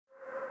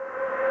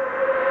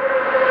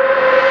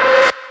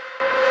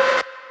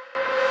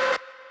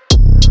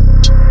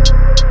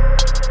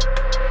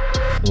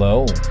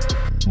Hello,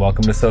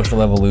 welcome to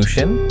Social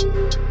Evolution.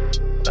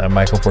 I'm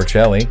Michael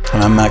Porcelli.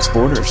 And I'm Max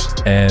Borders.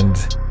 And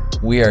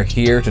we are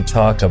here to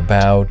talk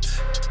about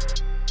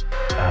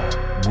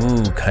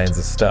woo kinds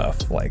of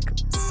stuff, like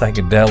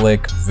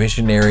psychedelic,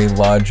 visionary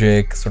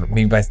logic, sort of,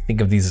 maybe I think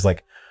of these as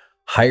like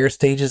higher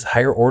stages,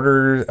 higher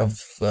order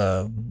of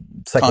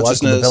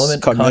psychological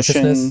development,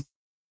 consciousness.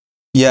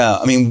 Yeah,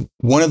 I mean,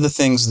 one of the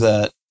things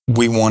that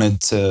we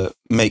wanted to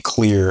make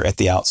clear at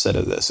the outset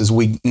of this is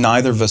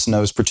neither of us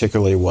knows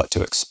particularly what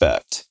to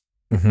expect.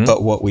 Mm-hmm.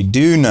 But what we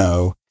do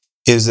know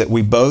is that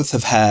we both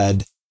have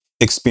had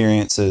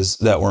experiences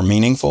that were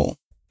meaningful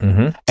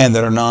Mm-hmm. and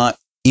that are not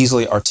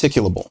easily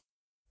articulable.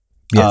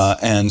 Yes.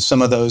 And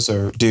some of those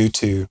are due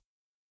to,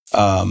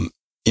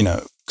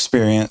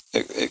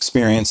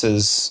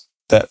 experiences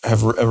that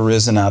have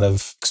arisen out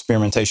of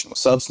experimentation with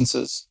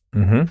substances.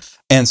 Mm-hmm.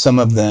 And some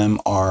of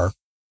them are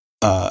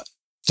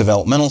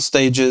developmental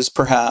stages,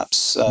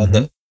 perhaps,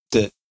 Mm-hmm.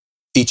 that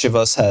each of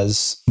us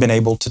has been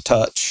able to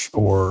touch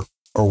or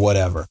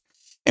whatever.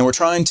 And we're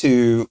trying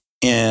to,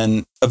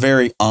 in a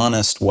very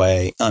honest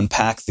way,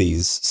 unpack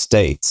these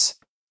states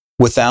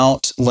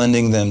without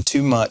lending them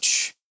too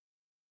much.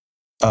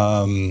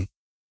 How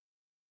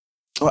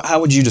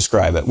would you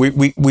describe it?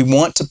 We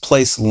want to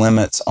place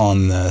limits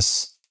on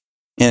this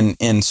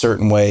in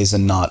certain ways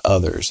and not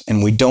others.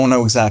 And we don't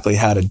know exactly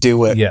how to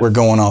do it. Yeah. We're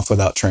going off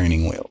without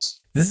training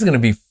wheels. This is going to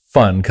be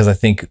fun because I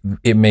think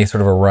it may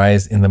sort of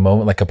arise in the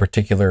moment, like a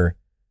particular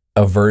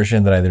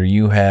aversion that either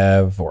you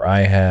have or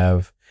I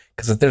have,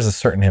 because there's a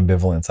certain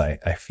ambivalence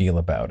I feel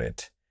about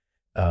it.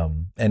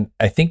 And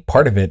I think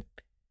part of it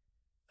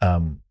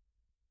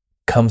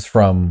comes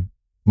from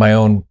my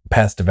own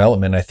past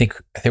development. I think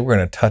we're going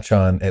to touch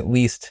on, at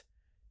least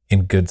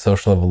in good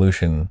social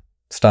evolution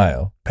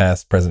style,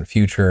 past, present,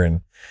 future,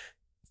 and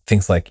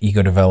things like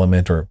ego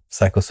development or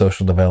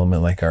psychosocial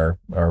development, like our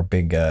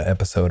big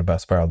episode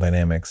about spiral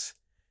dynamics.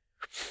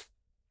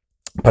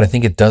 But I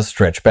think it does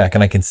stretch back,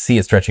 and I can see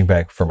it stretching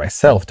back for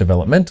myself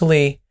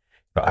developmentally.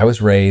 I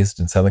was raised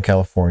in Southern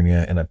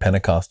California in a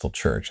Pentecostal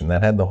church, and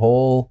that had the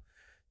whole,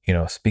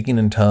 speaking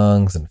in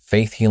tongues and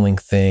faith healing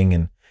thing,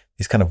 and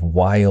these kind of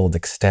wild,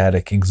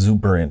 ecstatic,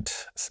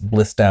 exuberant,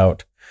 blissed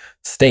out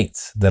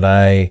states that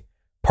I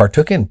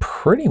partook in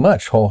pretty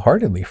much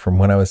wholeheartedly from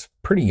when I was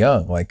pretty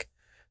young, like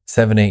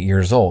 7, 8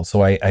 years old.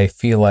 So I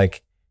feel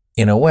like,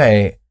 in a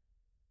way,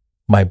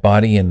 my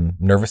body and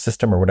nervous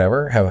system or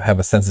whatever have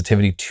a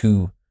sensitivity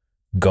to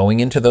going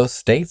into those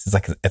states.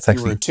 It's actually,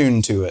 you were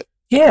attuned to it.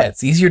 Yeah,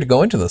 it's easier to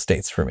go into those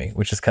states for me,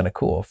 which is kind of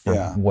cool.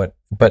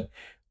 But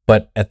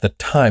at the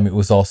time, it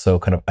was also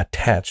kind of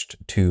attached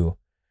to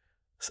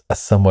a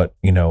somewhat,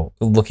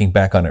 looking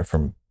back on it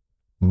from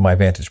my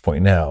vantage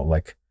point now,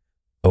 like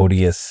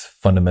odious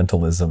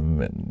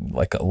fundamentalism and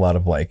like a lot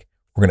of like,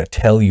 we're going to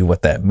tell you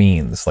what that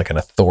means, like an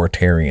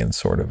authoritarian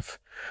sort of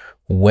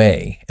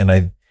way. And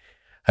I've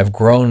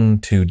grown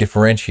to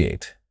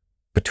differentiate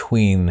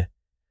between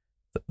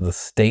the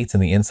states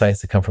and the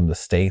insights that come from the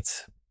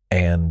states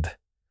and,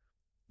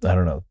 I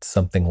don't know,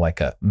 something like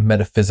a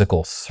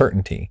metaphysical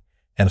certainty.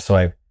 And so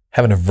I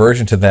have an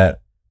aversion to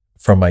that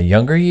from my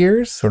younger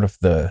years, sort of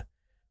the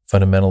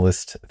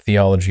fundamentalist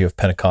theology of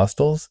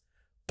Pentecostals,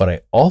 but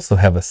I also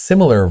have a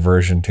similar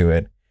aversion to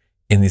it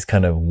in these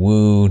kind of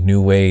woo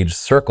new age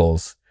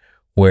circles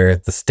where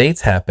the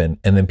states happen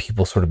and then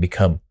people sort of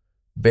become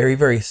very,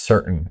 very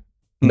certain,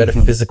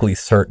 metaphysically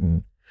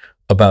certain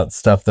about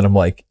stuff that I'm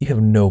like, you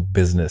have no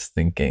business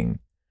thinking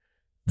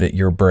that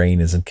your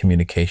brain is in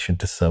communication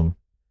to some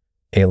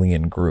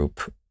alien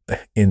group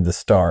in the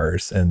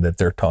stars and that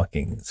they're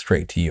talking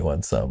straight to you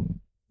on some,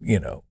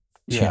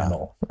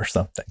 channel or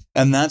something.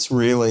 And that's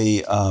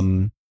really,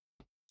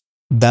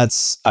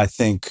 that's, I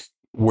think,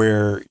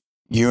 where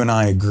you and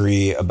I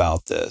agree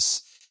about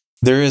this.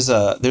 There's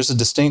a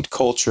distinct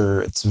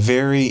culture. It's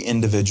very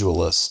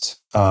individualist,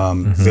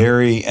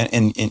 very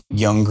in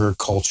younger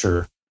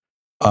culture,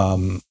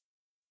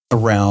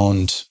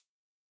 around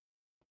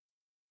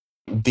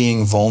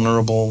being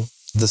vulnerable,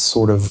 this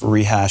sort of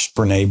rehashed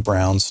Brene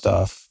Brown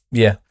stuff.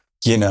 Yeah.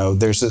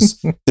 There's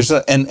this,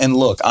 and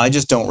look, I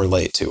just don't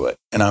relate to it.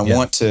 And I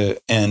want to,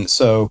 and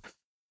so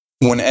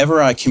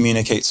whenever I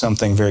communicate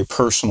something very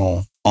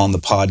personal on the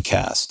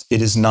podcast,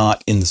 it is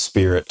not in the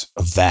spirit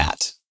of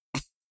that.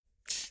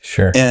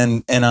 Sure.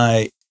 And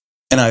I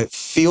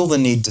feel the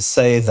need to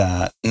say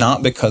that,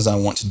 not because I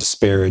want to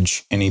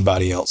disparage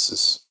anybody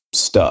else's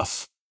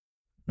stuff.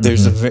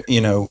 There's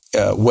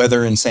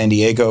whether in San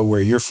Diego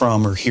where you're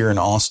from or here in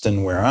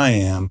Austin where I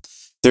am,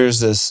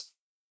 there's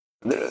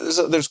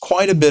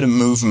quite a bit of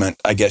movement,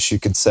 I guess you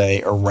could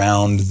say,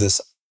 around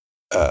this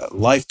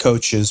life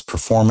coaches,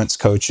 performance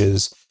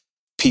coaches,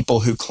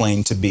 people who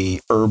claim to be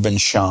urban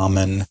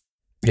shaman.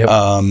 Yep.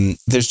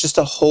 There's just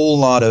a whole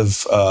lot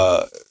of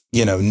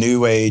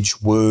new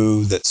age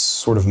woo that's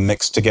sort of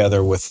mixed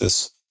together with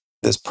this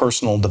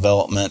personal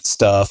development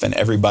stuff, and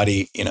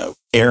everybody,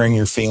 airing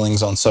your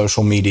feelings on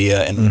social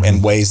media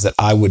in ways that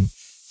I would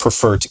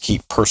prefer to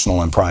keep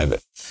personal and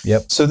private.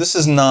 Yep. So this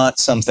is not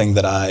something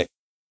that I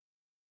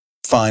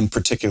find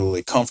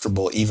particularly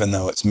comfortable, even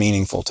though it's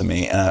meaningful to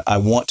me. And I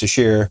want to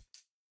share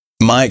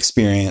my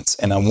experience,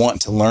 and I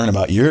want to learn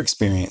about your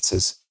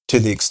experiences to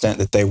the extent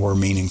that they were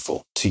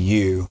meaningful to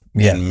you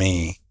and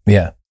me.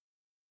 Yeah.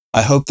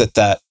 I hope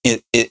that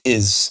it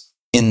is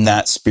in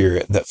that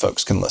spirit that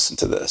folks can listen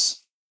to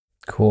this.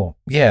 Cool.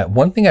 Yeah.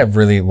 One thing I've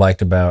really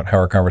liked about how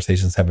our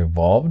conversations have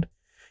evolved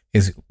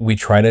is we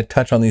try to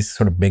touch on these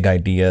sort of big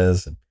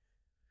ideas,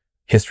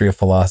 history of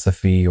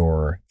philosophy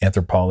or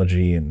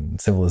anthropology and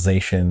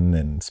civilization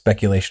and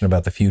speculation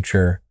about the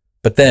future,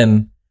 but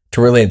then to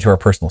relate it to our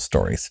personal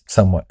stories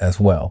somewhat as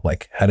well.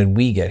 Like, how did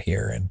we get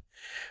here? And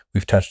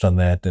we've touched on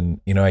that. And,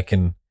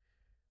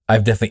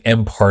 I've definitely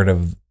am part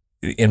of,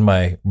 in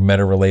my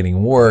meta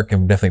relating work,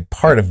 I'm definitely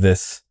part of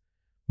this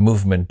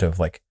movement of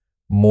like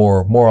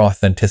more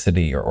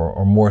authenticity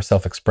or more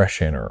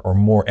self-expression or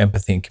more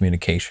empathy and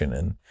communication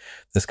and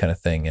this kind of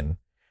thing. And,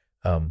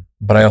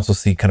 but I also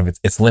see kind of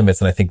its limits.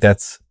 And I think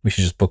we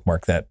should just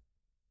bookmark that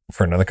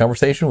for another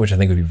conversation, which I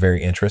think would be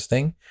very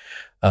interesting.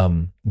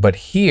 But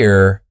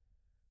here,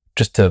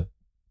 just to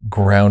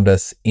ground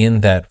us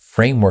in that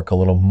framework a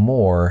little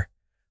more,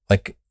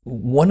 like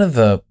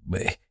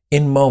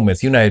in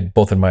moments, you and I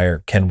both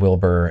admire Ken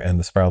Wilber and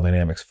the Spiral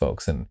Dynamics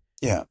folks. And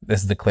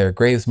this is the Claire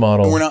Graves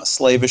model. And we're not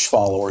slavish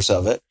followers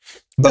of it,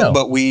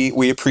 but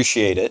we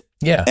appreciate it.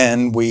 Yeah.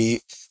 And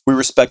we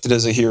respect it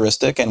as a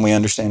heuristic, and we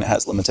understand it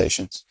has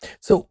limitations.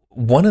 So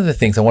one of the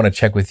things I want to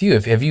check with you,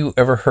 have you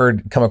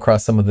ever come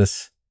across some of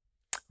this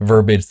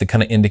verbiage that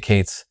kind of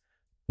indicates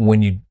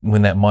when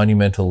that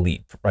monumental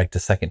leap, right, to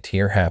second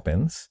tier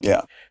happens?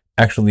 Yeah.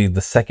 Actually,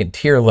 the second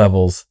tier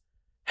levels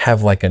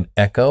have like an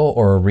echo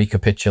or a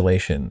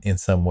recapitulation in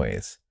some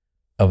ways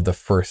of the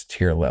first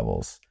tier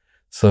levels.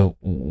 So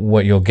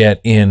what you'll get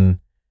in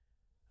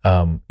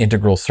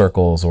integral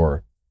circles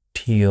or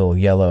teal,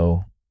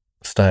 yellow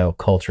style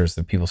cultures,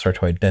 that people start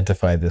to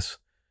identify this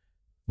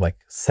like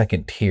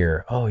second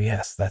tier. Oh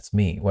yes, that's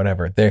me,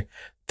 whatever.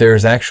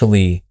 There's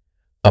actually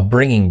a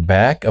bringing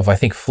back of, I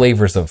think,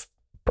 flavors of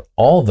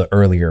all the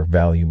earlier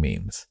value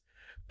memes,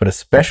 but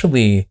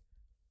especially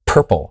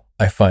purple,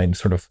 I find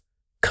sort of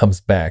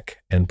comes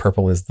back. And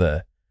purple is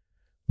the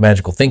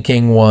magical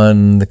thinking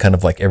one, the kind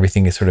of like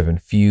everything is sort of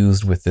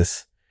infused with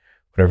this,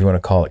 whatever you want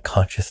to call it,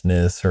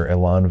 consciousness or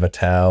elan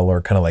vital or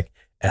kind of like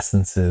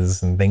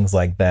essences and things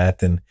like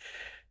that. And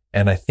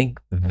I think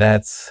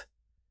it's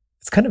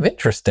kind of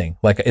interesting.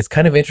 Like, it's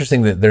kind of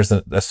interesting that there's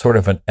a sort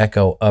of an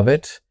echo of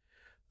it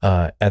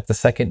at the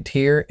second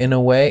tier in a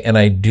way. And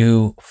I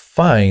do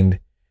find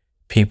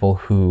people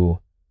who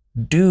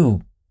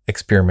do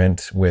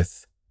experiment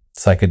with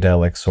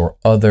psychedelics or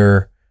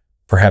other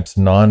perhaps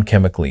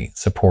non-chemically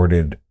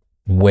supported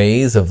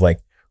ways of like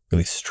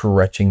really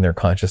stretching their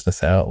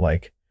consciousness out,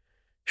 like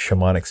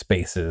shamanic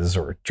spaces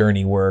or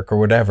journey work or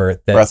whatever.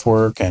 Breath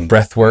work.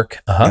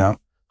 Yeah.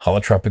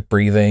 Holotropic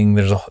breathing.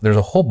 There's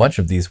a whole bunch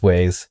of these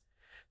ways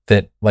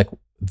that like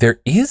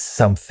there is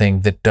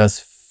something that does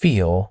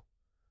feel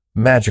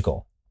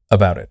magical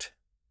about it,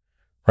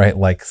 right?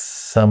 Like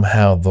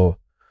somehow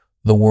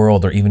the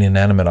world or even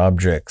inanimate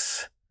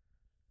objects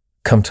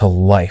come to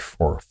life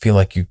or feel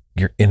like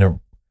you're in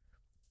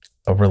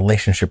a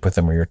relationship with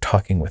them or you're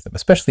talking with them,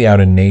 especially out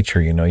in nature.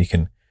 You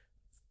can,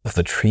 if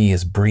the tree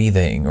is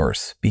breathing or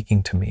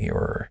speaking to me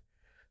or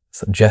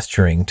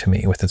gesturing to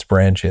me with its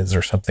branches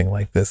or something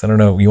like this. I don't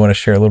know. You want to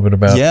share a little bit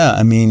about? Yeah.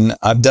 I mean,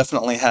 I've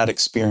definitely had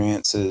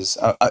experiences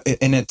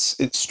and it's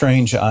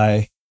strange.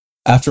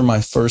 After my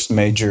first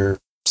major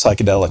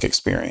psychedelic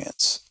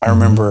experience, I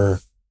remember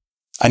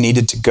I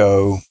needed to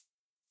go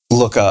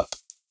look up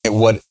at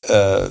what,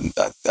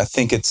 I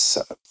think it's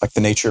like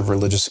the nature of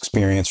religious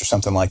experience or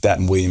something like that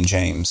in William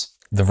James.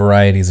 The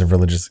varieties of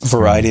religious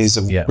experience.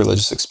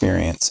 Religious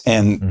experience.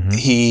 And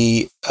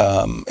he,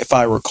 if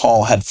I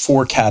recall, had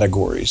 4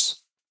 categories,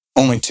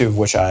 only 2 of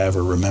which I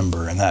ever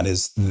remember. And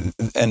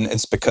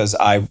it's because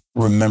I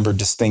remember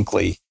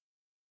distinctly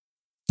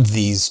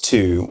these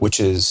 2, which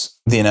is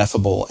the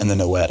ineffable and the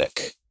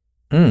noetic.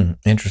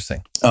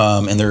 Interesting.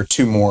 And there are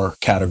 2 more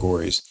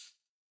categories.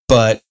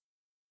 But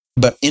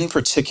in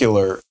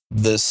particular,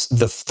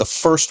 the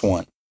first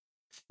one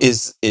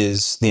is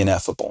the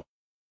ineffable.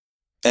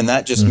 And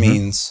that just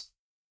means,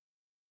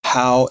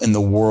 how in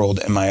the world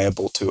am I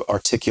able to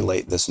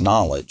articulate this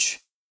knowledge?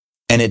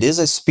 And it is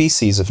a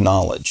species of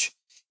knowledge.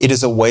 It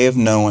is a way of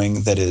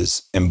knowing that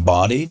is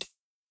embodied.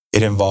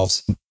 It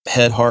involves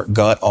head, heart,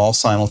 gut, all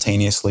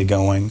simultaneously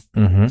going.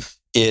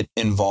 It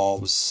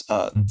involves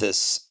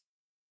this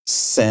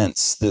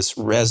sense, this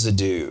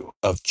residue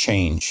of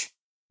change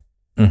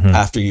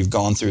after you've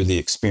gone through the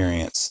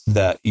experience,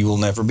 that you will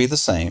never be the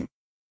same.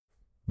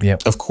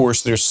 Yep. Of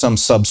course, there's some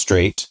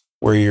substrate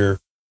where your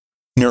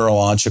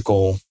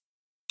neurological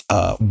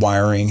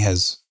wiring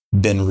has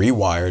been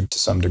rewired to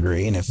some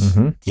degree. And if,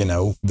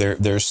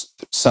 there's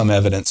some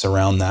evidence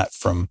around that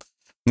from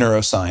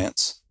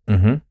neuroscience.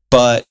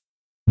 But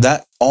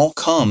that all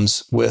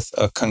comes with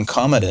a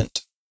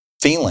concomitant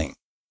feeling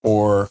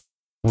or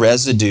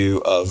residue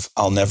of,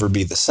 I'll never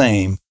be the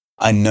same.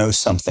 I know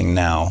something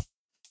now.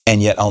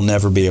 and yet I'll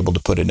never be able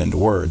to put it into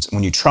words.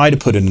 When you try to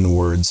put it into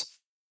words,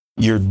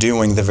 you're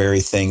doing the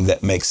very thing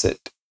that makes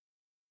it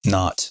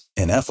not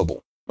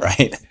ineffable,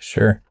 right?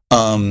 Sure.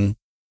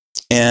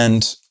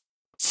 And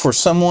for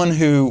someone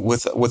who,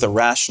 with a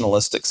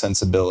rationalistic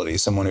sensibility,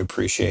 someone who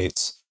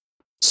appreciates,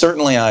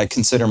 certainly I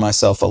consider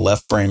myself a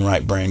left brain,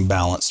 right brain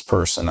balanced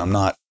person. I'm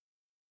not,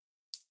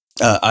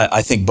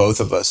 I think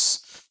both of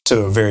us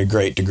to a very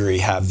great degree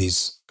have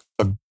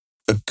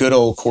a good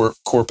old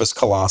corpus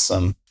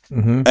callosum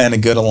and a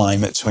good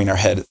alignment between our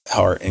head,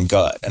 heart, and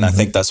gut. And I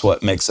think that's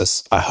what makes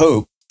us, I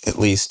hope, at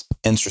least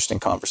interesting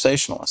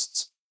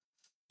conversationalists.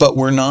 But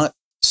we're not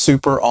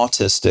super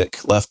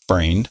autistic,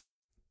 left-brained,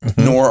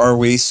 nor are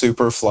we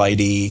super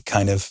flighty,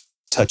 kind of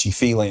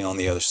touchy-feely on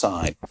the other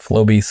side.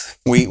 Flobies.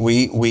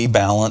 We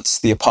balance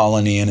the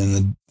Apollonian and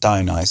the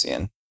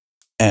Dionysian,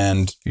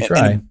 and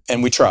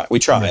we try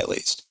at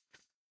least.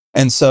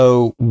 And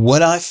so,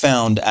 what I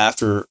found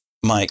after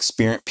my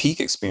peak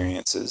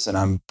experiences, and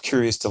I'm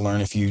curious to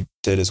learn if you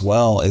did as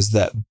well, is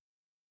that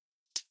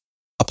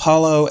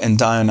Apollo and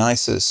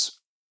Dionysus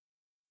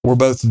were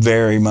both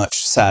very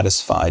much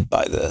satisfied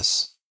by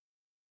this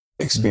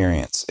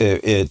experience.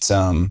 It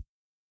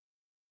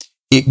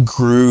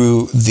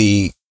grew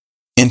the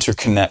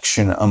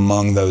interconnection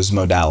among those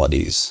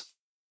modalities.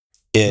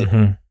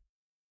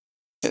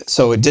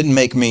 So it didn't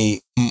make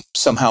me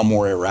somehow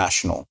more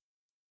irrational.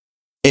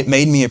 It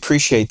made me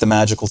appreciate the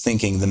magical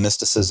thinking, the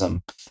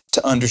mysticism,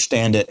 to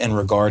understand it and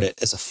regard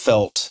it as a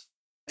felt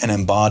and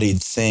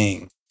embodied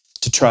thing,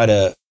 to try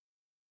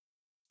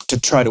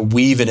to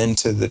weave it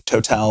into the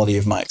totality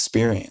of my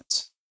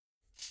experience.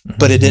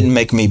 But it didn't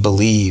make me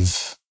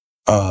believe,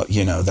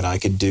 that I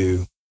could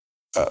do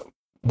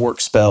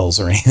work spells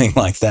or anything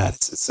like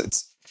that.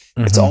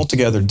 It's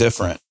altogether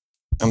different.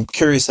 I'm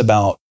curious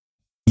about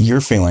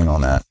your feeling on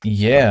that.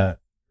 Yeah.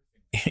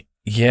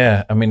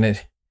 I mean,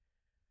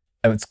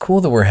 it's cool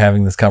that we're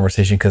having this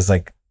conversation because,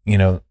 like,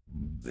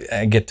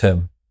 I get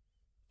to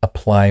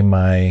apply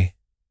my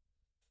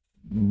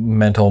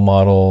mental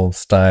model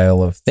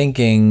style of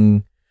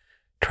thinking,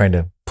 trying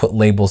to put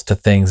labels to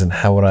things, and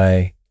how would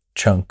I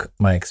chunk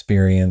my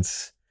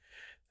experience.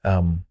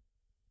 And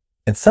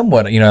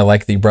somewhat, I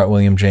like that you brought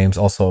William James.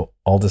 Also,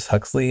 Aldous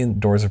Huxley in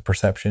Doors of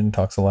Perception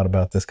talks a lot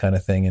about this kind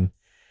of thing. And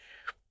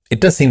it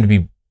does seem to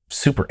be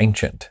super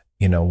ancient,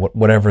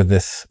 whatever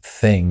this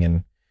thing.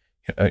 And,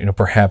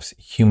 perhaps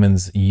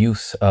humans'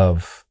 use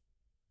of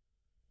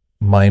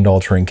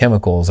mind-altering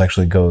chemicals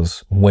actually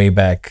goes way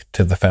back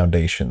to the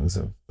foundations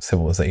of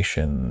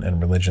civilization and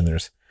religion.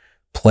 There's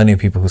plenty of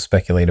people who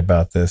speculate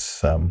about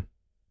this.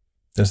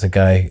 There's a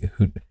guy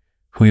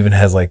who even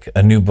has like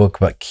a new book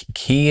about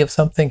key of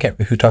something,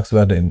 who talks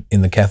about it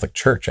in the Catholic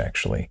Church,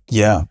 actually.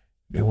 Yeah.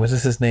 What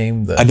is his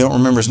name? I don't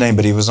remember his name,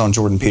 but he was on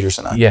Jordan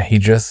Peterson. Yeah, he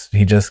just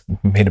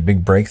made a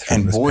big breakthrough.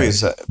 And boy,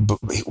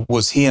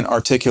 was he an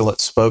articulate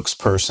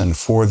spokesperson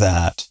for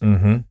that.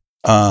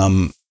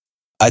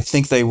 I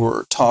think they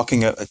were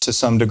talking to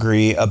some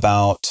degree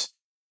about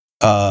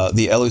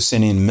the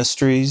Eleusinian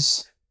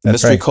mysteries,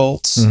 mystery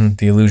cults.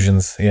 The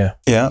illusions, yeah.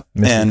 Yeah,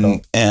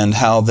 and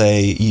how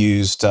they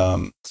used,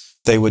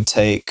 they would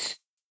take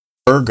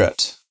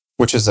ergot,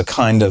 which is a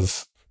kind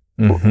of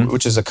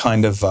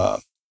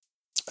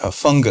a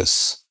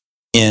fungus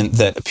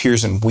that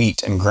appears in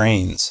wheat and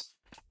grains,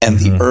 and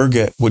the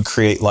ergot would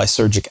create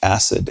lysergic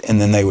acid,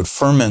 and then they would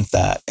ferment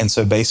that, and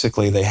so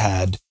basically they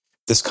had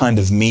this kind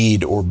of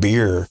mead or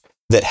beer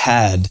that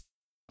had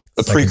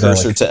a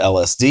precursor to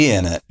LSD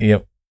in it.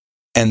 Yep.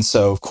 And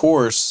so, of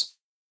course,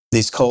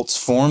 these cults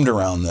formed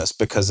around this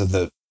because of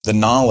the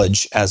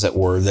knowledge, as it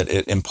were, that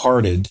it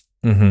imparted,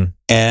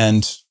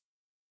 and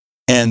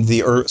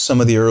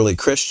some of the early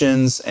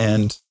Christians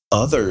and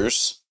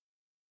others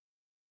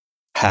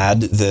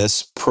had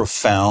this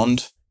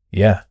profound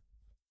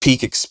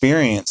peak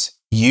experience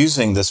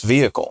using this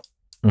vehicle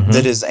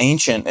that is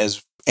ancient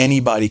as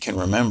anybody can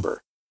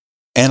remember.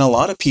 And a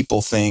lot of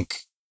people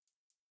think,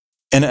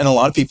 and a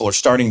lot of people are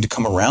starting to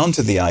come around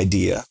to the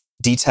idea,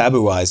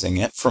 detabooizing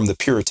it from the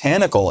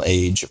puritanical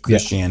age of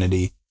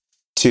Christianity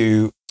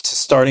to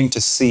starting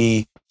to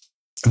see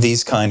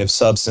these kind of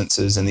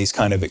substances and these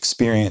kind of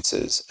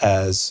experiences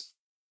as,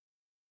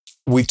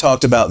 we've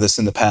talked about this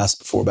in the past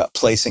before, about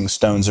placing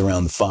stones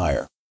around the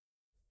fire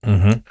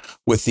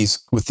with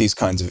these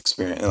kinds of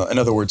experience. In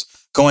other words,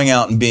 going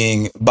out and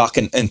being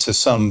into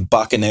some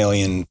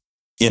bacchanalian,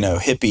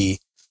 hippie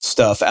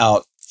stuff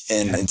out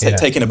and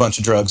taking a bunch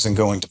of drugs and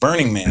going to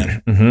Burning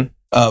Man.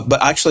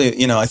 But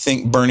actually, I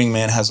think Burning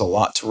Man has a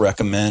lot to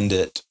recommend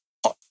it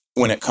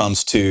when it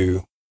comes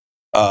to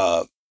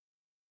at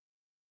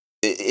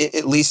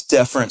least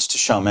deference to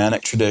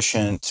shamanic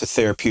tradition, to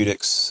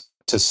therapeutics,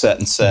 to set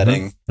and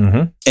setting,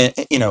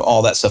 and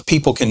all that stuff.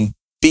 People can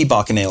be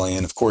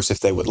bacchanalian, of course, if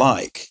they would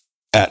like,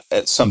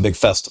 at some big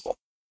festival.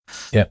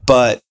 Yeah.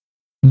 But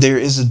there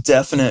is a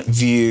definite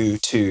view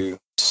to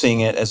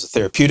seeing it as a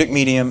therapeutic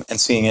medium and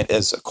seeing it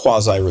as a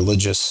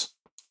quasi-religious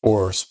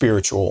or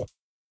spiritual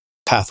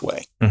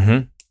pathway.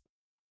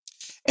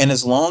 And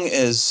as long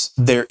as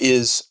there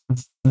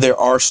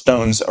are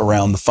stones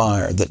around the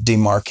fire that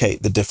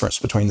demarcate the difference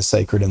between the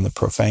sacred and the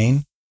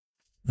profane,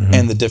 mm-hmm.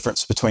 and the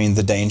difference between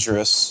the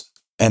dangerous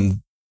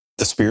and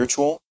the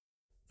spiritual,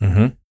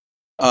 mm-hmm.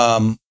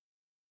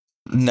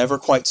 Never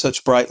quite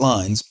such bright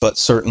lines, but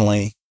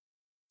certainly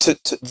to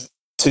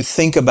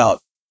think about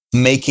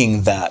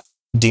making that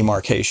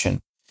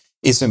demarcation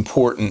is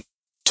important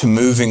to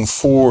moving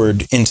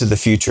forward into the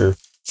future,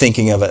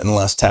 thinking of it in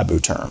less taboo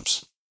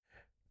terms.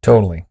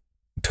 Totally.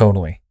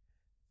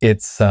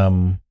 It's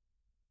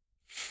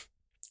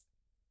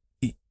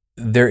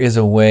there is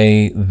a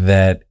way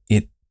that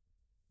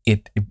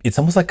it's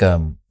almost like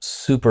a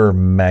super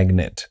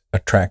magnet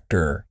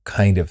attractor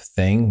kind of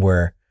thing,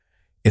 where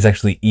it's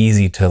actually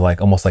easy to like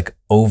almost like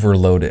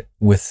overload it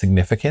with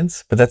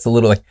significance. But that's a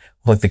little like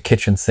the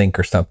kitchen sink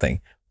or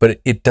something.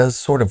 But it does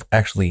sort of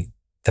actually,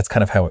 that's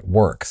kind of how it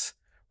works,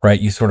 right?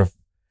 You sort of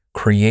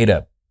create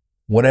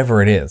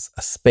whatever it is,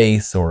 a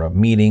space or a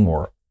meeting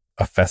or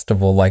a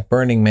festival like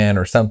Burning Man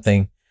or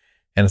something.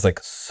 And it's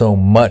like so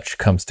much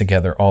comes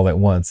together all at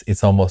once.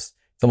 It's almost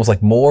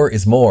like more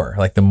is more,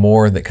 like the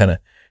more that kind of,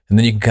 and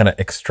then you can kind of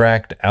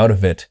extract out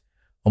of it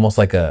almost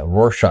like a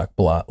Rorschach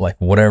blot, like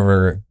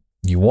whatever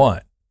you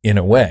want in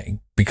a way,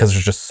 because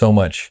there's just so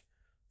much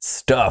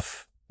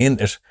stuff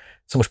there's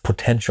so much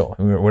potential,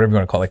 whatever you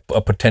want to call it, like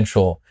a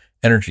potential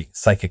energy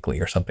psychically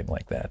or something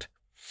like that.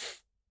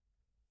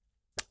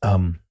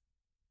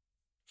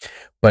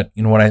 But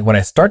when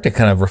I start to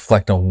kind of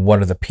reflect on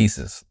what are the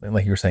pieces,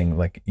 like you were saying,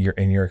 like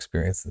in your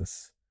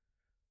experiences,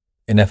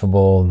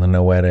 ineffable and the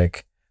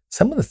noetic,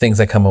 some of the things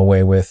I come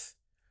away with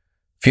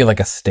feel like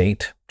a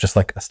state, just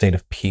like a state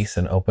of peace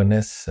and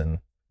openness and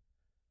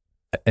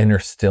inner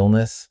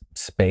stillness,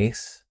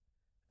 space,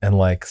 and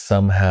like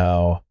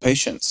somehow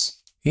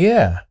patience.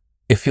 Yeah,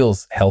 it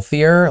feels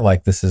healthier.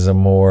 Like this is a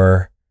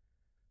more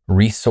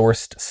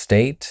resourced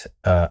state,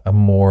 a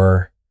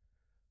more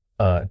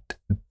I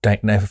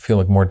feel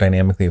like more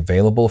dynamically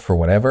available for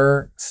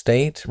whatever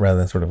state, rather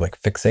than sort of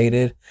like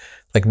fixated,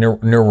 like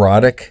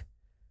neurotic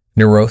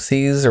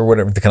neuroses or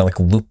whatever. The kind of like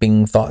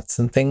looping thoughts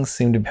and things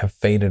seem to have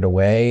faded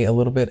away a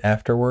little bit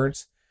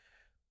afterwards.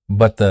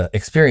 But the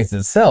experience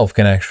itself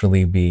can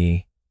actually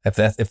be, if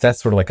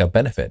that's sort of like a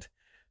benefit,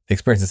 the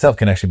experience itself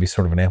can actually be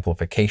sort of an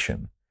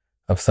amplification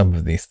of some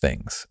of these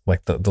things.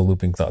 Like the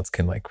looping thoughts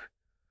can like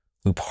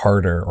loop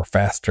harder or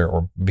faster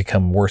or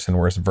become worse and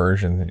worse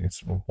versions. And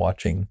it's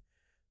watching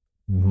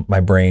my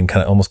brain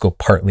kind of almost go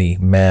partly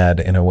mad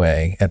in a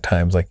way at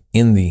times, like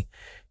in the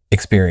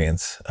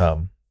experience.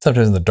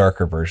 Sometimes in the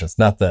darker versions,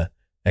 not the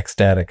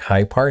ecstatic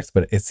high parts,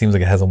 but it seems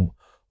like it has a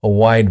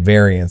wide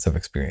variance of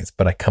experience.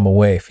 But I come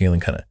away feeling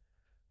kind of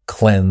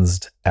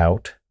cleansed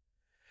out.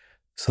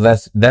 So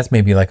that's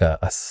maybe like a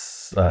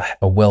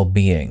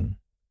well-being,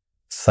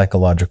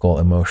 psychological,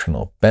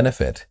 emotional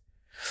benefit.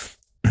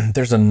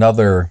 There's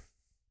another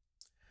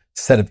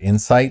set of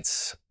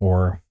insights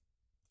or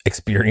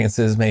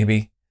experiences,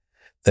 maybe,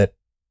 that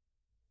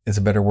is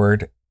a better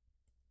word,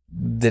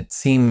 that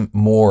seem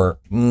more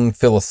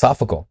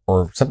philosophical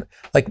or something,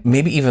 like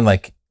maybe even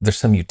like there's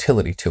some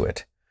utility to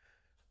it,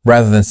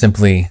 rather than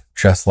simply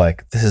just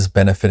like this is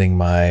benefiting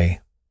my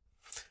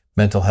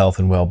mental health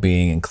and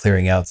well-being and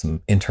clearing out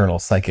some internal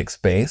psychic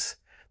space.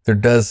 There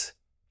does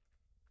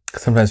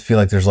sometimes feel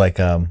like there's like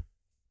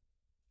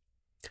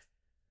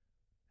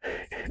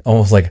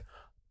almost like,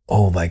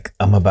 oh, like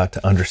I'm about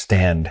to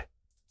understand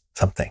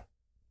something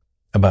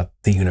about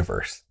the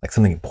universe, like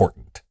something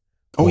important.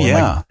 Oh,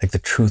 yeah. Like the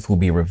truth will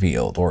be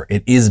revealed, or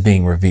it is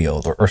being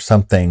revealed, or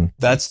something.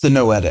 That's the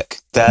noetic.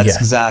 That's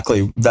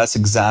exactly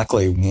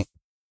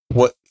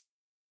what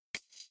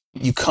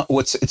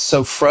it's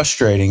so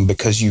frustrating,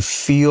 because you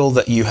feel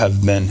that you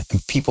have been,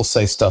 and people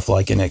say stuff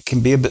like, and it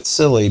can be a bit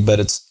silly, but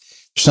it's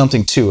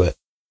something to it.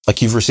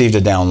 Like you've received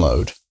a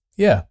download.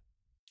 Yeah.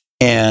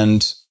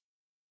 And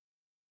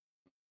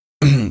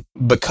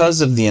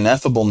because of the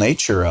ineffable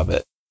nature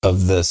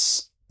of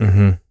this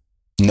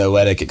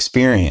noetic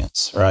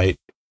experience, right?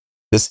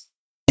 This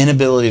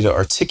inability to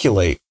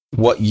articulate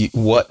what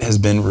has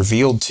been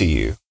revealed to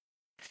you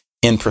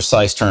in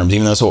precise terms,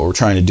 even though that's what we're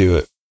trying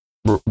to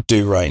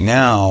do right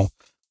now,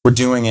 we're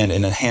doing it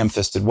in a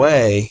ham-fisted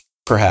way,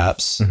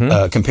 perhaps,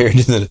 compared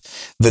to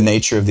the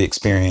nature of the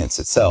experience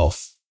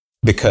itself,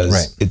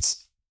 because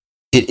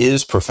it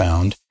is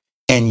profound.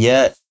 And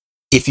yet,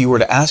 if you were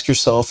to ask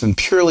yourself in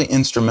purely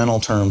instrumental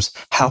terms,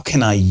 how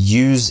can I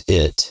use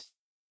it?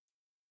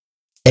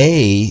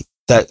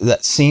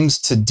 That seems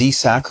to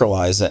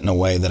desacralize it in a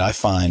way that I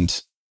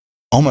find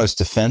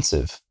almost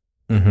offensive.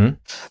 Mm-hmm.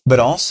 But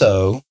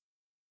also,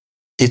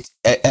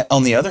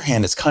 on the other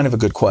hand, it's kind of a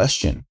good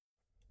question.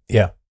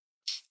 Yeah.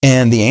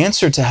 And the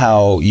answer to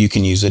how you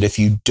can use it, if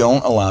you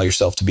don't allow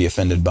yourself to be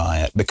offended by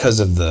it because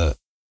of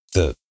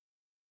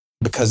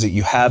because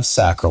you have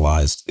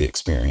sacralized the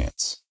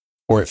experience,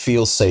 or it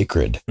feels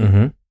sacred,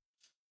 can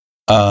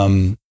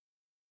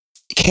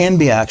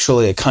be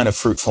actually a kind of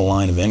fruitful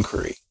line of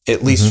inquiry,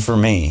 at least for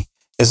me,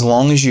 as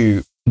long as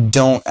you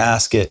don't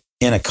ask it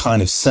in a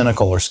kind of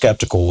cynical or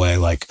skeptical way,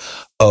 like,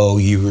 oh,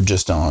 you were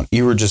just on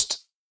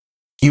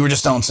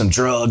some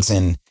drugs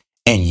and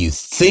you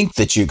think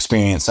that you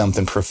experienced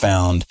something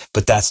profound,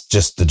 but that's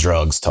just the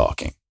drugs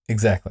talking.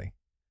 Exactly.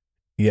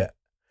 Yeah.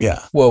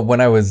 Yeah. Well,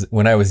 when I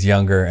was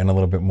younger and a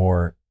little bit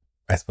more,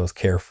 I suppose,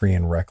 carefree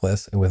and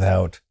reckless,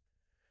 without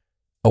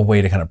a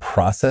way to kind of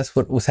process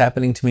what was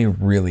happening to me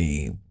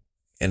really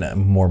in a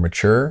more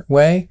mature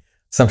way,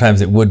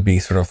 sometimes it would be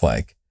sort of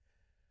like,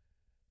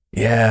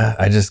 yeah,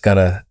 I just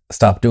gotta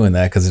stop doing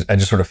that because I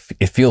just sort of,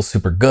 it feels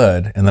super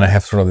good. And then I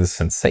have sort of this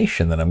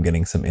sensation that I'm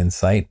getting some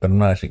insight, but I'm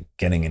not actually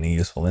getting any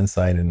useful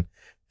insight, and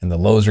the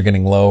lows are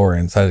getting lower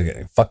and so I was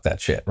getting, fuck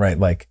that shit, right?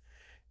 Like,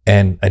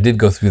 and I did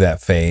go through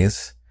that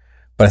phase,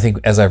 but I think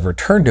as I've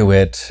returned to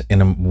it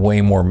in a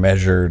way more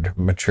measured,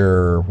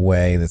 mature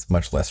way that's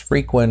much less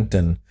frequent,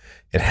 and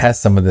it has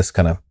some of this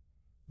kind of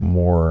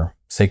more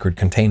sacred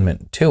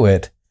containment to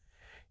it,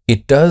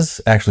 it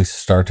does actually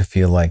start to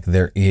feel like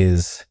there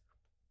is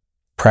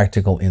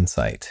practical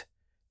insight.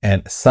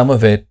 And some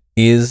of it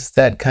is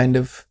that kind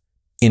of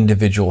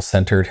individual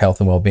centered health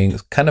and well-being.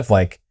 It's kind of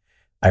like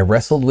I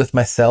wrestled with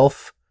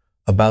myself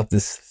about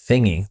this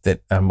thingy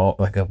that I'm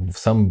like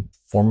some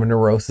form of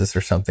neurosis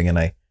or something.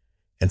 And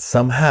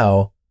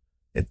somehow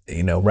it,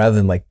 rather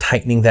than like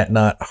tightening that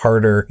knot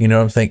harder, you know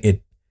what I'm saying?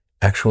 It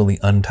actually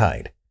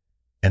untied.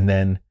 And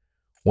then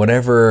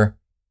whatever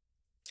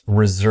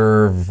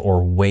reserve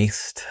or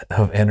waste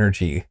of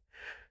energy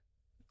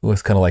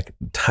was kind of like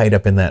tied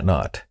up in that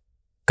knot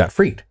got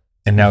freed.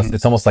 And now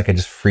it's almost like I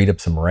just freed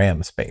up some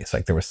RAM space.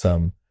 Like there was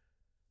some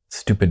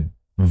stupid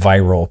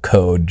viral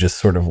code just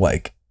sort of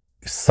like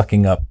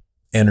sucking up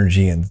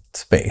energy and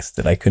space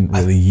that I couldn't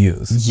really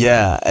use.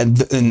 Yeah. And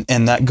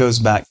that goes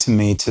back to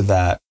me to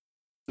the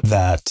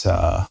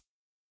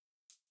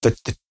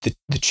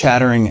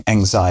chattering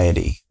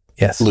anxiety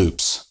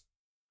loops.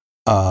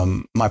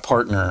 My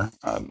partner,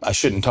 I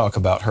shouldn't talk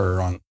about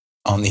her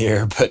on the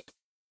air, but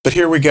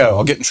here we go.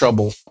 I'll get in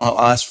trouble. I'll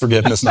ask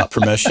forgiveness, not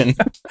permission.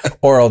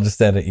 Or I'll just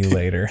edit you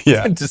later.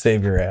 Yeah. To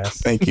save your ass.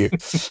 Thank you.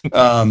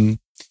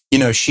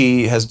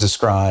 She has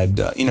described,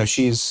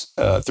 she's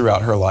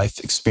throughout her life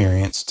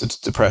experienced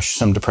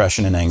some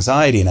depression and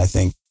anxiety. And I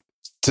think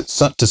to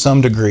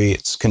some degree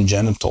it's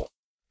congenital.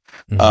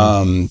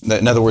 Mm-hmm.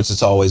 In other words,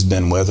 it's always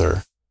been with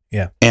her.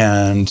 Yeah.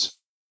 And,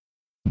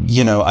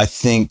 I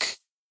think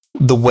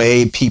the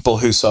way people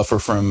who suffer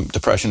from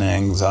depression and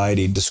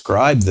anxiety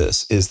describe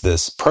this is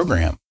this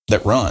program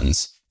that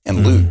runs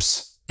and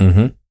loops.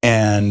 Mm-hmm.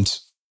 And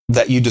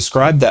that you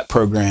describe that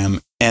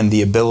program and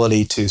the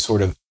ability to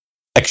sort of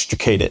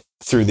extricate it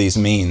through these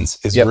means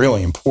is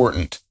really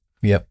important.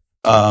 Yep.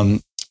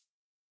 And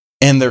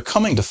they're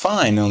coming to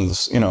find on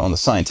this, on the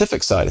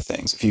scientific side of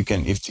things,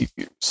 if you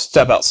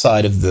step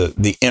outside of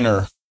the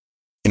inner,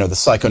 the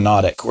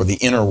psychonautic or the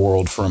inner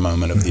world for a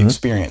moment of the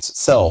experience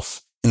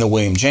itself in the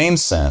William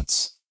James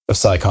sense of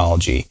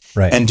psychology,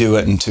 right, and do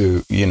it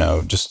into,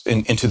 just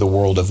into the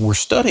world of we're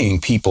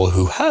studying people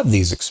who have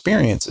these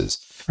experiences.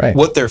 Right.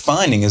 What they're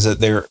finding is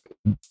that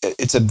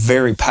it's a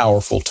very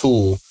powerful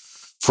tool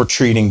for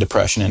treating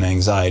depression and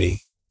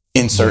anxiety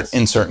in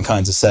certain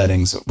kinds of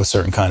settings with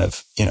certain kind of,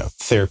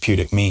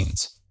 therapeutic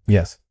means.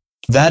 Yes.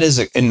 That is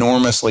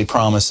enormously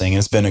promising.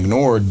 It's been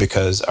ignored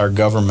because our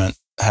government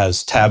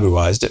has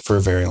tabooized it for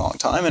a very long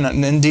time.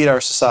 And indeed our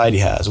society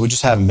has. We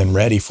just haven't been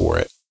ready for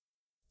it.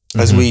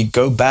 As we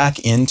go back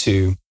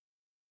into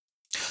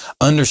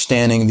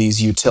understanding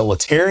these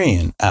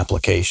utilitarian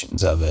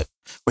applications of it,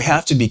 we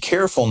have to be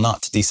careful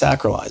not to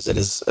desacralize it,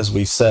 as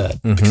we've said,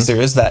 because there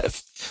is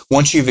that,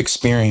 once you've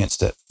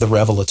experienced it, the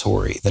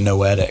revelatory, the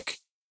noetic,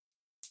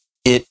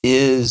 it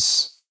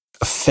is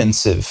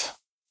offensive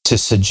to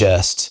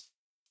suggest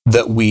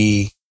that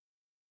we,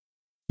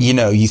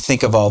 you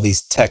think of all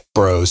these tech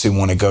bros who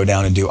want to go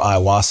down and do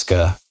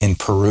ayahuasca in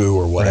Peru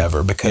or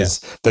whatever, because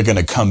they're going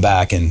to come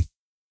back and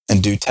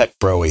do tech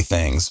bro-y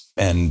things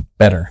and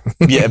better.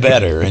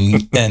 better.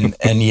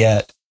 And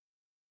yet,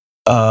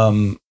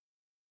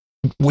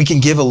 we can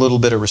give a little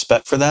bit of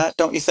respect for that,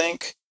 don't you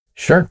think?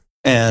 Sure.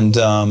 And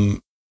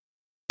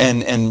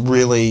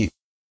really,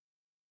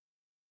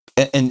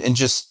 and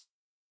just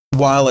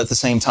while at the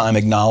same time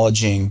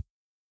acknowledging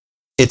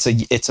it's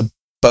a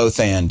both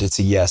and, it's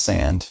a yes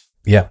and.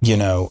 Yeah.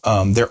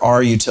 There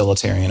are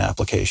utilitarian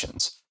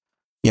applications.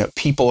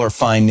 People are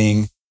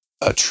finding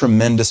a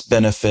tremendous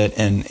benefit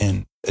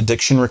in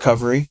addiction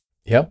recovery.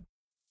 Yep.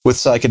 With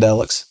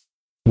psychedelics,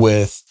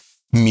 with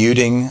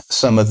muting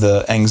some of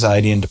the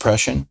anxiety and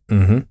depression,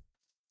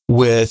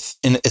 with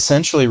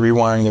essentially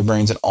rewiring their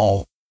brains in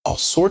all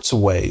sorts of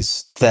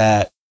ways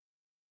that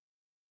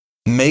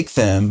make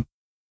them,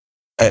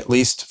 at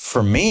least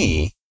for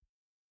me,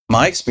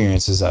 my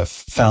experiences, I've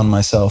found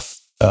myself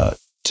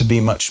to be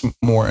much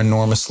more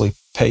enormously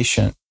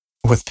patient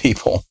with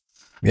people.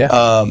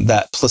 Yeah.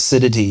 That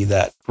placidity,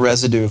 that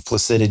residue of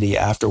placidity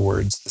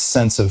afterwards, the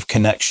sense of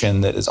connection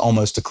that is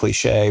almost a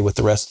cliche with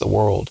the rest of the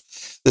world,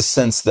 the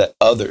sense that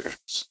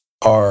others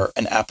are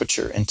an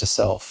aperture into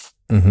self.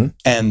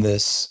 And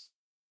this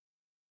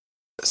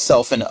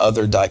self and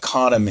other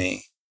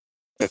dichotomy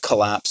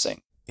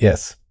collapsing.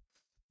 Yes.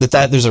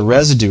 That there's a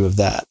residue of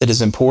that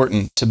is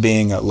important to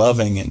being a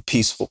loving and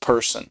peaceful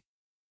person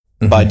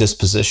by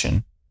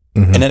disposition.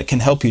 And it can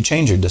help you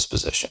change your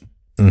disposition.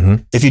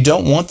 If you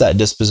don't want that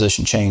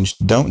disposition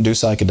changed, don't do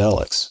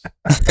psychedelics.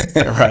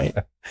 Right?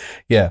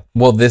 Yeah.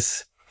 Well,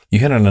 you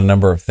hit on a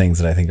number of things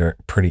that I think are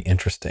pretty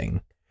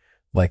interesting.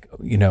 Like,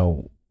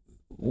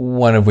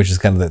 one of which is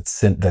kind of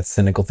that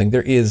cynical thing.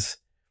 There is,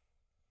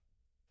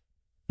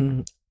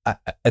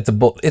 it's a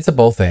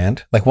both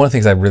and. Like, one of the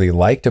things I really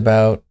liked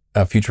about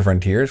Future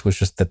Frontiers was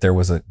just that there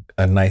was a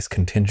nice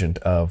contingent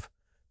of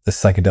the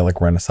psychedelic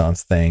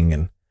renaissance thing,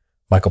 and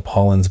Michael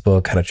Pollan's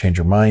book, How to Change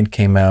Your Mind,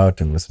 came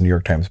out and was a New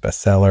York Times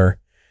bestseller.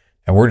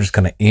 And we're just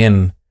kind of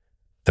in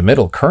the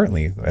middle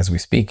currently, as we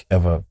speak,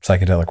 of a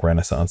psychedelic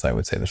renaissance. I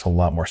would say there's a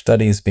lot more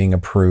studies being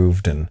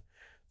approved, and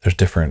there's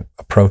different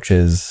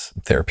approaches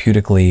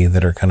therapeutically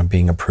that are kind of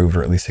being approved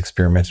or at least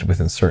experimented with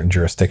in certain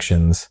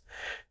jurisdictions.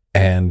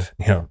 And,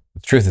 the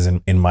truth is,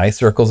 in my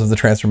circles of the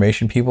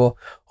transformation people,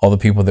 all the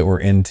people that were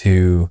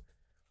into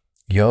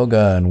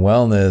yoga and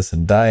wellness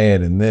and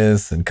diet and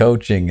this and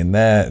coaching and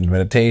that and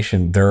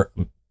meditation,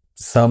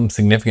 some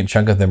significant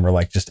chunk of them were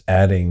like just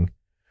adding,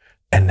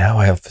 and now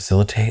I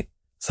facilitate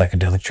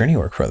psychedelic journey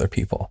work for other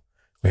people.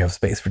 We have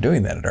space for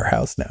doing that at our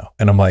house now.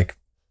 And I'm like,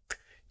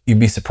 you'd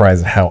be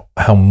surprised at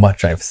how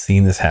much I've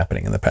seen this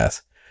happening in the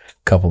past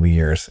couple of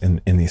years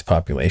in these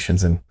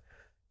populations. And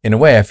in a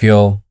way, I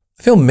feel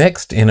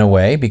mixed in a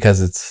way,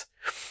 because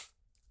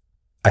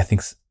I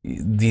think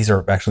these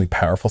are actually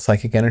powerful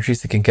psychic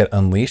energies that can get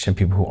unleashed, and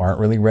people who aren't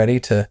really ready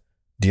to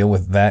deal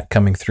with that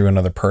coming through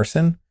another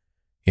person,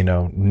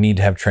 need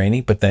to have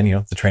training. But then,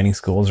 the training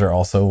schools are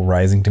also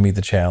rising to meet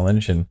the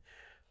challenge. And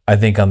I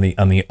think on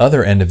the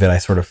other end of it, I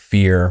sort of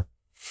fear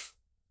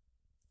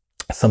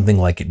something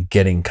like it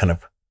getting kind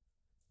of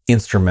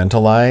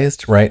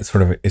instrumentalized, right?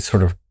 It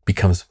sort of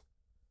becomes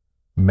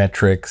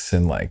metrics,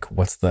 and like,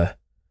 what's the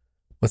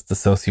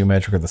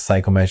sociometric or the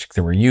psychometric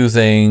that we're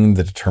using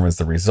that determines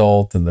the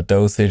result and the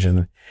dosage,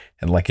 and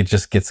like it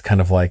just gets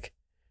kind of like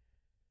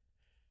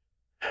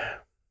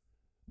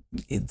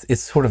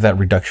it's sort of that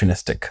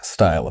reductionistic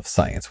style of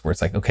science where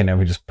it's like, okay,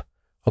 now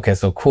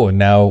so cool.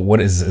 Now what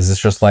is this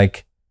just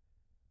like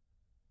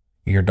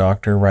your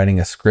doctor writing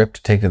a script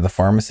to take to the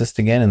pharmacist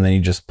again, and then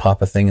you just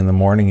pop a thing in the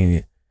morning,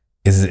 and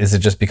is it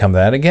just become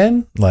that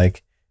again?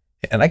 Like,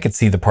 and I could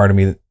see the part of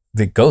me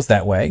that goes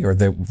that way, or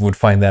that would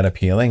find that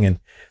appealing. And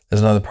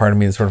there's another part of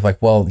me that's sort of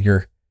like, well,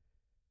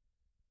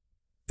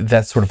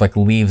 that sort of like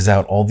leaves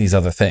out all these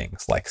other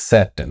things, like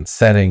set and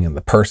setting and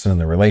the person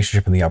and the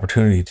relationship and the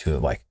opportunity to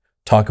like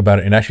talk about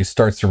it. And actually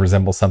starts to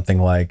resemble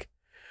something like,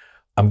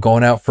 I'm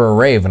going out for a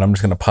rave and I'm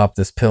just going to pop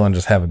this pill and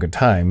just have a good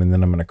time. And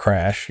then I'm going to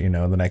crash, the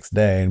next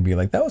day and be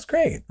like, that was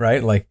great.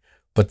 Right. Like,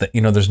 but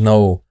there's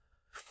no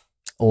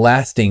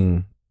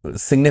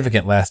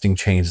significant lasting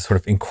change that sort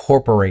of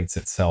incorporates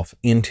itself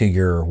into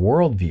your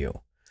worldview.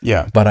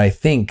 Yeah. But I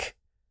think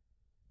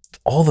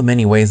all the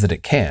many ways that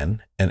it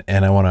can, and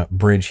I want to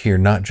bridge here,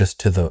 not just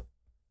to the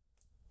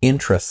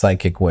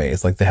intra-psychic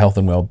ways, like the health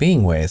and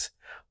well-being ways.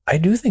 I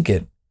do think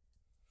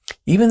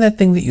even that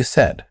thing that you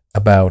said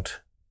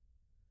about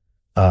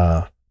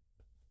the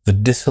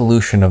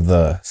dissolution of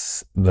the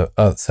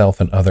self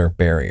and other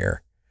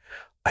barrier,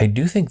 I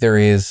do think there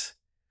is,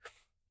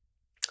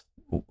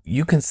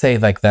 you can say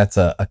like that's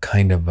a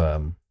kind of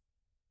a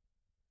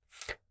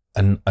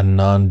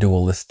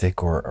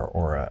non-dualistic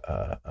or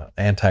a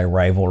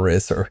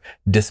anti-rivalrous or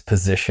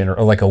disposition,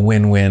 or like a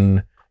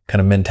win-win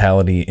kind of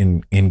mentality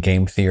in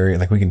game theory.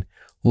 Like, we can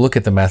look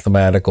at the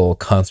mathematical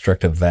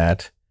construct of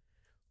that,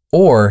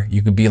 or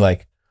you could be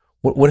like,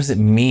 what does it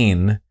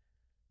mean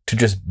to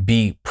just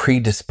be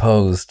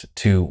predisposed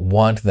to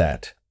want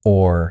that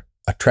or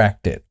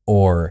attract it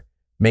or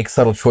make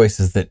subtle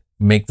choices that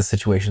make the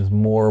situations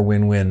more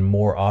win-win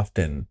more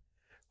often,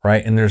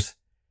 right? And there's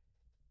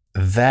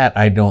that,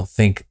 I don't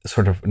think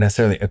sort of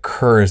necessarily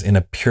occurs in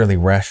a purely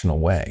rational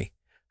way.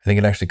 I think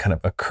it actually kind of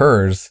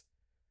occurs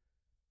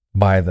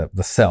by the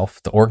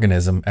self, the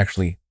organism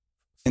actually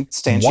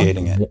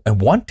instantiating it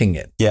and wanting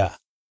it. Yeah.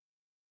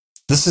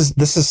 This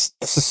is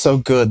so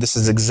good. This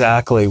is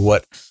exactly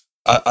what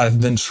I've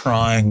been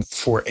trying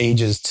for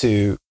ages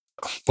to,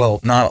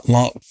 well, not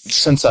long,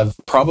 since a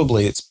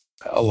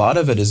lot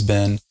of it has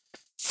been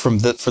for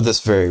this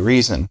very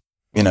reason,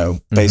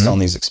 based on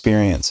these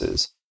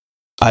experiences.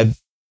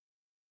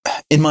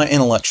 In my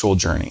intellectual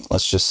journey,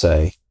 let's just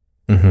say,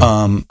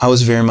 I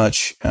was very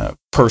much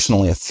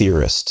personally a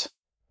theorist,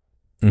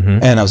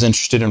 and I was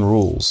interested in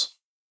rules.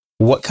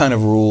 What kind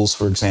of rules,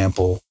 for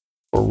example,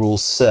 or rule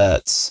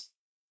sets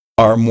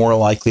are more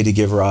likely to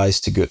give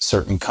rise to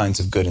certain kinds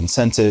of good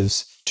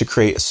incentives to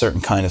create a certain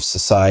kind of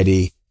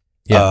society?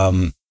 Yeah.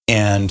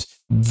 And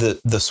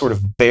the sort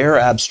of bare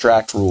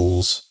abstract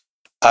rules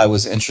I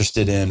was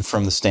interested in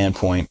from the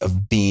standpoint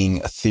of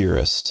being a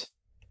theorist.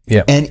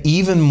 Yeah. And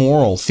even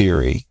moral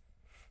theory.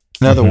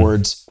 In other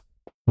words,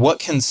 what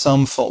does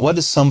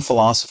some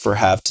philosopher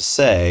have to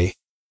say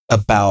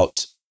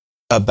about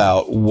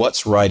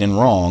what's right and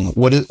wrong?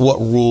 What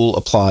rule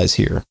applies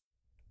here?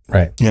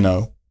 Right. You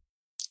know,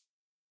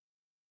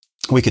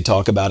 we could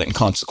talk about it in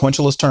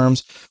consequentialist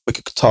terms. We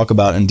could talk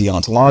about it in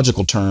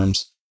deontological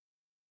terms.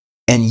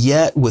 And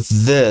yet with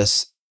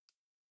this,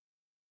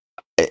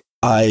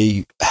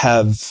 I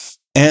have,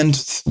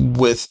 and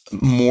with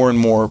more and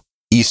more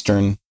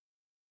Eastern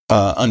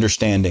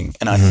understanding.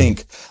 And I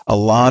think a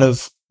lot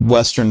of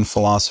Western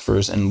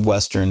philosophers and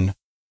Western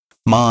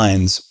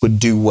minds would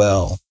do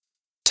well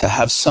to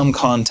have some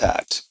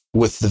contact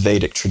with the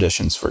Vedic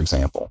traditions, for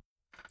example.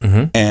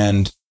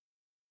 And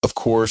of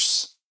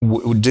course,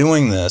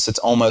 doing this, it's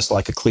almost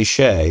like a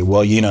cliche.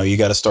 Well, you know, you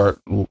got to start,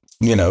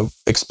 you know,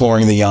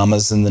 exploring the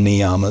yamas and the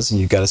niyamas, and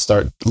you got to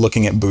start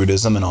looking at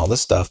Buddhism and all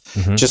this stuff,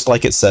 just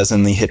like it says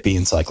in the hippie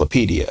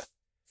encyclopedia.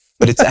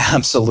 But it's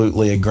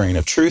absolutely a grain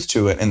of truth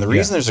to it. And the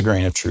reason there's a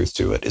grain of truth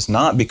to it is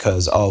not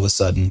because all of a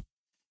sudden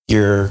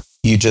you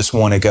just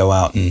want to go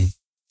out and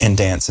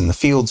dance in the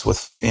fields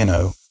with, you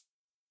know,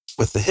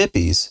 with the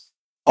hippies,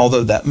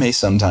 although that may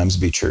sometimes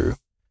be true.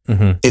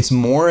 It's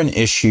more an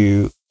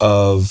issue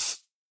of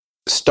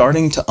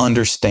starting to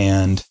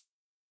understand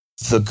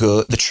the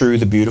good, the true,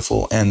 the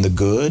beautiful, and the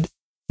good,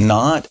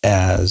 not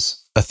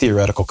as a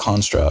theoretical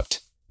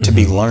construct to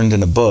be learned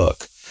in a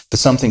book, but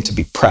something to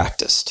be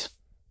practiced.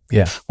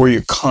 Yeah. Where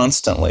you're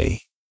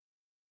constantly,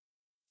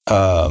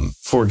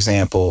 for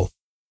example,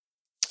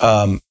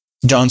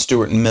 John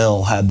Stuart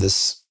Mill had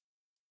this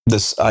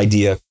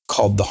idea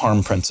called the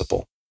harm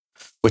principle,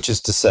 which is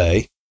to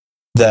say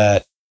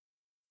that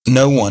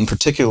no one,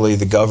 particularly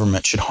the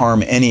government, should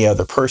harm any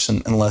other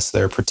person unless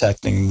they're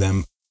protecting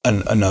them,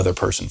 another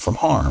person, from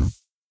harm.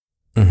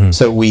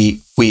 So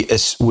we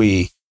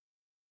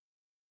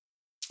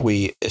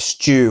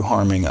eschew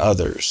harming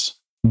others,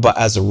 but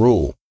as a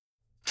rule.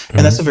 And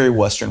that's a very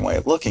Western way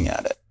of looking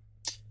at it.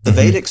 The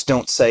Vedics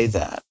don't say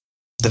that.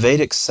 The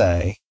Vedics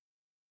say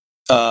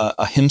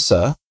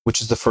ahimsa,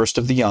 which is the first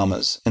of the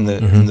yamas in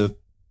the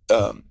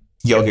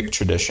yogic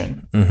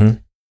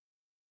tradition.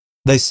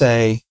 They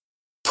say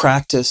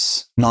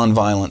practice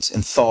nonviolence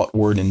in thought,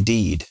 word, and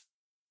deed.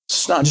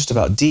 It's not just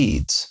about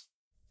deeds,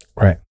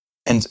 right?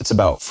 And it's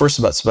about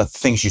the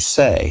things you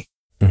say.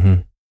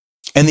 And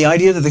the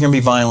idea that there can be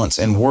violence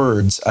in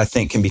words, I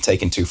think, can be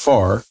taken too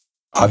far.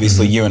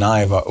 Obviously, you and I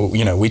have,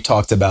 you know, we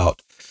talked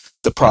about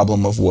the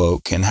problem of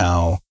woke and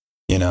how,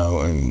 you know,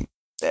 and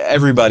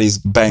everybody's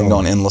banged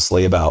on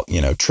endlessly about,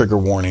 you know, trigger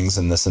warnings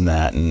and this and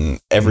that,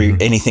 and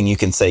anything you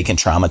can say can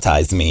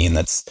traumatize me, and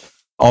that's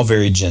all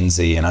very Gen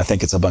Z, and I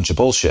think it's a bunch of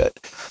bullshit.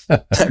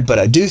 But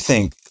I do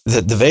think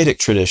that the Vedic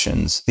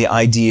traditions, the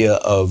idea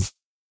of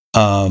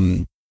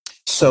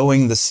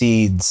sowing the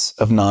seeds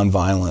of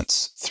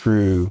nonviolence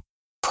through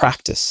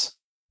practice,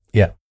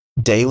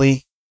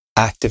 daily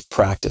active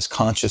practice,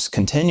 conscious,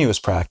 continuous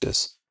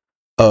practice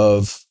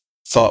of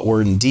thought,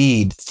 word, and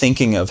deed,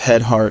 thinking of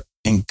head, heart,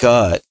 and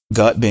gut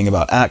being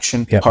about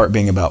action, heart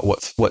being about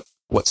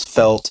what's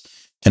felt,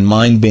 and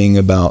mind being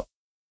about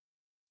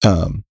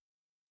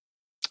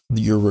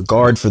your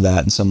regard for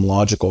that in some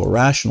logical or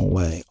rational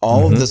way.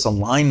 All of this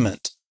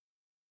alignment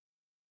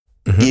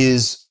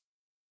is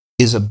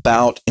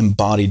about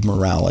embodied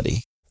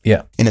morality.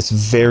 And it's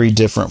very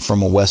different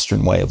from a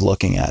Western way of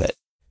looking at it.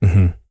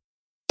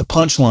 The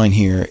punchline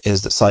here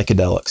is that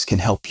psychedelics can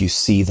help you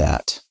see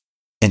that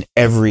in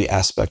every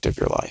aspect of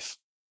your life.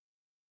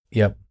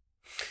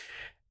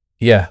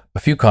 Yeah, a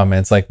few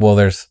comments like, well,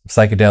 there's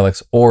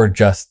psychedelics or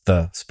just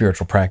the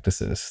spiritual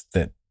practices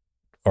that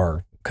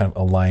are kind of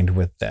aligned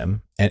with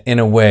them. And in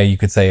a way, you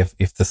could say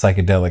if the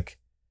psychedelic,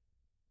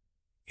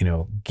 you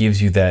know, gives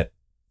you that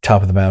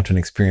top of the mountain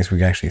experience where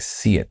you can actually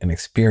see it and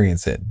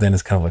experience it, then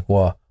it's kind of like,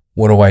 well,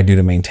 what do I do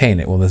to maintain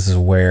it? Well, this is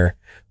where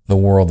the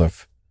world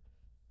of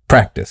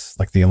practice,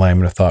 like the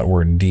alignment of thought,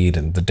 word, and deed,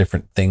 and the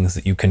different things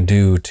that you can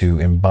do to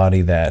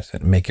embody that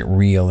and make it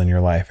real in your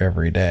life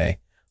every day.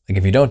 Like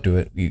if you don't do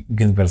it, you can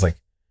think about it as like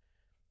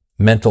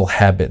mental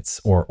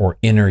habits or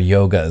inner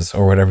yogas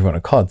or whatever you want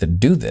to call it that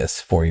do this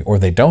for you, or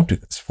they don't do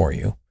this for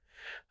you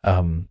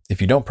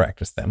if you don't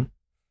practice them.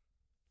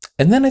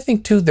 And then I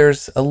think too,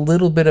 there's a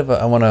little bit of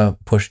I want to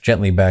push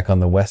gently back on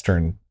the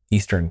Western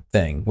Eastern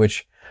thing,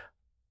 which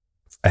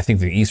I think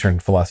the Eastern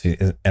philosophy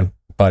and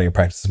body of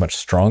practice is much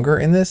stronger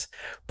in this,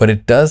 but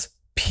it does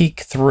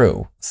peek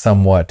through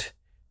somewhat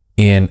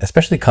in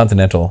especially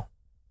continental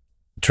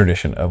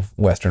tradition of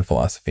Western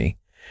philosophy.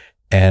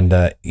 And,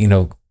 you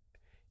know,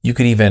 you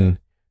could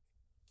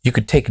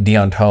take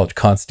deontology,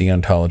 Kant's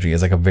deontology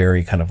as like a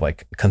very kind of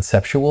like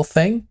conceptual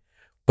thing,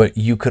 but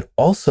you could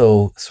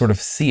also sort of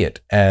see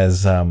it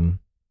as a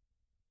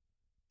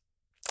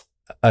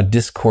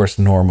discourse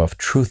norm of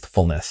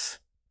truthfulness,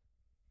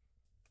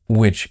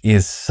 which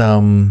is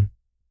some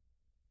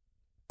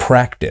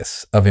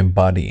practice of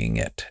embodying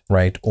it,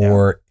 right?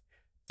 Or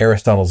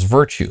Aristotle's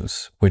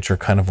virtues, which are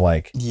kind of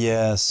like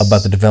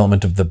about the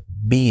development of the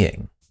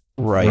being.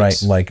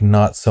 Right. Like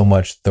not so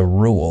much the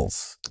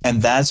rules.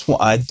 And that's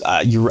why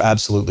you're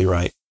absolutely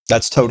right.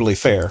 That's totally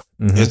fair.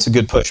 It's a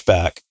good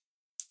pushback.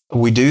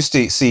 We do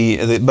see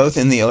that both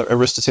in the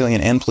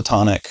Aristotelian and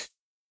Platonic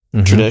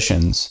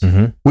traditions,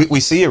 we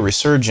see a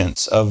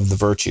resurgence of the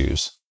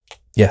virtues.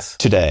 Yes.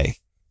 today.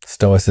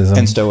 Stoicism.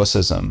 And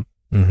Stoicism.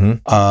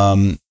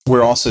 Mm-hmm.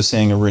 We're also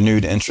seeing a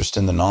renewed interest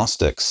in the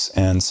Gnostics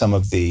and some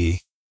of the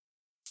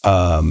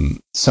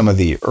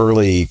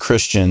early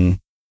Christian,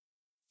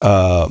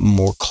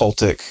 more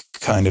cultic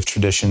kind of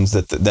traditions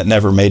that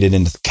never made it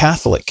into the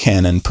Catholic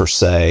canon per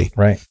se,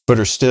 right? But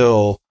are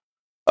still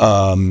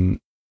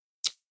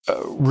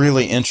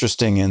really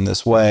interesting in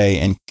this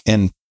way,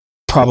 and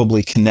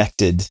probably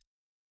connected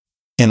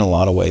in a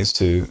lot of ways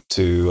to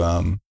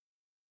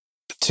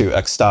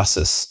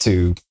ecstasis,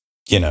 to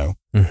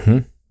Mm-hmm.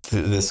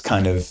 this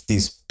kind of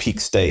these peak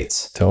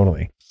states.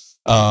 Totally.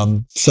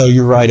 So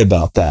you're right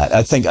about that.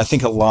 I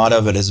think a lot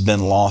of it has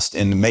been lost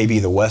in maybe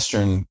the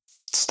Western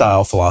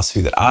style philosophy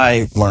that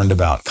I learned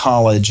about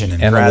college and in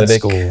grad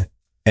school.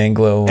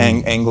 Anglo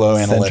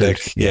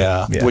analytic,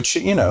 yeah. Which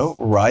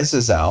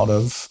rises out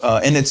of,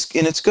 and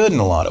it's good in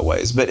a lot of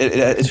ways, but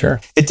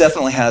it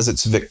definitely has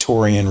its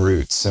Victorian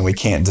roots, and we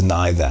can't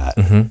deny that.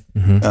 Mm-hmm.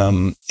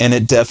 Mm-hmm. And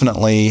it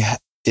definitely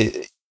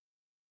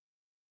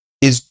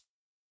is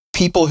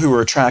people who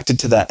are attracted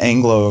to that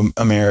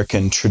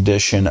Anglo-American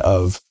tradition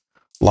of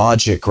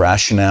logic,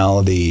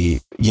 rationality,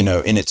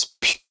 in its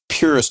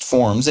purest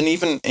forms, and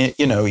even in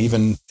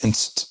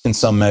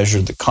some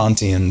measure the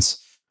Kantians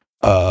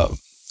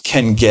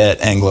can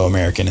get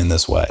Anglo-American in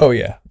this way. Oh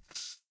yeah.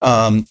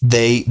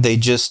 They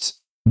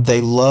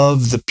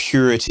love the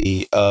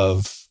purity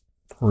of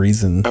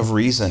reason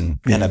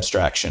and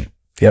abstraction.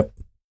 Yep.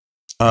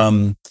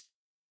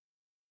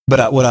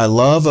 But what I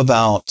love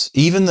about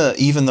even the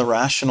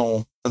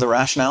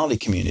rationality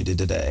community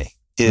today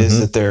is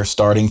that they're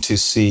starting to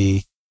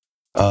see,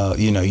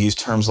 use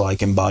terms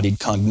like embodied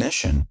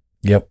cognition.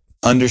 Yep.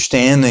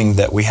 Understanding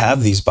that we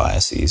have these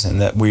biases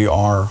and that we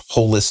are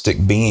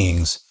holistic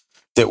beings,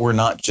 that we're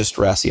not just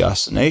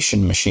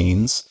ratiocination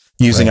machines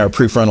using our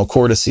prefrontal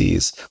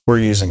cortices. We're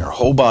using our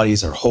whole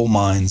bodies, our whole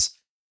minds.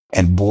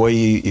 And boy,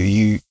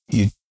 you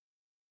use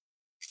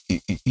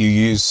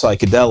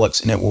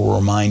psychedelics and it will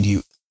remind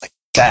you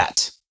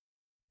that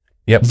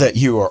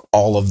you are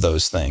all of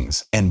those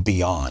things and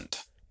beyond.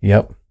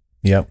 Yep.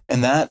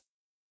 And that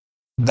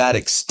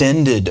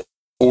extended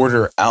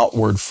order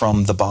outward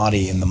from the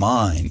body and the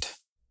mind,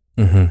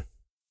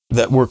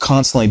 that we're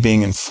constantly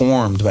being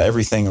informed by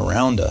everything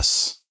around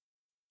us,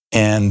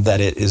 and that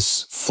it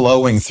is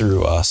flowing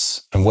through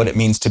us. And what it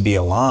means to be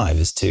alive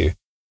is to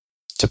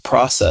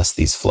process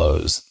these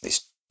flows,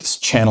 this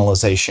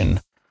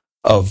channelization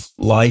of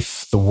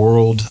life, the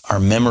world, our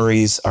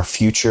memories, our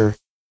future,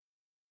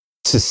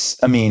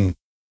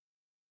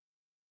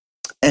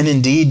 and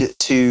indeed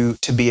to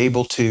be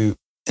able to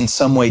in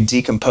some way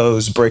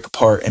decompose, break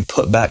apart, and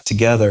put back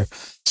together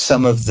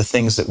some of the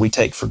things that we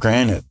take for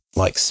granted,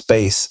 like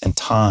space and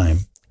time.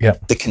 Yeah.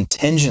 The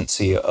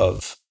contingency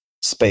of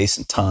space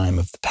and time,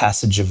 of the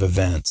passage of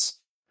events,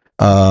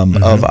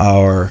 of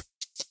our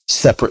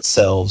separate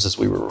selves, as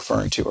we were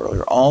referring to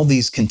earlier. All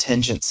these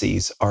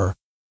contingencies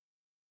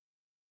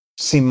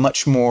seem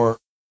much more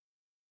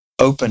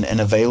open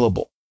and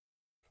available.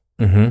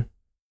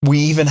 We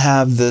even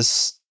have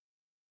this,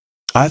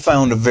 I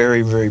found a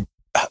very, very,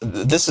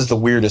 this is the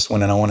weirdest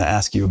one, and I want to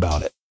ask you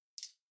about it.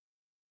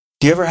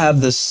 Do you ever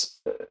have this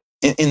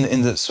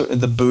in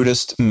the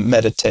Buddhist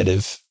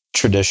meditative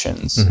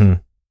traditions?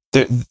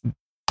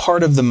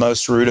 Part of the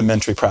most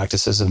rudimentary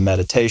practices of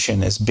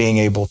meditation is being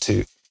able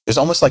to, there's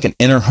almost like an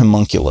inner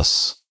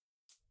homunculus,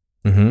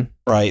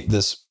 right?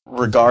 This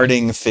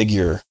regarding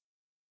figure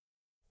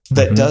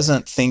that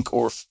doesn't think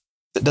or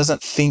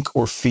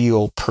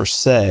feel per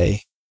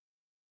se,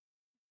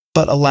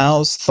 but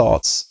allows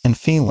thoughts and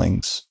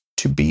feelings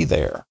to be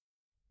there.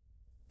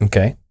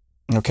 Okay.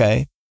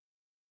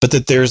 But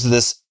that there's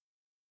this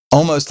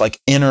almost like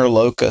inner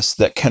locus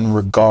that can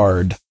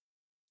regard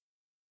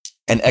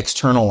and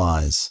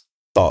externalize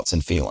thoughts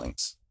and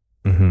feelings.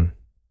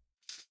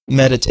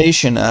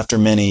 Meditation, after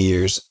many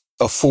years,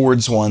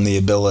 affords one the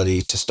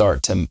ability to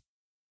start to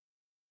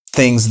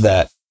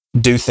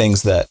do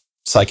things that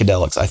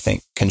psychedelics, I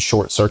think, can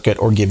short circuit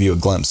or give you a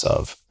glimpse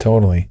of.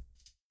 Totally.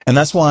 And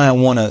that's why I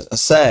want to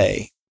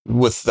say,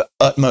 with the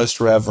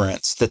utmost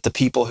reverence, that the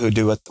people who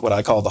do it what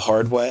I call the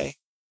hard way,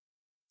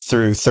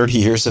 through 30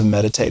 years of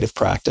meditative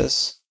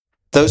practice,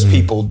 those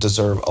people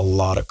deserve a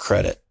lot of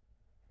credit.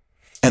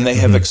 And they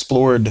have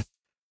explored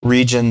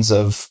regions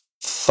of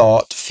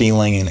thought,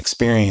 feeling, and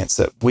experience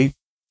that we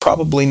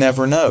probably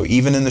never know,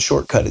 even in the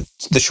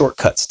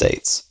shortcut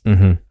states.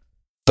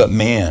 But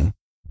man,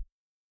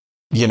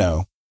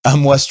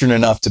 I'm Western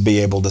enough to be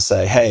able to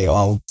say, hey,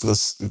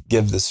 let's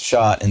give this a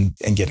shot and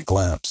get a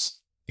glimpse.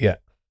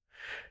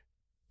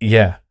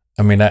 Yeah.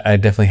 I mean, I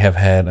definitely have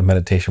had a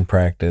meditation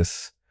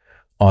practice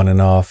on and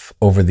off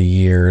over the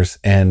years.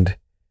 And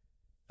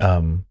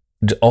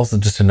also,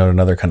 just to note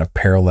another kind of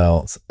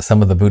parallel,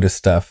 some of the Buddhist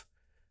stuff,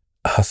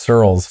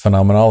 Husserl's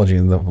phenomenology,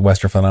 the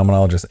Western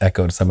phenomenologists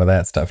echoed some of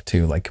that stuff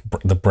too. Like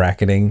the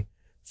bracketing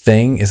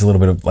thing is a little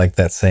bit of like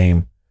that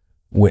same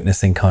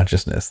witnessing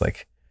consciousness.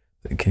 Like,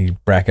 can you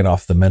bracket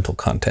off the mental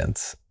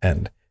contents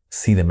and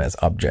see them as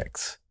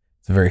objects?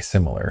 It's very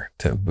similar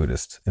to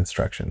Buddhist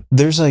instruction.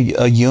 There's a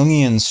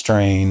Jungian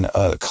strain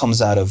that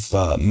comes out of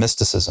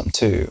mysticism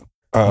too.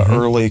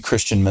 Early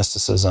Christian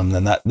mysticism,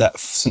 and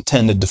that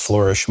tended to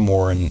flourish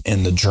more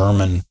in the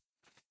German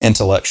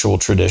intellectual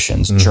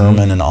traditions,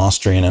 German and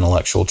Austrian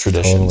intellectual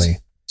traditions. Totally.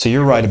 So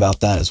you're right about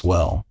that as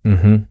well.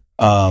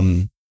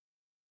 Mm-hmm.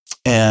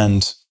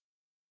 And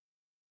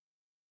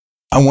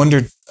I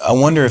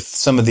wonder if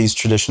some of these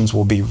traditions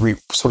will be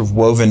sort of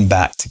woven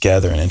back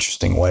together in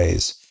interesting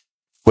ways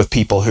with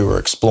people who are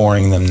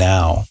exploring them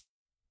now.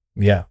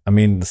 Yeah, I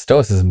mean, the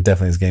Stoicism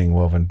definitely is getting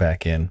woven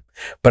back in,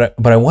 but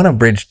I want to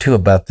bridge too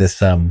about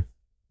this. And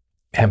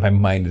my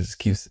mind just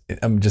keeps.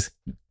 I'm just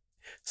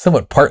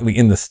somewhat partly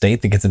in the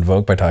state that gets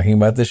invoked by talking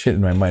about this shit,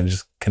 and my mind is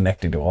just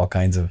connecting to all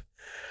kinds of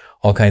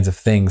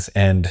things.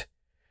 And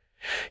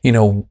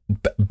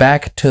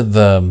back to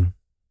the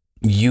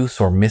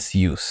use or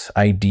misuse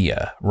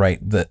idea, right?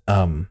 The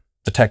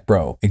tech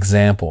bro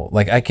example,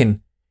 like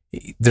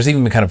there's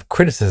even been kind of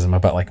criticism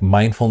about like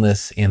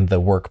mindfulness in the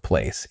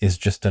workplace is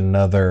just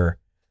another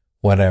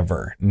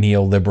whatever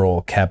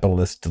neoliberal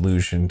capitalist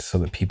delusion so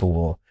that people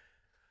will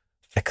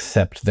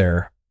accept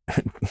their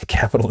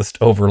capitalist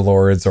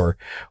overlords or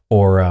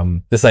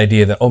this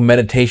idea that,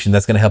 meditation,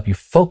 that's going to help you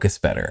focus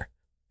better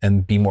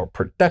and be more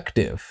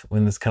productive,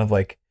 when it's kind of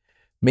like,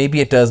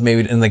 maybe it does,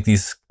 maybe in like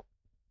these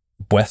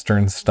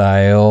Western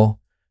style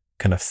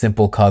kind of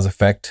simple cause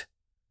effect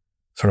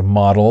sort of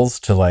models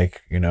to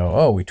like,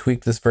 we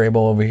tweaked this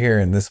variable over here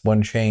and this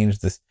one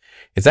changed this.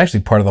 It's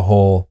actually part of the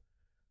whole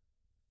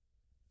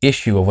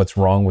issue of what's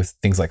wrong with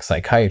things like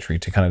psychiatry,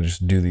 to kind of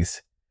just do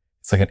these.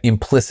 It's like an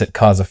implicit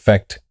cause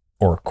effect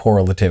or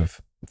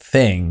correlative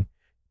thing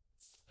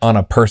on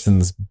a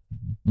person's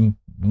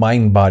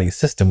mind body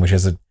system, which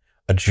is a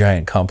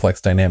giant complex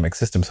dynamic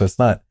system. So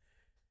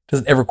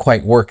doesn't ever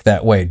quite work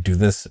that way. Do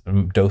this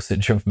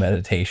dosage of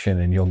meditation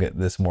and you'll get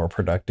this more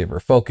productive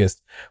or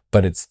focused,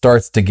 but it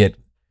starts to get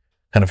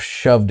kind of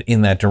shoved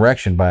in that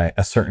direction by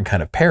a certain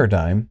kind of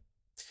paradigm.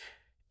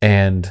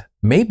 And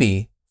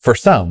maybe for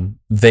some,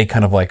 they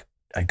kind of like,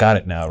 I got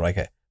it now. Like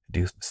I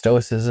do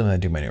Stoicism and I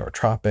do my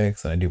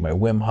neurotropics and I do my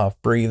Wim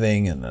Hof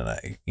breathing. And then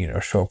I,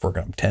 show up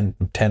working, I'm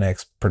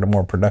 10x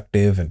more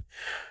productive and,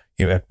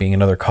 at being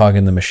another cog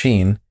in the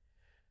machine.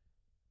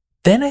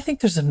 Then I think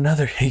there's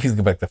another, you can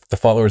go back to the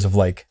followers of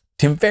like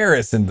Tim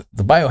Ferriss and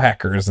the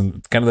biohackers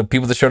and kind of the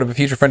people that showed up at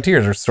Future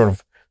Frontiers are sort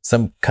of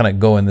some kind of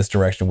go in this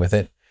direction with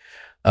it.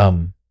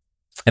 And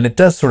it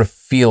does sort of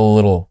feel a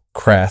little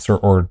crass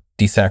or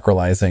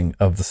desacralizing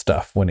of the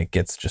stuff when it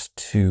gets just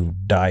too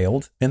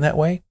dialed in that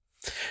way.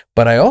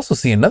 But I also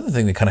see another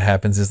thing that kind of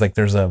happens is like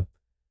there's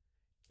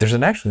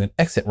actually an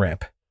exit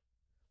ramp,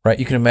 right?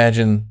 You can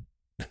imagine,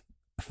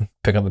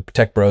 pick on the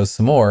tech bros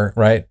some more,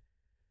 right?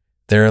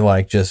 They're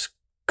like just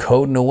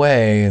coding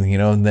away and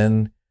and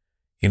then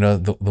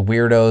the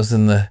weirdos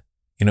in the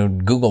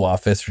Google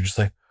office are just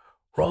like,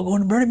 we're all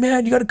going to Burning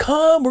Man, you gotta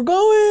come, we're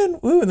going.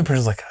 Woo. And the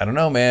person's like, I don't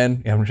know,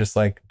 man, I'm just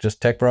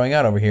tech broing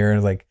out over here.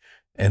 And like,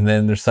 and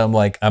then there's some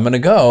like, I'm gonna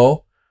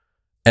go,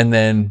 and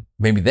then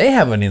maybe they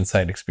have an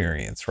inside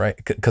experience, right?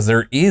 Because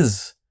there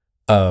is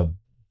a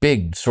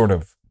big sort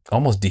of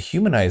almost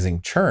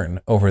dehumanizing churn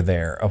over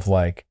there of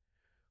like,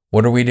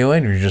 what are we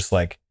doing? You're just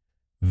like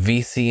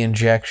VC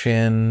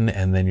injection,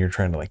 and then you're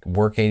trying to like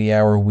work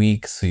 80-hour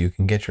weeks so you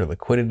can get your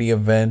liquidity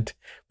event,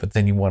 but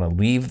then you want to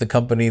leave the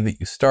company that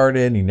you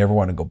started and you never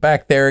want to go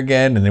back there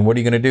again. And then what are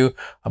you going to do?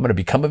 I'm going to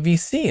become a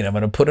VC and I'm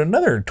going to put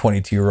another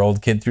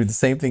 22-year-old kid through the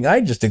same thing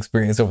I just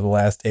experienced over the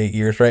last 8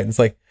 years, right? And it's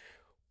like,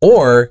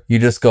 or you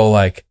just go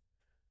like,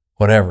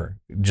 whatever,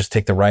 just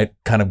take the right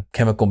kind of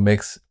chemical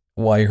mix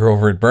while you're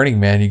over at Burning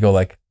Man. You go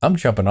like, I'm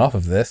jumping off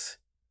of this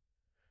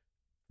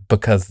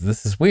because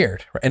this is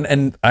weird.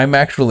 And I'm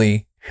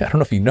actually, I don't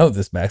know if you know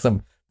this, Max,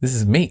 this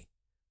is me,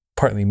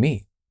 partly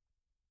me.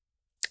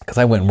 Because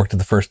I went and worked at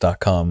the first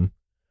 .com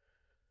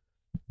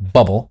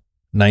bubble,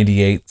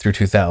 98 through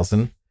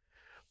 2000.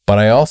 But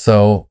I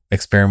also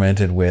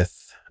experimented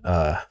with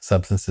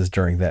substances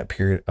during that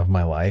period of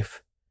my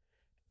life.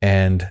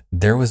 And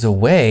there was a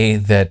way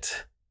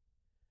that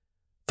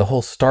the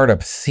whole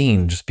startup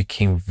scene just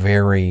became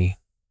very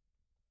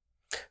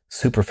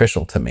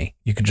superficial to me.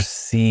 You could just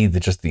see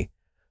the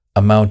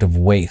amount of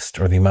waste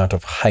or the amount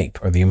of hype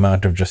or the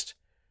amount of just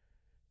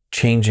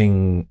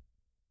changing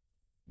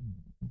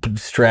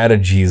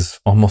strategies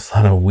almost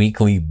on a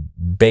weekly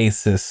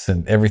basis,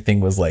 and everything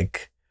was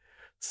like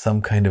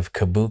some kind of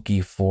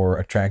kabuki for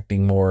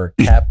attracting more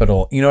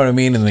capital. You know what I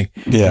mean? And like,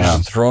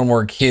 throwing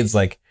more kids,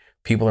 like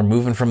people are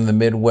moving from the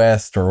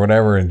Midwest or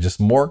whatever, and just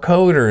more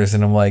coders.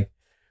 And I'm like,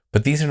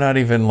 but these are not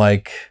even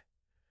like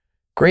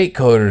great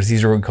coders.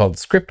 These are what we called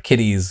script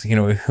kiddies.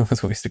 That's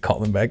what we used to call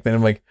them back then.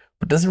 I'm like,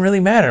 but it doesn't really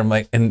matter. I'm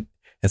like, and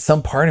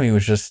some part of me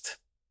was just,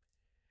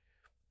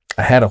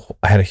 I had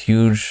a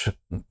huge,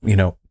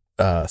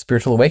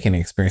 spiritual awakening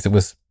experience. It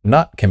was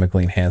not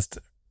chemically enhanced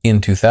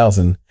in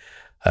 2000.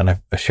 And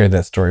I shared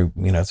that story,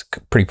 it's a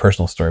pretty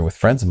personal story with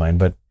friends of mine,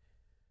 but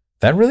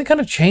that really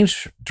kind of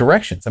changed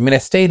directions. I mean, I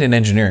stayed in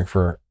engineering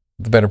for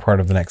the better part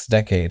of the next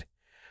decade,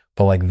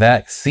 But like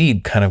that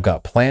seed kind of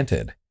got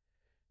planted,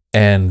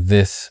 and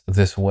this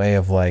way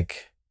of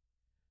like,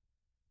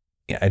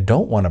 yeah, I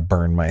don't want to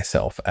burn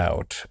myself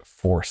out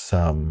for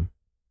some,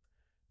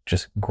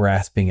 just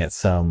grasping at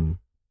some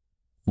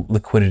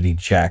liquidity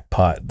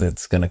jackpot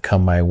that's going to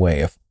come my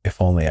way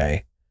if only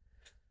I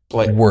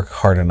like work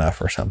hard enough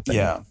or something.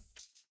 Yeah.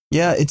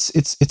 Yeah.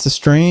 It's a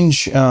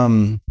strange,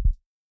 a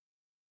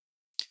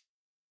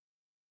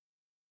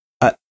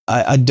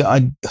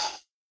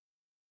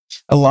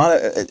lot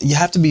of, you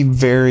have to be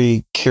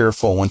very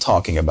careful when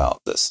talking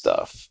about this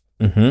stuff.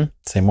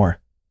 Say more.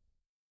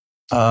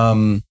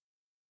 I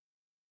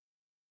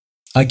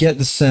get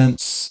the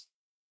sense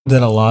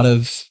that a lot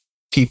of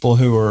people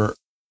who are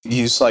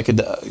use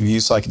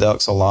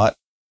psychedelics a lot,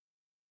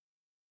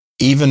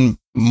 even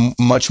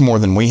much more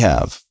than we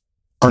have,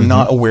 are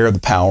not aware of the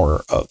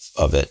power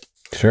of it.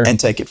 Sure. And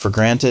take it for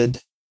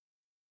granted.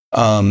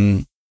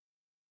 I'll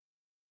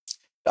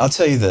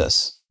tell you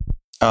this.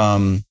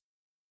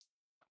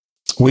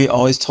 We've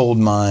always told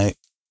my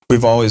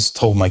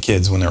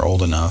kids when they're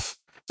old enough,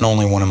 and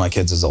only one of my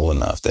kids is old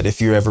enough, that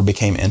if you ever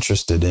became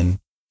interested in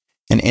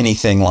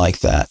anything like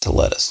that, to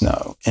let us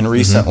know. And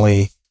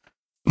recently,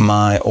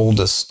 my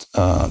oldest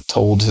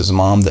told his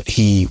mom that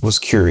he was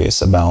curious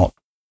about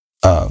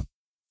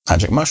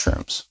magic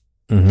mushrooms.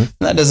 And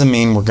that doesn't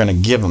mean we're going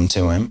to give them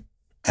to him,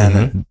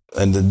 and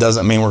it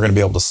doesn't mean we're going to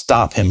be able to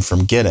stop him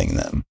from getting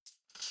them.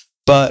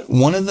 But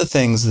one of the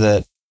things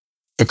that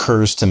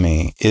occurs to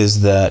me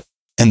is that,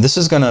 and this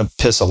is going to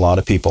piss a lot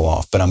of people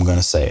off, but I'm going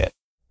to say it.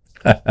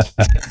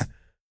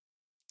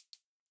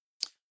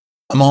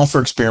 I'm all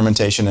for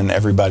experimentation, and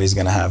everybody's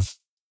going to have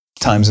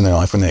times in their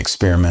life when they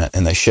experiment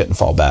and they shit and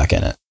fall back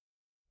in it.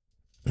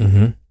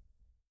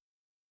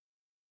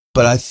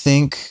 But I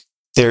think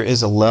there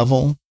is a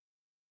level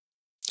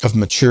of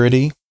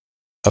maturity,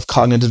 of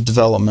cognitive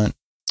development,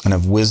 and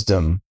of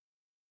wisdom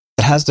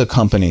that has to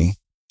accompany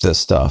this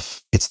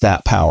stuff. It's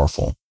that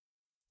powerful.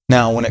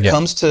 Now, when it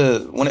comes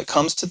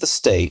to the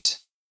state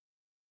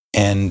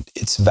and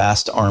its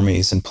vast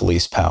armies and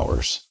police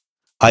powers,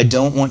 I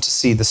don't want to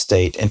see the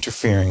state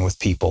interfering with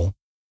people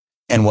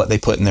and what they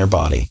put in their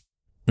body.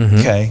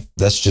 Okay?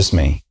 That's just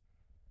me.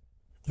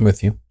 I'm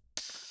with you.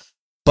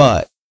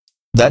 But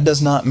that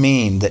does not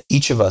mean that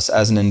each of us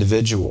as an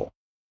individual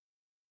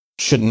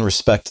shouldn't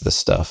respect this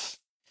stuff.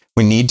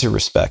 We need to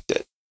respect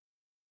it.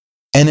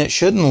 And it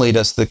shouldn't lead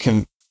us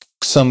to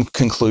some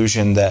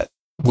conclusion that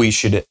we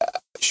should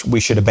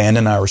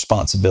abandon our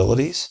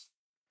responsibilities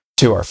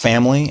to our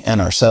family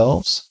and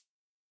ourselves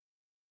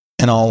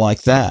and all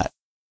like that.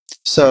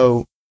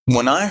 So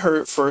when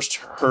I first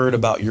heard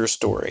about your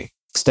story,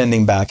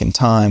 extending back in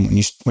time,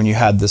 when you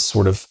had this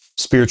sort of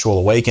spiritual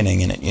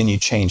awakening and you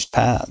changed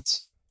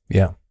paths,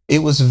 it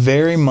was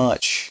very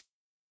much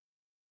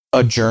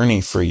a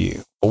journey for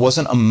you. It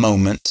wasn't a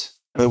moment.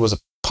 It was a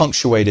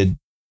punctuated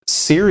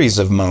series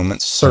of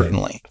moments,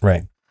 certainly.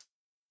 Right.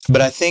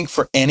 But I think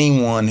for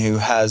anyone who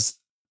has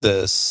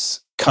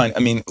this kind, I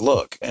mean,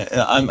 look,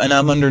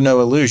 I'm under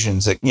no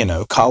illusions that,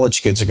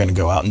 college kids are going to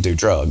go out and do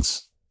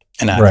drugs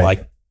and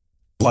act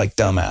like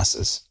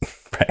dumbasses.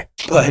 Right.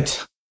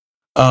 But,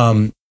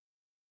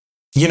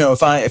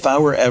 if I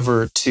were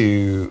ever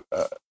to,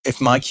 if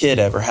my kid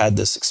ever had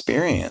this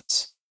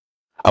experience,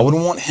 I would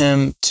want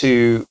him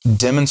to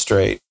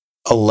demonstrate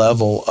a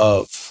level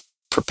of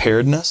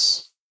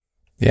preparedness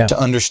to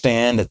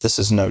understand that this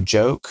is no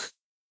joke,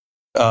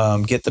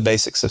 get the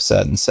basics of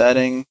set and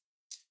setting,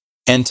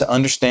 and to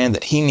understand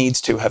that he needs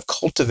to have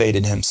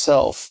cultivated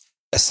himself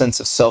a sense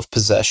of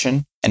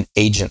self-possession and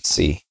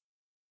agency.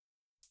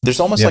 There's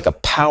almost like a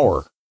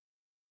power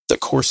that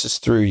courses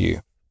through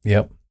you.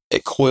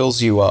 It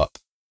coils you up.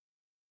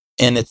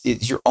 And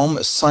you're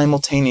almost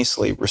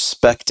simultaneously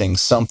respecting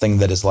something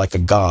that is like a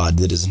god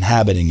that is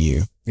inhabiting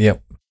you.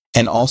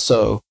 And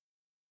also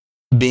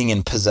being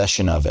in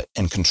possession of it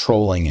and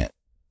controlling it.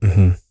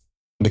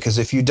 Because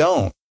if you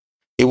don't,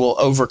 it will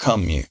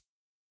overcome you.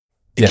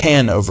 It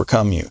can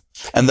overcome you.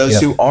 And those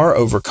who are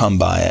overcome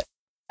by it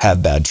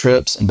have bad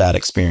trips and bad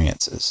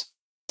experiences.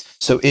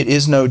 So it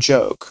is no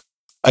joke.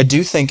 I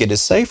do think it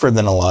is safer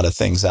than a lot of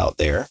things out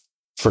there.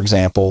 For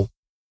example,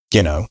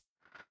 anything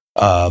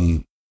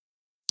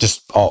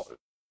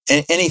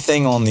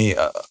on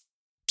the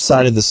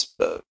side of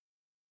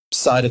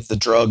the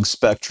drug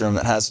spectrum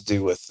that has to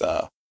do with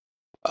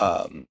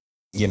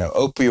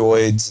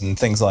opioids and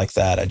things like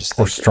that. I just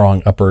think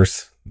strong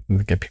uppers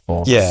get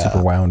people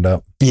super wound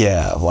up.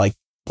 Like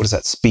what is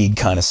that speed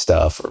kind of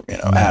stuff, or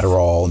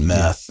Adderall and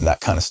meth and that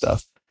kind of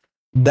stuff.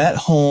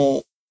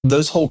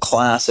 Those whole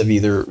class of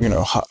either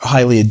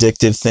highly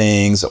addictive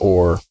things,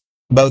 or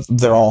both.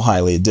 They're all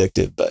highly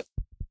addictive, but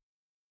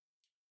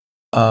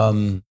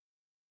I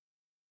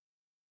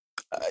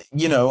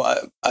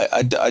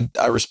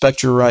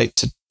respect your right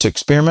to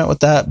experiment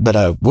with that, but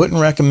I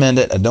wouldn't recommend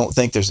it. I don't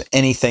think there's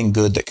anything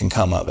good that can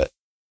come of it.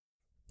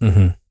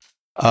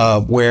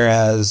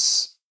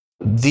 Whereas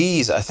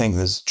these, I think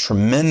there's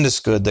tremendous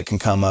good that can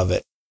come of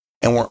it.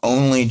 And we're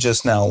only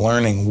just now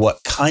learning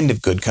what kind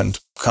of good can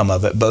come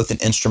of it, both in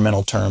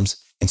instrumental terms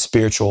in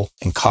spiritual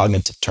and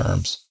cognitive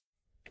terms.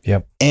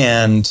 Yep.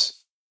 And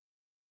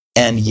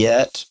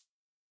yet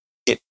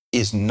it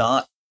is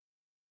not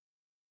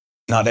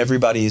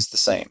everybody is the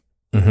same.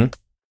 Mm-hmm.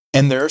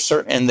 And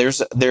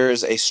there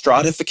is a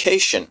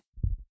stratification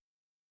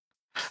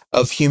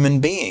of human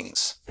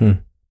beings.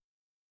 And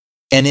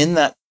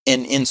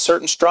in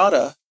certain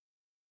strata,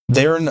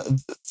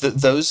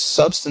 those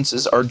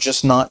substances are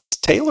just not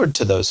tailored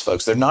to those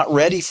folks. They're not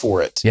ready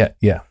for it. Yeah.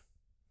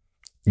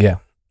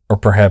 Or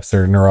perhaps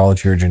their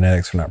neurology or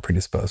genetics are not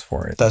predisposed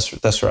for it.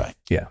 That's right.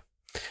 Yeah.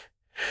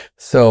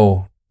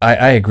 So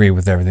I agree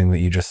with everything that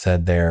you just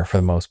said there for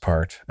the most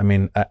part. I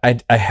mean,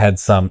 I had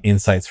some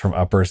insights from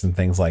uppers and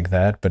things like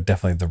that, but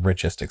definitely the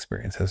richest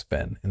experience has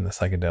been in the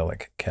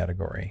psychedelic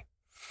category.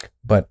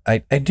 But I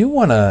do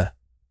want to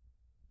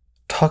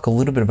talk a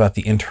little bit about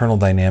the internal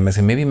dynamics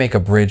and maybe make a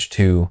bridge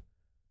to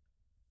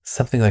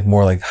something like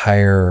more like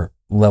higher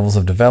levels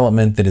of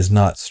development that is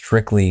not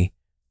strictly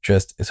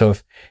just, so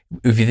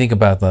if you think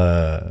about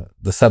the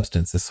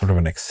substance as sort of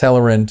an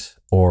accelerant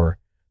or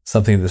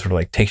something that sort of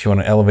like takes you on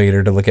an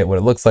elevator to look at what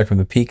it looks like from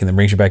the peak and then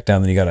brings you back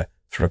down, then you got to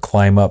sort of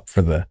climb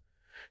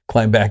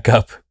back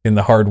up in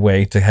the hard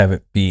way to have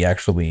it be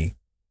actually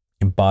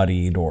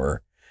embodied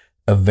or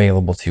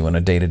available to you on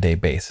a day-to-day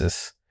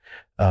basis.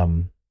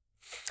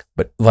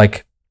 But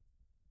like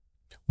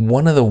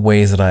one of the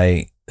ways that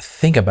I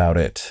think about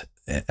it,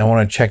 I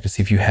want to check to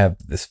see if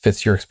this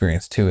fits your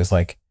experience too, is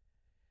like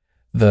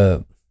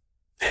the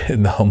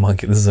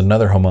homunculus. This is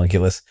another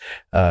homunculus.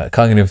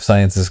 Cognitive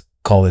sciences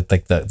call it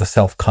like the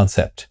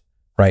self-concept,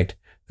 right?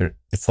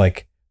 It's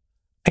like,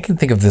 I can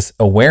think of this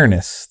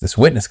awareness, this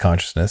witness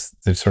consciousness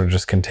that sort of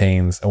just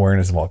contains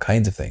awareness of all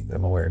kinds of things.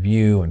 I'm aware of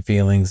you and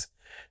feelings,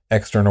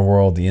 external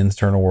world, the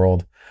internal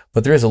world.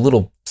 But there is a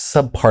little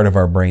subpart of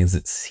our brains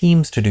that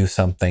seems to do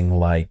something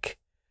like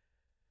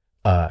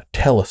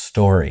tell a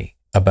story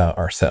about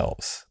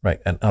ourselves, right?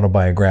 An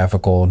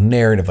autobiographical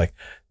narrative, like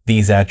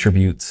these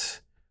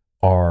attributes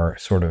are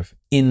sort of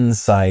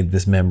inside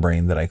this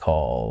membrane that I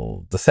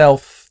call the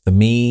self, the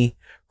me,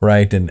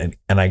 right? And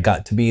I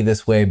got to be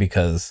this way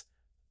because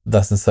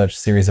thus and such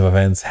series of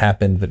events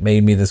happened that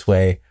made me this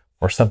way,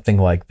 or something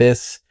like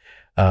this.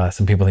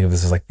 Some people think of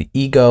this as like the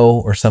ego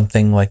or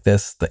something like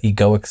this, the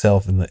egoic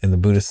self in the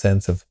Buddhist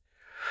sense of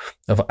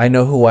I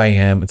know who I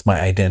am, it's my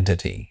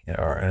identity,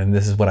 and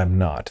this is what I'm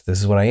not. This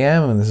is what I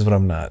am, and this is what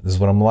I'm not. This is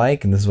what I'm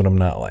like, and this is what I'm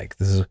not like.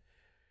 This is,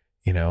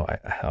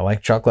 I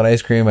like chocolate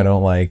ice cream, I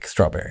don't like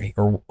strawberry,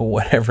 or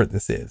whatever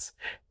this is.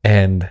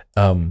 And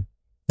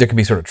there can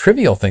be sort of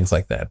trivial things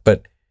like that.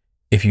 But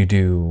if you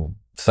do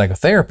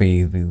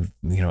psychotherapy, and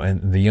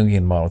the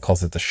Jungian model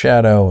calls it the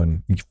shadow,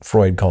 and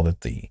Freud called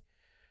it the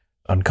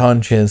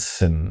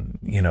unconscious, and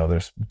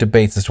there's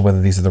debates as to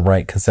whether these are the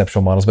right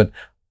conceptual models, but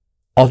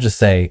I'll just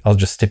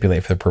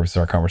stipulate for the purpose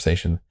of our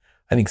conversation,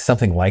 I think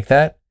something like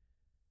that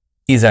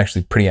is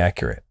actually pretty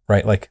accurate,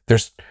 right? Like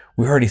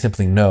we already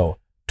simply know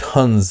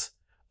tons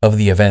of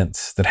the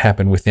events that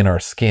happen within our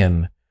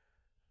skin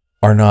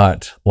are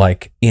not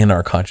like in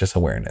our conscious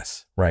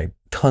awareness, right?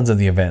 Tons of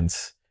the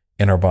events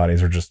in our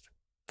bodies are just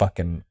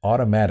fucking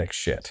automatic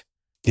shit.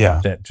 Yeah.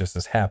 That just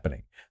is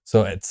happening.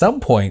 So at some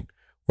point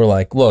we're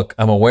like, look,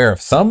 I'm aware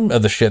of some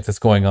of the shit that's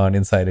going on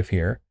inside of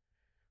here,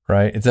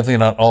 right? It's definitely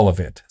not all of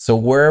it. So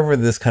wherever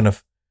this kind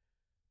of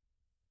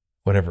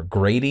whatever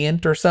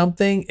gradient or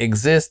something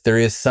exists, there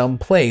is some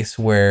place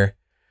where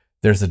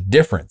there's a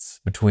difference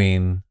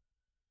between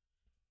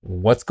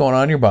what's going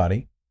on in your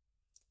body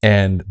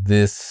and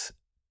this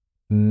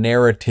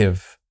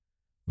narrative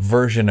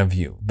version of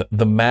you,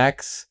 the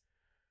Max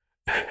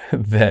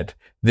that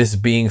this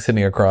being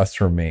sitting across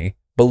from me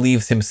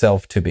believes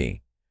himself to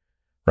be,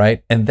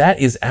 right? And that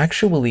is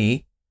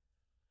actually,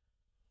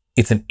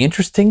 it's an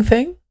interesting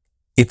thing,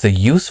 it's a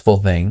useful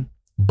thing,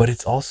 but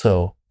it's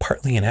also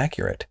partly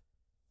inaccurate,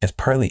 it's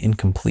partly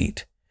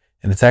incomplete,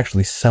 and it's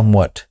actually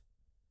somewhat,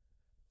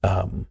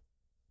 I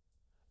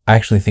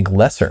actually think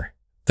lesser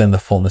than the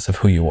fullness of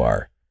who you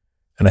are.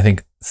 And I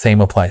think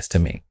same applies to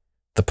me.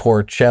 The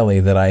poor Shelley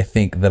that I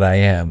think that I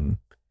am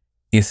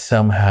is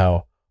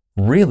somehow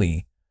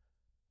really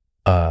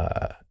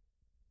a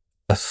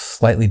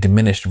slightly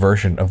diminished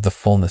version of the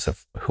fullness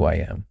of who I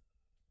am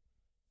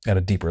at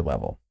a deeper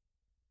level.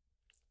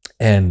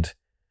 And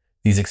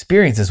these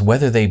experiences,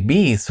 whether they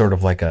be sort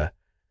of like a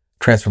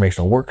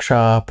transformational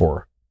workshop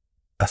or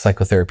a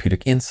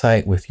psychotherapeutic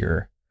insight with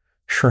your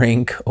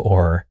shrink,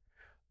 or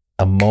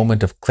a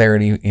moment of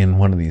clarity in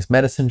one of these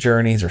medicine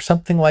journeys or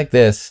something like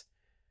this,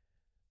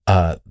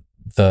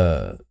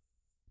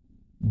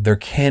 there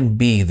can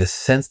be the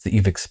sense that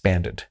you've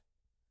expanded,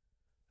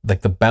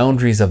 like the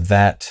boundaries of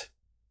that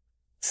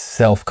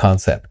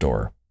self-concept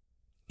or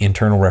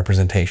internal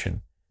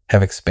representation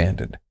have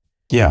expanded.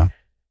 Yeah.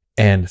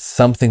 And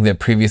something that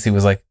previously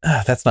was like,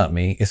 that's not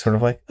me, is sort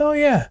of like, oh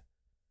yeah,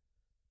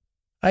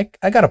 I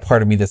got a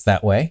part of me that's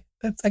that way.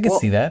 I can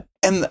see that.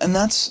 And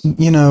that's,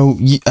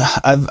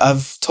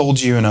 I've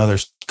told you in other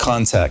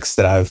contexts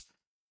that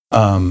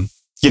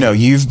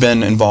you've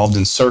been involved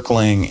in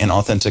circling and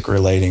authentic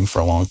relating for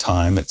a long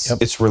time.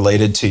 It's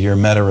related to your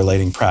meta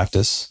relating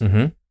practice.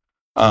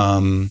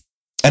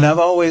 And I've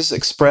always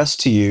expressed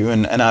to you,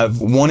 and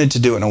I've wanted to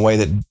do it in a way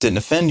that didn't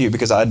offend you,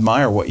 because I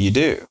admire what you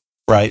do,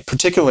 right?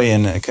 Particularly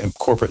in a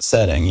corporate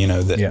setting,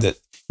 that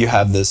you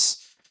have this,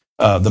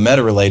 the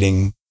meta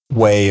relating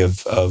way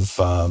of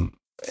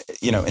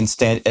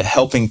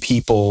helping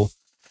people.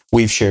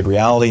 We've shared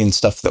reality and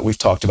stuff that we've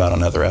talked about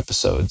on other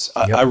episodes.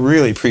 I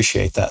really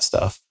appreciate that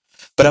stuff.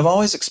 But I've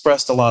always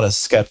expressed a lot of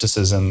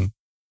skepticism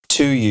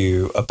to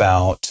you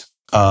about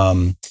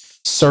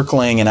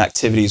circling and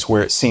activities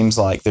where it seems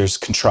like there's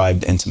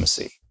contrived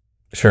intimacy.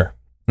 Sure.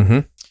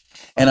 And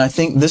I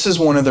think this is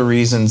one of the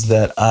reasons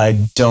that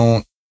I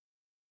don't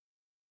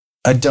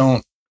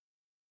it's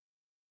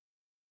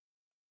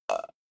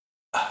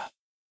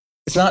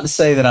not to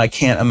say that I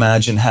can't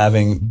imagine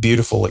having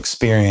beautiful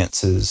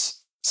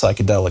experiences,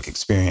 psychedelic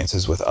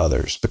experiences with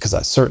others, because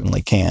I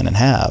certainly can and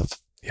have.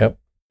 Yep.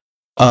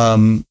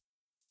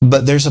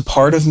 But there's a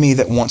part of me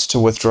that wants to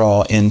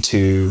withdraw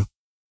into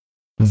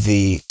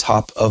the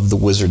top of the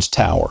wizard's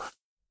tower.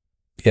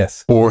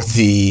 Yes. Or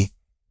the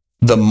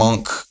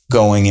monk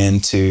going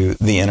into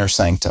the inner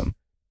sanctum.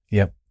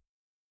 Yep.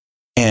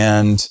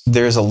 And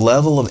there's a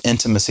level of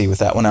intimacy with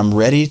that. When I'm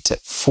ready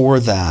for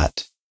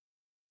that,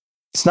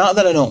 it's not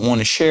that I don't want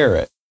to share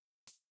it,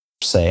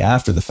 say,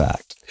 after the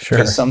fact. Sure.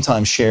 Because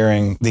sometimes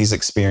sharing these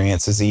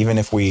experiences, even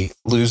if we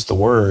lose the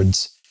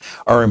words,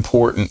 are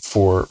important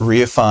for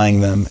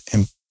reifying them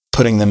and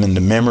putting them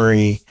into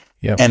memory.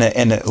 Yep.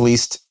 And at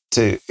least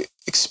to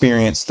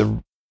experience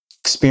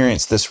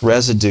this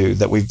residue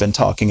that we've been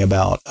talking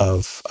about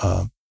of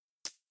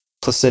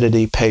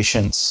placidity,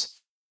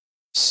 patience,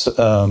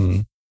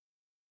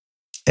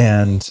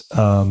 and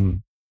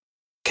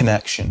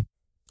connection.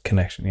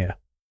 Connection, yeah.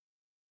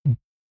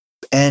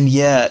 And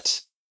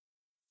yet,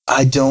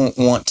 I don't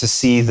want to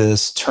see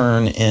this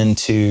turn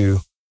into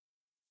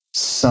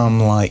some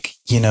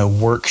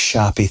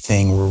workshoppy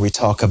thing where we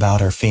talk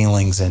about our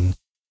feelings and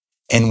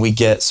we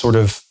get sort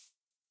of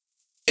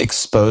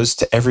exposed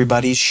to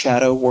everybody's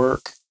shadow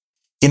work.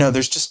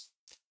 There's just,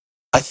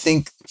 I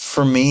think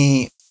for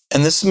me,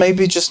 and this may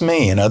be just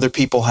me, and other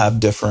people have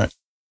different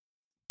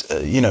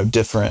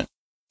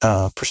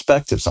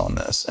perspectives on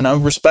this, and I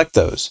respect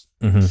those.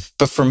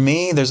 But for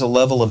me, there's a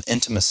level of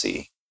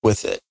intimacy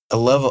with it, a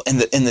level,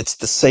 and it's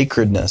the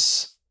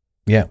sacredness.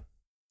 Yeah.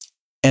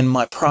 And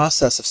my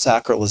process of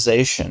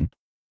sacralization,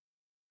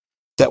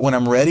 that when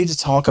I'm ready to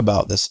talk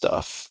about this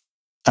stuff,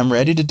 I'm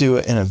ready to do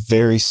it in a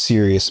very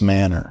serious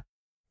manner.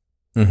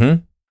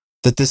 That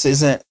this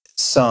isn't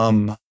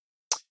some,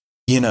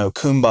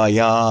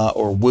 kumbaya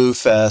or woo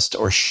fest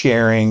or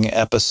sharing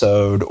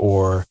episode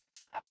or,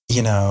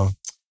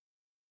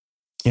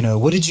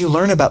 what did you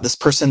learn about this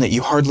person that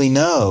you hardly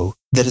know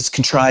that is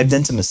contrived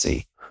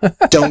intimacy?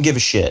 Don't give a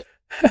shit.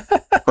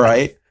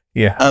 Right?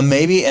 Yeah.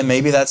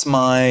 Maybe that's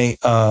my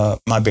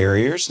my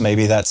barriers.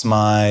 Maybe that's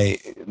I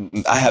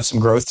have some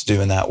growth to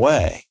do in that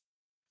way.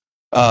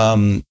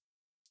 And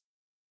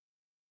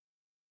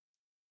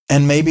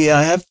maybe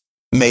I have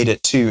made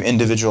it too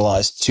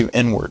individualized, too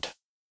inward.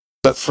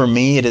 But for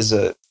me, it's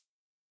a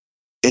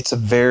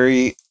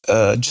very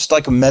just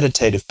like a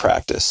meditative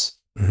practice.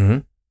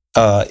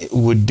 It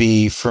would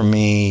be for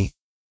me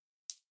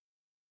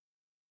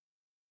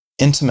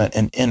intimate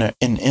and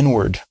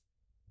inward.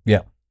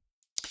 Yeah.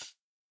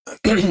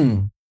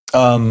 And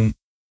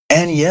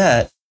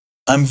yet,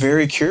 I'm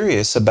very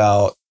curious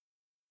about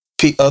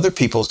other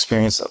people's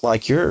experience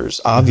like yours,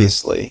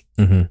 obviously.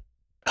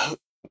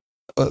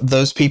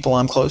 Those people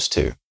I'm close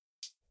to.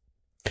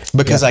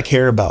 Because I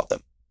care about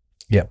them.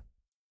 Yeah.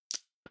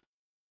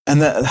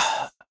 And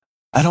that,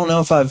 I don't know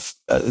if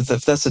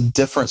if that's a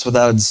difference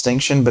without a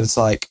distinction, but it's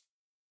like,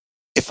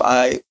 if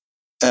I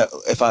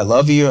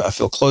love you, I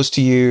feel close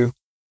to you,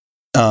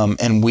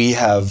 and we've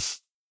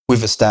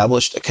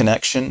established a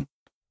connection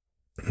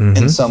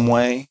in some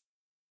way,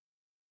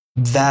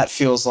 that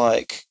feels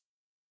like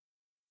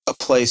a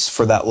place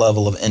for that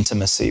level of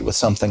intimacy with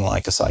something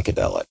like a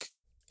psychedelic.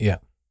 Yeah.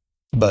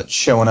 But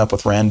showing up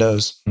with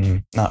randos,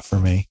 not for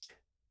me.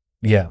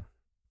 Yeah.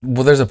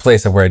 Well, there's a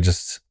place where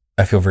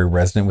I feel very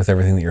resonant with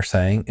everything that you're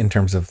saying in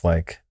terms of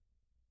like,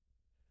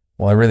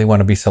 well, I really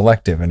want to be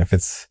selective. And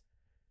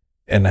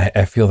and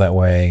I feel that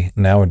way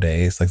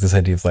nowadays, like this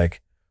idea of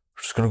like,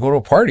 we're just going to go to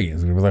a party.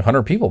 There's going to be like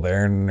 100 people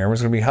there and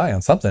everyone's going to be high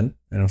on something.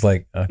 And it's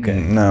like, okay.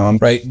 No,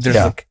 right. There's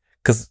like,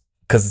 cause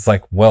it's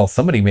like, well,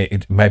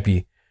 it might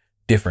be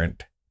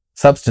different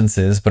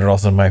substances, but it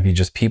also might be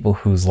just people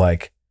who's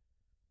like,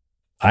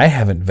 I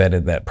haven't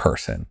vetted that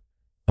person.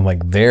 And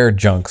like their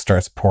junk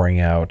starts pouring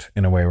out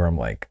in a way where I'm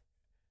like,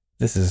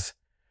 this is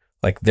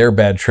like their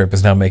bad trip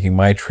is now making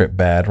my trip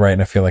bad. Right.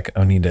 And I feel like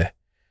I need to,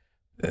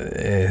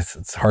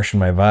 it's harshing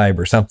my vibe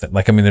or something.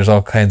 Like, I mean, there's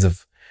all kinds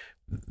of,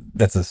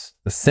 that's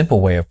a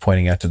simple way of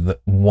pointing out to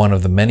one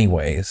of the many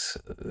ways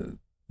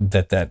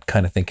that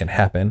kind of thing can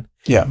happen.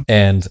 Yeah.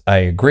 And I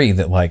agree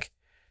that like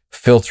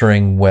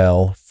filtering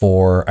well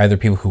for either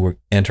people who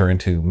enter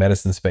into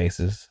medicine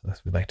spaces,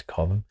 as we like to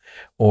call them,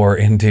 or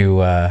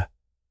into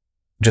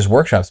just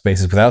workshop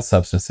spaces without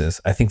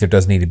substances. I think there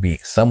does need to be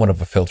somewhat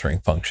of a filtering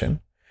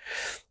function.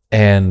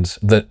 And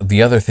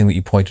the other thing that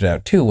you pointed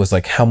out too was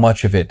like how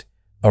much of it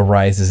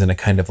arises in a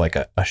kind of like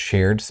a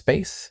shared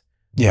space,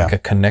 like a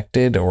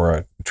connected or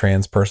a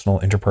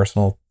transpersonal,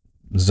 interpersonal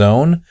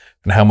zone,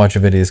 and how much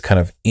of it is kind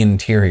of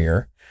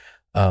interior.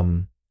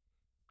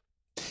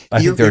 I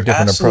think there are different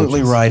approaches. You're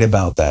absolutely right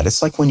about that.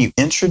 It's like when you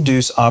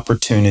introduce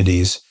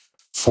opportunities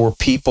for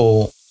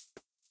people,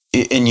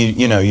 and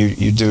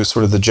you do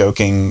sort of the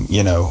joking,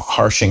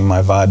 harshing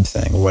my vibe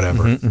thing or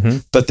whatever. Mm-hmm, mm-hmm.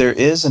 But there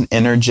is an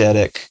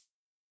energetic,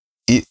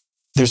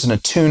 there's an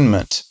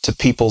attunement to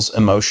people's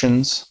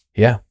emotions.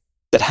 Yeah.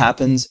 That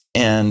happens,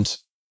 and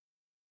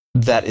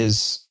that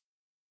is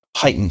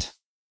heightened.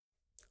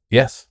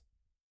 Yes.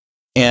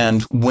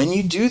 And when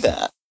you do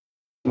that,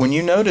 when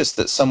you notice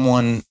that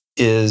someone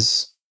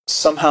is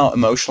somehow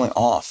emotionally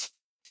off,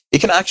 it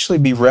can actually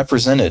be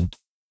represented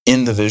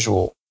in the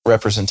visual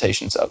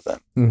representations of them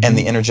and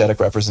the energetic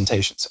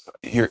representations.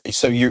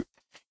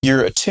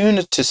 You're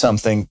attuned to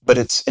something, but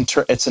it's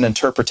an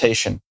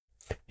interpretation.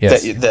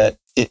 Yes. that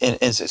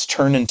it's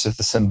turned into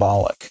the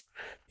symbolic.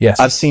 Yes.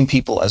 I've seen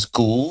people as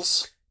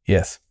ghouls.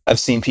 Yes. I've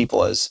seen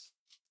people as,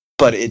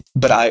 but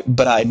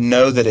I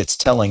know that it's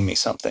telling me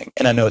something,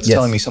 and I know it's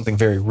telling me something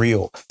very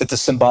real, that the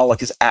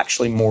symbolic is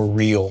actually more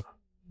real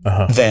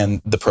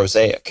than the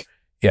prosaic.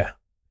 Yeah.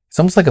 It's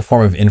almost like a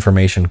form of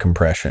information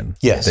compression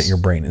that your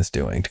brain is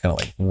doing to kind of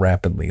like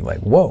rapidly like,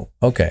 whoa,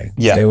 okay,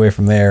 stay away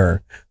from there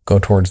or go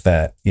towards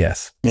that.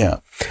 Yes.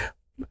 Yeah.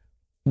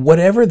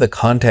 Whatever the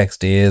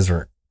context is,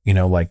 or,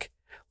 like,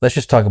 let's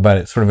just talk about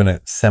it sort of in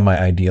a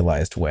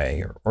semi-idealized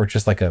way or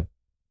just like a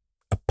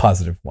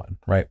positive one,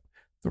 right?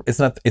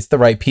 It's the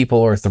right people,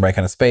 or it's the right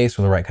kind of space,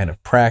 or the right kind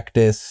of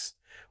practice,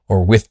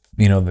 or with,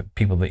 the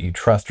people that you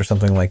trust or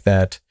something like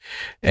that.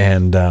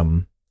 And,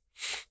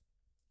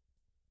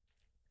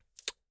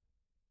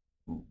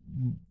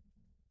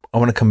 I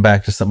want to come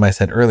back to something I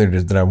said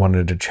earlier that I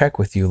wanted to check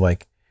with you.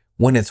 Like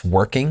when it's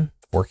working,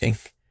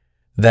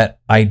 that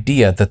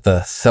idea that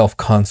the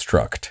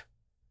self-construct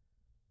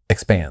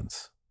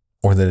expands,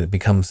 or that it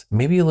becomes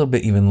maybe a little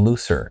bit even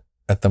looser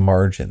at the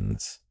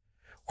margins,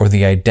 or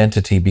the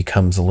identity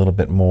becomes a little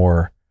bit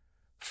more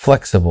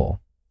flexible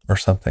or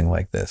something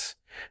like this.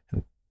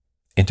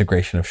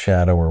 Integration of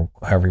shadow, or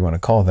however you want to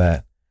call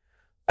that.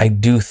 I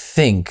do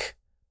think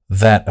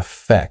that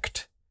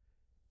effect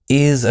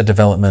is a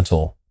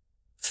developmental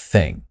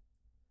thing,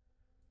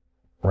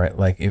 right?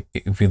 Like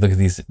if you look at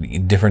these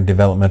different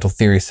developmental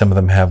theories, some of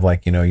them have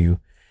like, you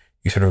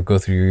sort of go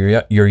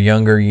through your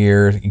younger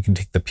years. You can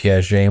take the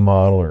Piaget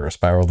model or a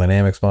spiral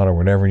dynamics model or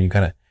whatever, and you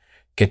kind of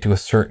get to a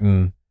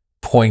certain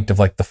point of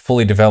like the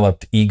fully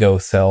developed ego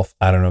self.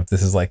 I don't know if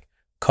this is like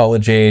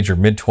college age or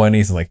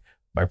mid-20s, and like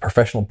my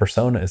professional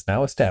persona is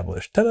now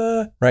established.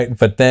 Ta-da! Right?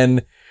 But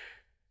then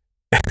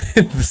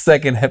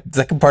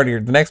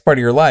the next part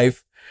of your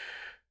life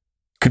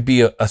could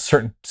be a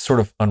certain sort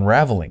of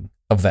unraveling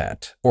of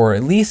that, or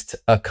at least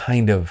a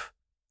kind of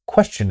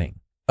questioning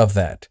of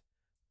that.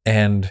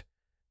 And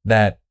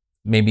that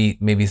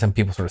maybe some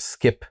people sort of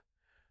skip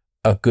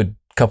a good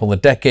couple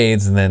of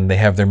decades, and then they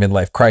have their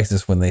midlife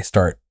crisis when they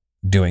start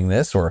doing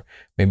this. Or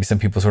maybe some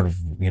people sort of,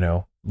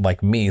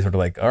 like me, sort of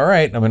like, all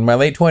right, I'm in my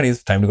late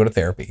 20s, time to go to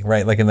therapy,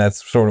 right? Like, and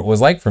that's sort of what it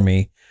was like for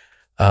me.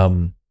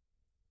 But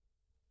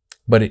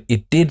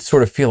it did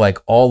sort of feel like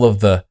all of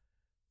the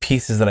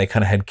pieces that I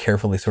kind of had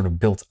carefully sort of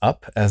built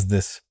up as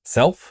this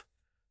self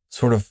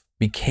sort of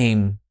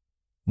became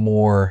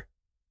more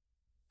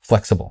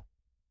flexible,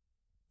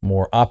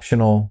 more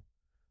optional.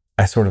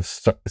 I sort of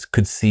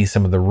could see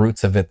some of the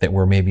roots of it that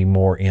were maybe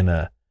more in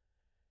a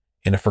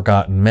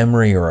forgotten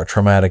memory, or a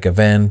traumatic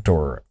event,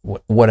 or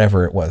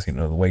whatever it was,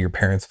 the way your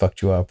parents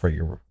fucked you up, or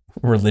your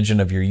religion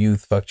of your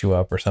youth fucked you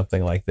up, or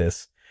something like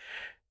this.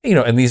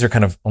 And these are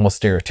kind of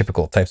almost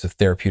stereotypical types of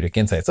therapeutic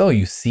insights. Oh,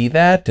 you see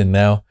that, and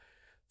now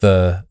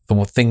the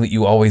thing that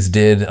you always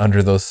did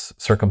under those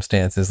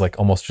circumstances, like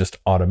almost just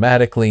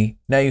automatically,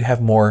 now you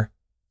have more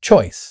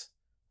choice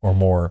or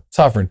more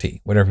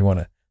sovereignty, whatever you want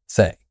to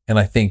say. And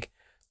I think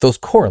those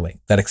correlate,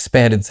 that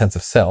expanded sense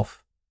of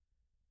self,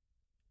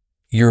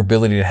 your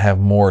ability to have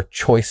more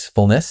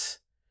choicefulness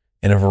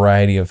in a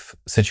variety of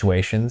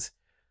situations,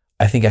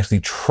 I think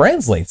actually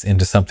translates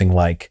into something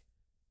like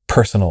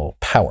personal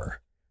power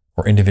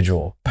or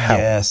individual power.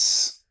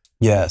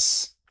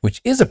 Yes. Which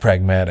is a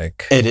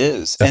pragmatic It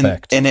is.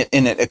 effect. And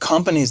it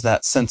accompanies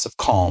that sense of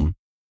calm.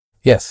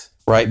 Yes.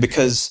 Right?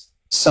 Because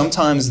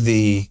sometimes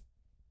the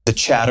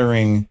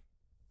chattering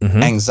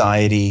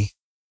anxiety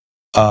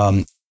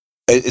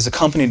is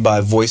accompanied by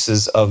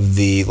voices of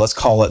let's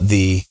call it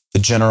the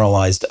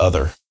generalized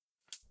other,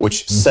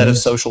 which set of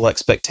social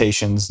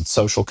expectations and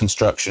social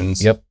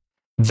constructions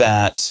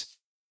that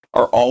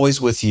are always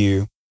with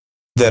you,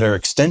 that are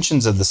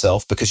extensions of the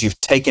self, because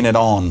you've taken it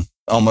on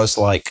almost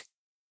like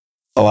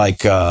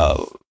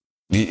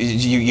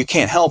you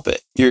can't help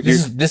it.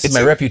 This is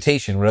my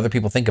reputation, what other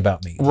people think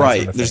about me.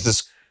 Right. Sort of there's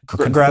this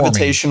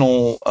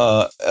gravitational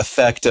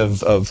effect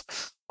of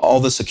all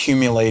this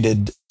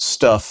accumulated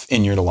stuff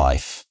in your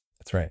life.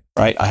 That's right.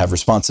 Right. I have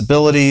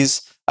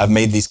responsibilities. I've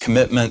made these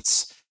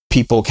commitments.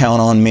 People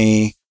count on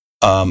me.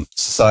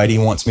 Society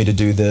wants me to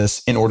do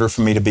this. In order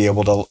for me to be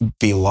able to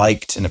be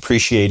liked and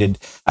appreciated,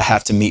 I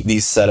have to meet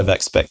these set of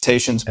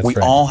expectations. We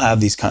all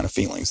have these kind of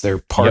feelings. They're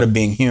part of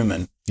being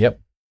human. Yep.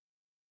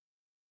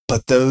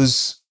 But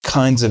those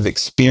kinds of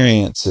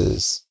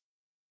experiences,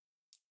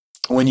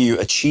 when you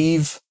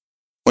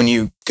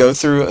go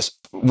through,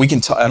 we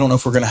can I don't know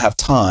if we're going to have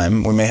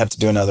time. We may have to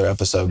do another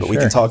episode, but we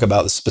can talk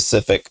about the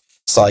specific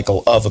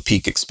cycle of a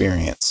peak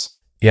experience.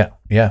 Yeah.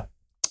 Yeah.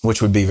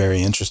 Which would be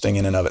very interesting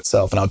in and of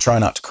itself. And I'll try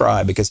not to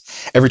cry, because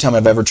every time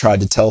I've ever tried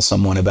to tell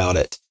someone about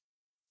it,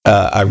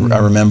 I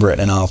remember it,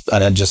 and I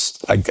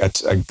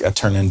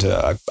turn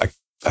into,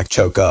 I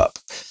choke up.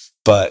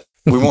 But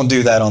we won't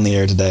do that on the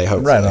air today,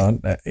 hopefully. Right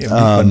on. It'd be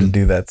fun to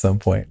do that at some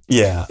point.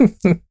 Yeah.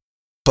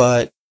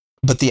 But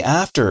the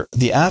after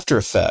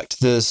effect,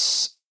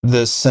 this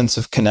sense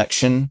of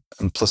connection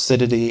and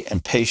placidity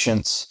and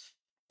patience,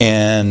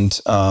 and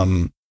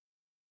I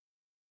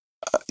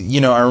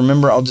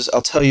remember, I'll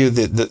tell you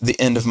the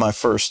end of my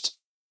first,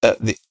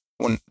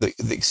 when the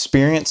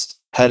experience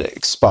had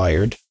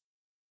expired,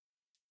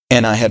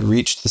 and I had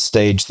reached the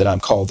stage that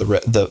I'm called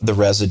the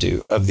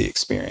residue of the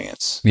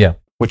experience. Yeah.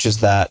 Which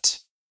is that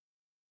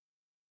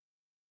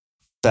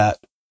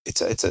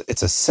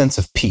it's a sense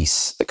of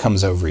peace that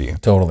comes over you.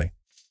 Totally.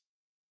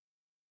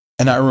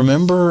 And I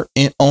remember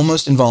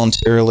almost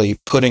involuntarily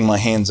putting my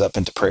hands up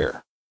into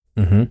prayer.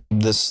 Mm-hmm.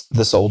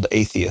 This old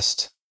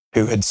atheist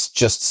who had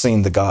just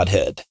seen the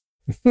Godhead.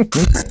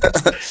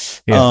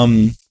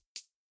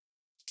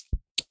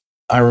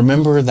 I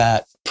remember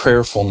that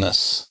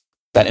prayerfulness,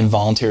 that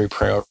involuntary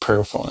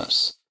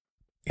prayerfulness,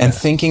 and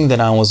thinking that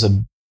I was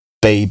a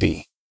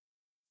baby,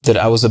 that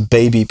I was a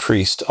baby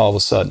priest all of a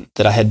sudden,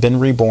 that I had been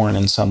reborn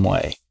in some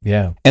way.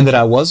 Yeah. And that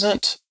I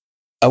wasn't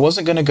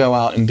going to go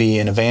out and be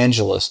an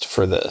evangelist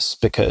for this,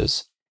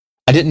 because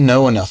I didn't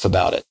know enough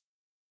about it.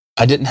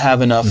 I didn't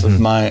have enough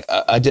of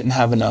I didn't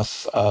have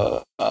enough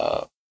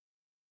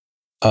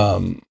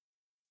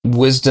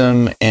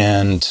wisdom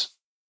and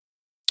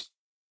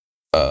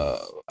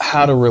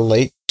how to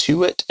relate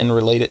to it and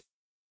relate it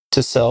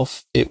to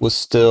self. It was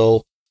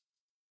still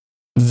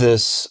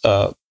this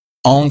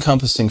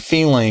all-encompassing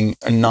feeling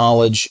and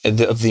knowledge of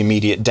the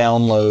immediate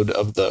download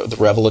of the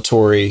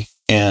revelatory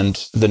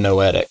and the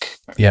noetic.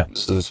 Yeah.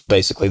 So it's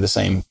basically the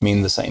same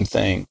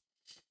thing.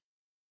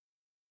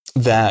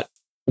 That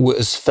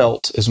was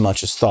felt as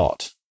much as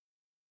thought.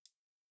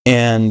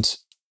 And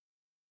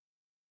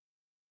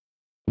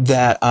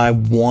that I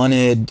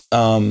wanted,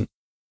 and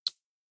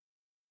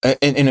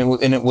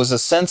it was a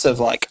sense of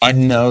like, I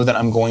know that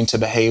I'm going to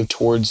behave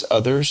towards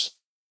others,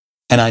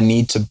 and I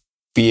need to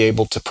be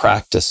able to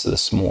practice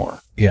this more.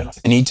 Yeah.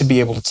 I need to be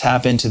able to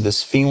tap into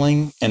this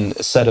feeling and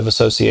a set of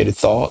associated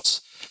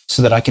thoughts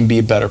so that I can be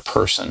a better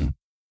person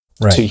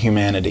to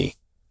humanity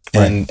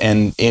and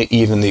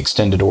even the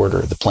extended order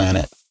of the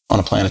planet on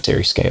a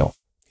planetary scale.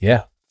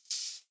 Yeah.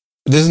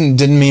 This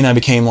didn't mean I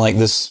became like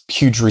this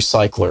huge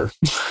recycler.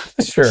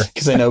 Sure.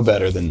 Because I know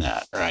better than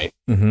that, right?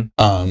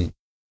 Mm-hmm.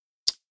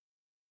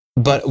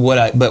 But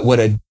what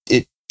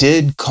it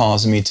did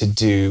cause me to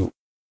do,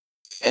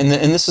 and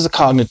this has a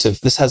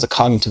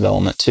cognitive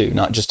element too,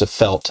 not just a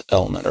felt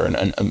element or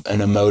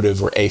an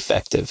emotive or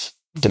affective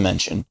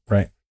dimension.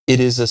 Right. It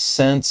is a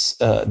sense,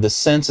 the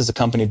sense is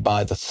accompanied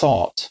by the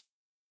thought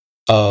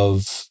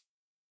of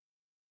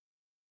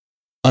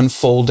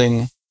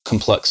unfolding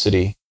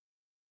complexity,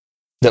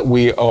 that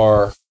we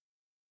are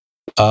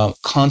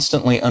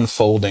constantly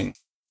unfolding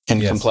in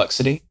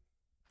complexity.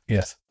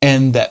 Yes.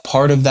 And that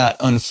part of that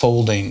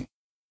unfolding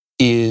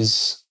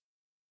is,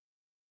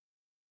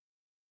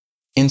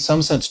 in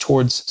some sense,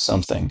 towards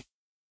something.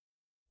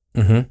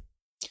 Mm-hmm.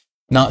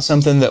 Not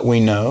something that we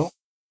know,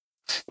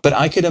 but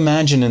I could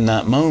imagine in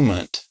that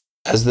moment,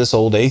 as this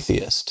old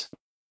atheist,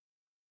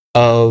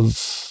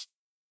 of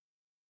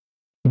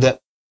that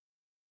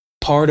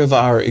part of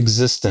our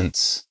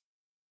existence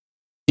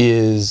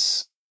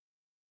is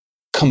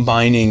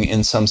combining,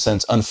 in some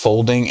sense,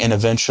 unfolding and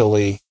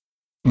eventually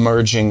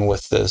merging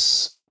with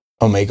this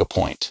omega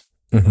point.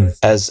 Mm-hmm.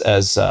 As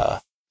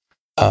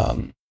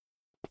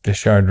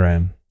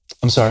Deschardin.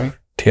 I'm sorry?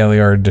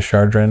 Teilhard de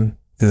Chardin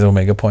is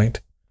omega point.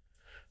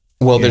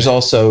 Well, there's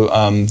also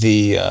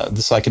the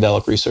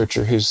psychedelic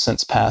researcher who's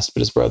since passed, but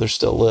his brother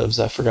still lives.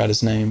 I forgot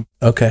his name.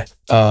 Okay.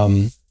 You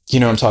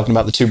know what I'm talking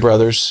about? The two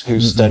brothers who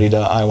studied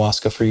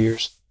ayahuasca for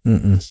years.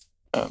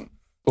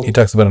 He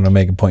talks about an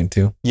omega point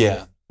too.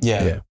 Yeah.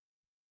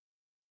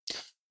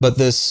 But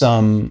this,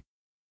 but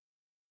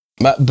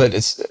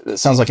it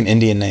sounds like an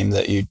Indian name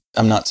that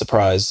I'm not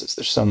surprised.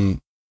 There's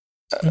some.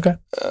 Okay.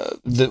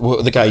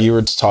 The guy you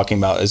were talking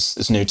about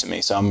is new to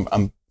me, so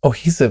I'm. Oh,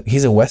 he's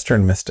a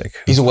Western mystic.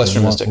 He's a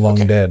Western mystic. Long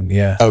dead.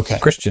 Yeah. Okay.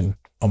 Christian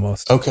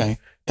almost. Okay.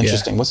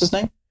 Interesting. Yeah. What's his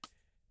name?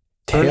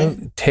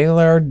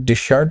 Teilhard de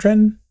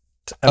Chardin.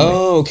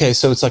 Okay.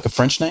 So it's like a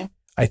French name?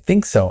 I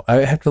think so. I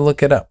have to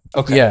look it up.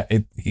 Okay. Yeah,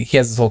 he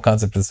has this whole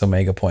concept of this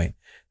omega point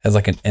as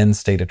like an end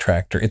state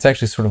attractor. It's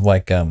actually sort of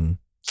like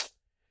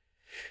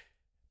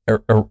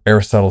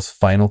Aristotle's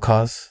final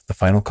cause, the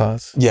final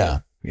cause. Yeah.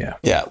 Yeah.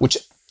 Yeah. Which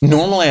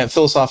normally,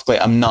 philosophically,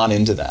 I'm not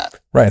into that.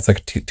 Right. It's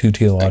like too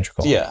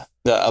teleological. Yeah.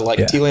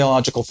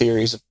 Teleological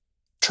theories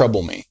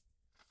trouble me.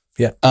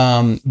 Yeah.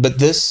 But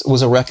this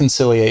was a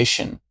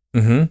reconciliation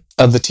Mm-hmm.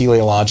 of the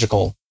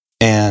teleological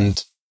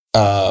and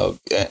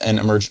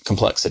emergent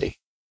complexity.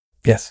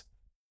 Yes.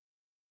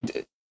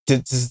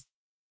 Does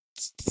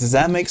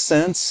that make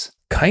sense?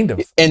 Kind of.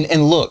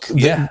 And look,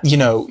 Yeah.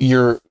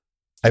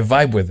 I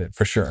vibe with it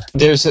for sure.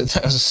 There was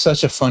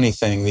such a funny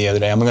thing the other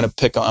day. I'm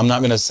not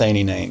going to say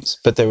any names,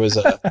 but there was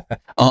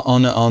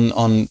on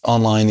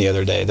online the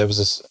other day. There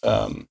was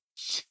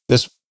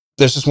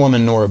there's this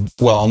woman,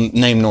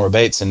 named Nora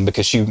Bateson,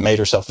 because she made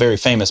herself very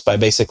famous by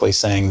basically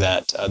saying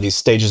that these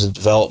stages of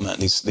development,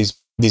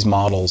 these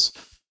models,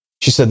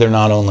 she said they're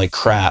not only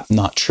crap,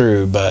 not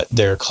true, but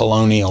they're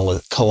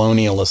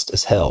colonialist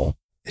as hell.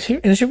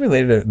 Is she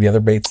related to the other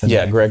Bateson?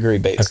 Yeah, Gregory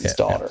Bateson's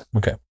daughter.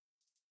 Okay.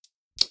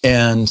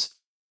 And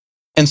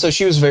so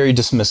she was very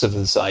dismissive of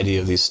this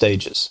idea of these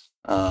stages,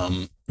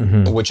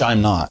 which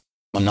I'm not.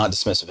 I'm not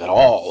dismissive at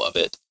all of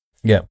it.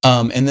 Yeah.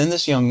 And then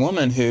this young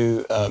woman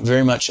who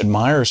very much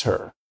admires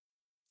her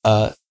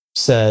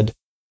said,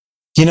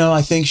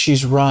 I think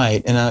she's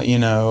right.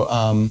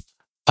 And,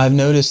 I've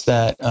noticed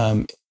that,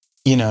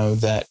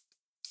 that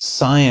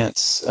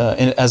science,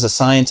 and as a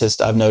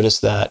scientist, I've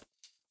noticed that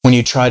when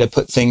you try to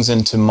put things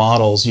into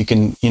models, you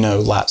can,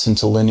 lapse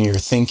into linear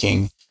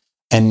thinking.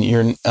 And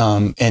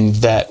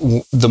that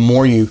the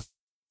more you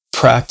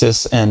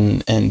practice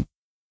and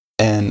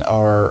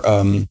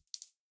are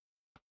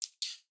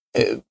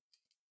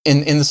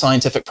in the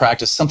scientific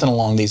practice, something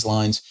along these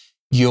lines,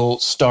 you'll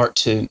start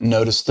to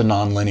notice the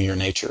nonlinear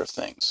nature of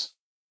things.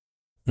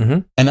 Mm-hmm.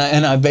 And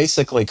I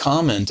basically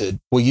commented,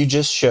 well, you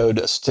just showed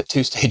us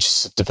 2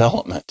 stages of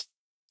development.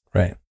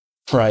 Right.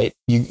 Right.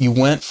 You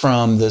went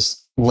from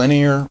this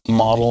linear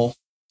model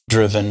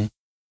driven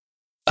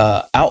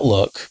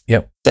outlook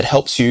that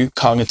helps you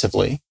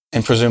cognitively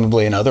and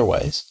presumably in other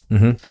ways,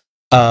 mm-hmm.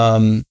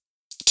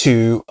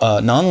 To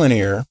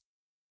nonlinear,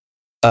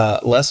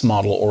 less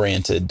model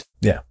oriented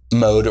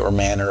mode or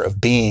manner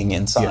of being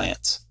in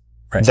science.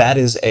 Yeah. Right. That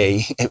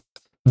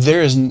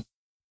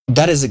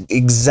is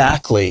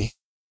exactly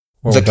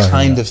the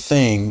kind of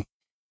thing,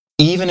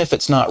 even if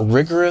it's not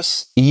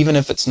rigorous, even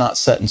if it's not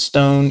set in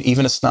stone,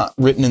 even if it's not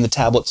written in the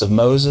tablets of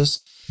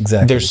Moses.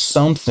 Exactly. There's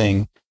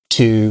something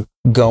to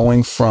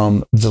going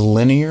from the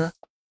linear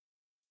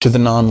to the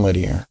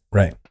nonlinear.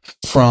 Right.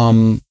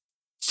 From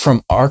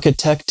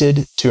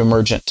architected to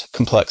emergent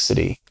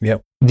complexity.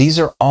 Yep. These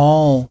are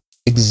all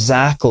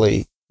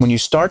exactly, when you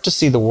start to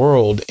see the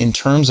world in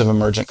terms of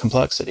emergent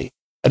complexity,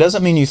 it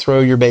doesn't mean you throw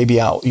your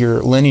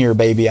linear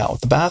baby out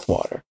with the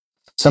bathwater.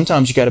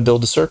 Sometimes you got to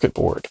build a circuit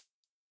board.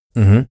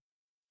 Mm-hmm.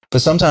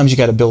 But sometimes you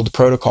got to build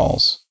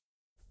protocols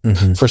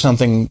for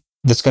something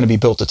that's going to be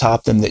built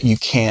atop them that you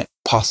can't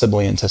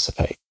possibly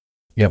anticipate.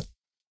 Yep.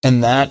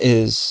 And that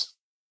is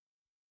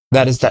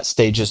that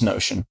stages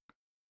notion.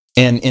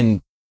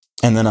 And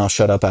then I'll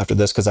shut up after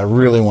this because I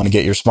really want to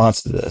get your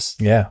response to this.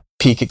 Yeah.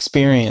 Peak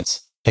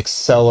experience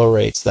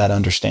accelerates that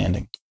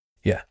understanding.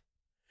 Yeah.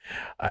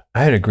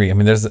 I'd agree. I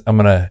mean,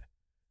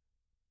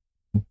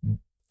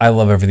 I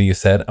love everything you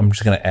said. I'm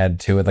just going to add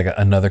to it like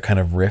another kind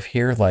of riff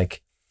here.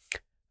 Like,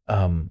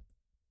 I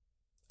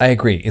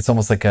agree. It's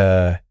almost like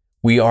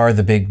we are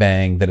the Big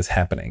Bang that is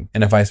happening.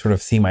 And if I sort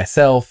of see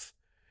myself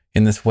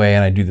in this way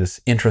and I do this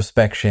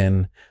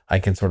introspection, I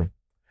can sort of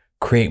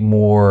create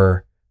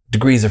more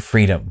degrees of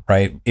freedom,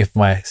 right? If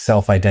my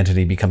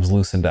self-identity becomes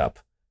loosened up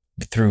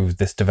through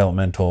this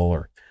developmental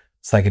or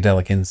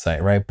psychedelic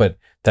insight, right? But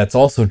that's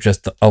also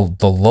just the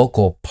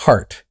local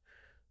part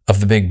of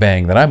the Big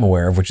Bang that I'm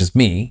aware of, which is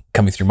me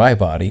coming through my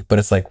body. But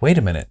it's like, wait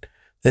a minute,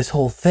 this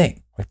whole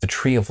thing, like the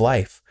tree of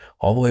life,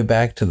 all the way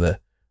back to the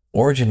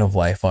origin of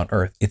life on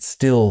Earth, it's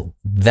still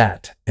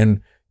that.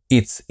 And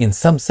it's in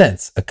some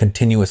sense a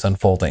continuous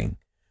unfolding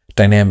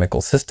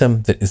dynamical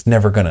system that is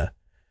never going to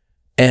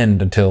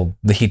end until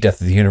the heat death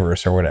of the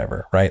universe or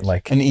whatever, right?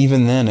 Like, and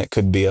even then it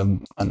could be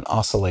an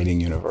oscillating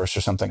universe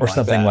or something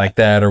like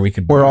that, or we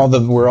could where all the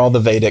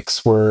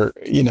Vedics were,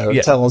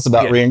 telling us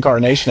about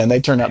reincarnation, and they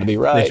turned out to be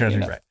right.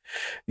 Right.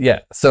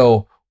 Yeah.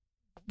 So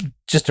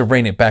just to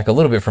rein it back a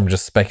little bit from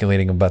just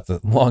speculating about the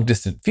long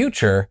distant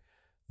future,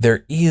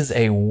 there is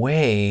a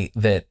way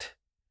that,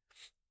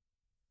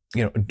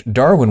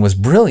 Darwin was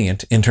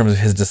brilliant in terms of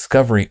his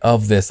discovery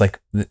of this, like,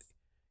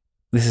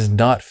 this is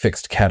not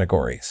fixed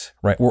categories,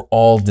 right? We're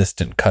all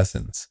distant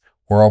cousins.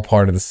 We're all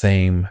part of the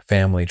same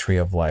family tree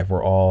of life.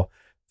 We're all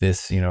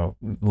this,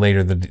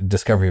 later the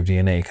discovery of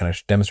DNA kind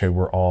of demonstrated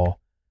we're all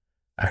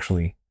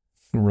actually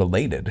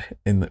related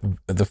in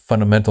the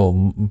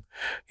fundamental,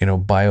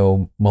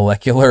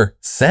 biomolecular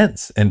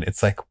sense. And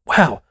it's like,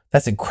 wow,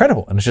 that's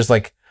incredible. And it's just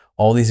like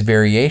all these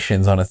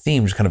variations on a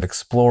theme, just kind of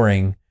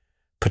exploring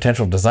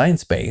potential design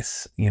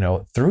space,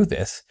 through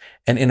this.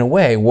 And in a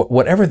way,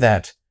 whatever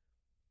that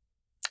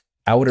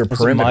outer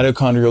perimeter,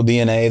 mitochondrial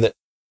DNA that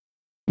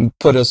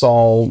put us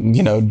all,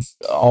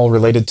 all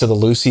related to the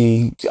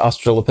Lucy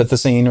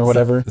Australopithecine or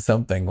whatever.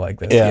 Something like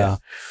this. Yeah.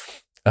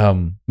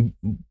 But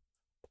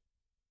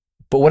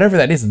whatever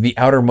that is, the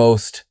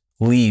outermost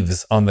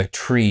leaves on the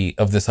tree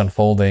of this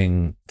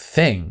unfolding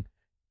thing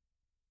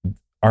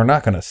are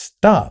not going to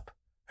stop.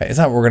 It's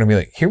not, we're going to be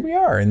like, here we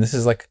are. And this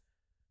is like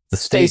the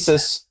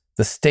stasis,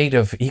 the state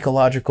of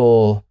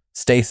ecological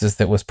stasis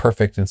that was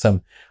perfect in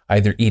some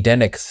either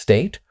Edenic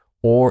state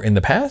or in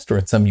the past or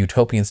in some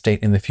utopian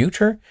state in the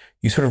future.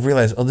 You sort of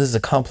realize, this is a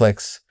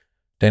complex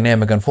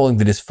dynamic unfolding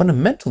that is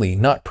fundamentally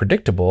not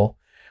predictable,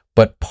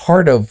 but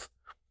part of,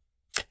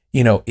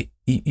 you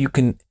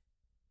can,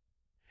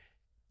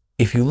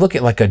 if you look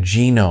at like a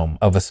genome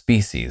of a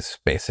species,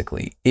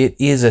 basically, it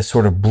is a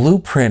sort of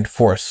blueprint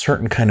for a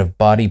certain kind of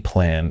body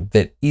plan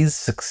that is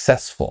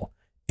successful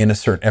in a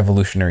certain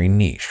evolutionary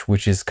niche,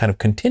 which is kind of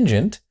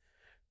contingent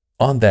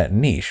on that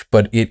niche,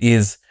 but it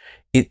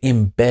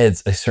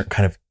embeds a certain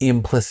kind of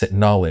implicit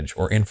knowledge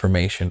or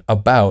information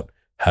about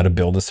how to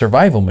build a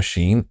survival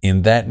machine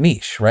in that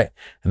niche, right?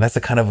 And that's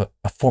a kind of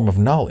a form of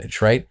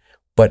knowledge, right?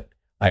 But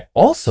I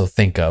also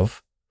think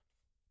of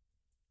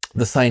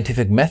the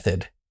scientific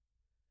method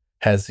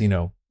has,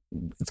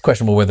 it's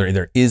questionable whether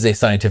there is a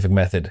scientific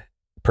method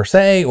per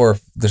se, or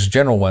if there's a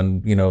general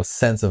one,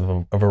 sense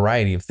of a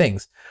variety of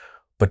things.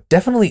 But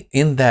definitely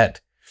in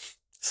that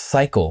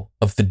cycle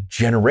of the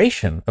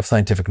generation of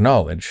scientific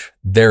knowledge,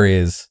 there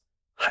is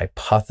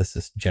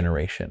hypothesis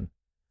generation,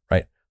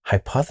 right?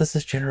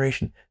 Hypothesis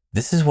generation.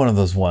 This is one of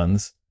those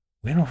ones,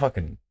 we don't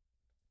fucking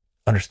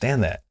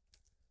understand that.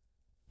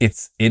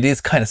 It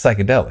is kind of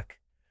psychedelic.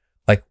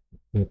 Like,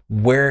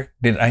 where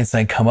did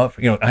Einstein come up?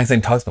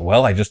 Einstein talks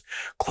about, I just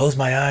closed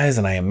my eyes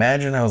and I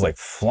imagined I was like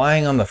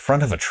flying on the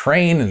front of a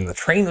train and the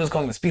train was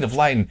going the speed of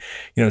light.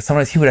 And,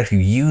 sometimes he would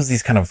actually use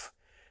these kind of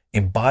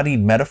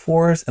embodied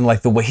metaphors, and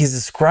like the way he's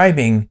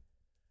describing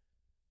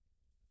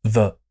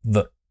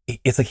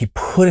it's like he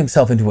put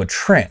himself into a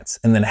trance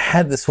and then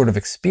had this sort of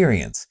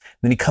experience.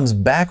 Then he comes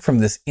back from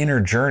this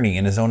inner journey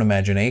in his own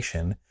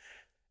imagination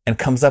and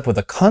comes up with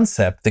a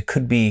concept that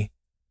could be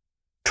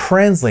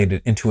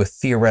translated into a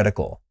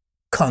theoretical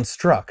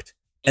construct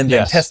and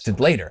then tested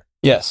later.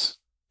 Yes.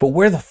 But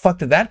where the fuck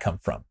did that come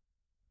from?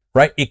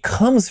 Right? It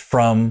comes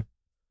from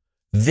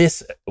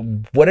this,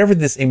 whatever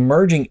this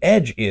emerging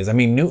edge is. I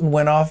mean, Newton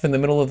went off in the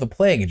middle of the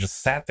plague. He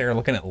just sat there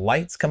looking at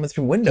lights coming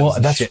through windows. Well,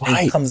 that's right. And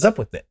he comes up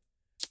with it.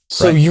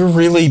 So right?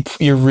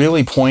 You're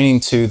really pointing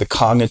to the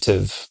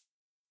cognitive,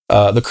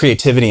 the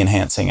creativity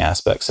enhancing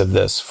aspects of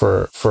this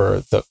for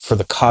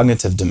the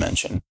cognitive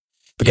dimension,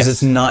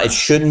 because it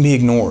shouldn't be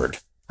ignored.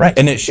 Right.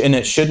 And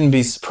it shouldn't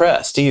be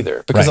suppressed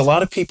either, because a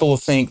lot of people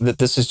think that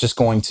this is just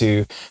going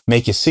to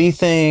make you see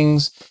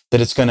things, that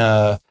it's going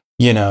to,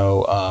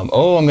 I'm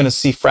going to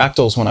see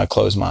fractals when I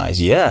close my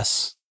eyes.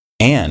 Yes.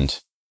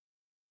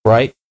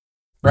 Right?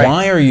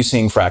 Why are you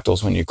seeing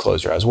fractals when you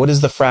close your eyes? What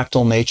is the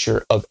fractal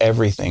nature of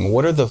everything?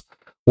 What are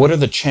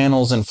the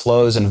channels and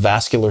flows and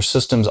vascular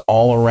systems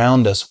all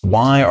around us?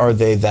 Why are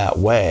they that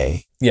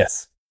way?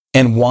 Yes.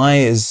 And why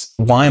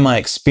am I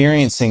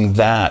experiencing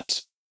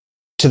that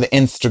to the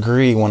nth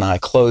degree when I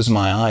close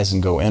my eyes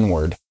and go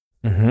inward?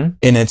 Mm-hmm.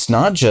 And it's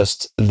not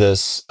just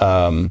this,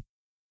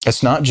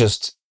 it's not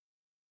just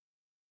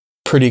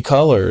pretty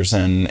colors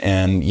and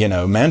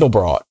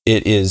Mandelbrot.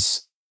 It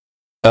is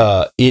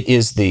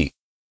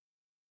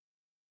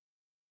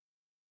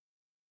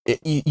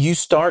you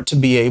start to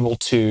be able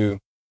to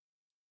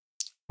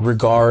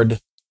regard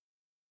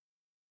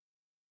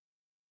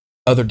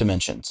other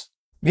dimensions.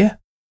 Yeah.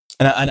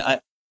 And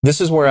I this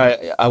is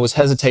where I was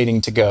hesitating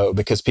to go,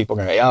 because people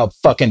are going to go,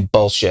 fucking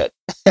bullshit.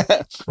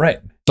 Right.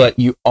 But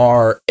you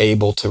are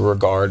able to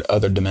regard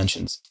other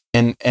dimensions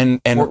and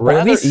or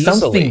at least easily.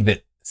 Something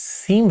that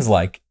seems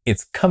like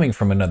it's coming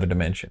from another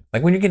dimension.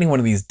 Like when you're getting one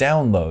of these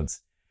downloads,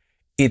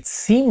 it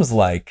seems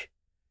like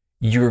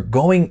you're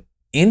going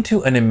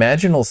into an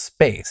imaginal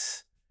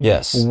space.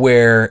 Yes.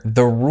 Where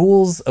the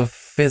rules of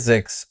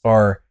physics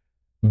are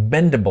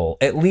bendable,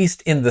 at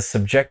least in the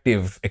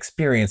subjective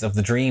experience of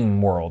the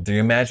dream world, the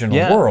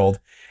imaginal world.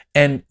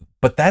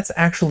 But that's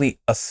actually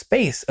a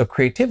space of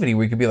creativity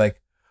where you could be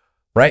like,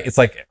 right? It's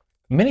like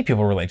many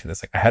people relate to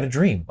this. Like, I had a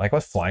dream, like I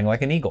was flying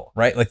like an eagle,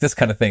 right? Like this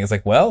kind of thing. It's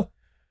like, well,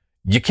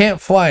 you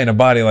can't fly in a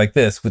body like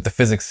this with the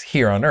physics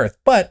here on Earth,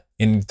 but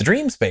in the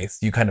dream space,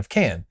 you kind of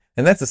can.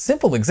 And that's a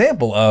simple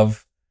example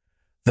of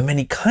the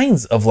many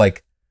kinds of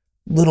like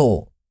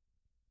little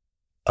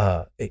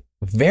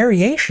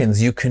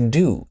variations you can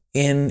do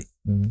in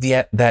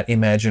that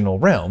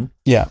imaginal realm.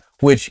 Yeah.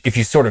 Which, if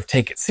you sort of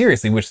take it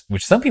seriously,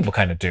 which some people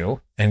kind of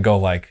do, and go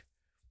like,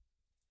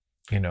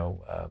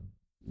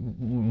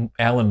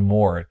 Alan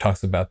Moore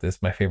talks about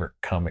this, my favorite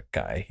comic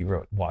guy. He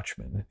wrote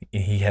Watchmen.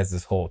 He has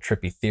this whole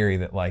trippy theory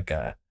that like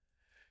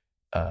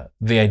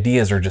the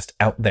ideas are just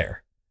out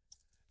there.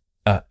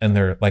 And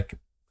they're like,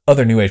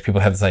 other New Age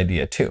people have this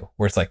idea too,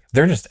 where it's like,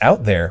 they're just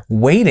out there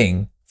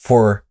waiting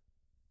for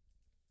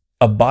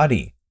a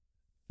body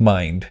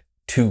mind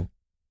to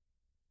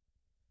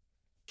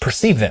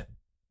perceive them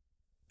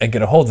and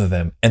get a hold of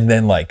them and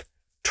then like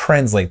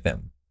translate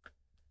them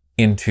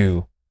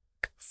into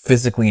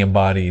physically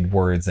embodied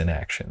words and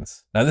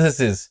actions. Now this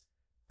is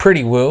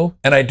pretty woo,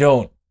 and I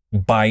don't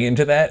buy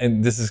into that,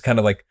 and this is kind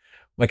of like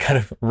my kind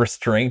of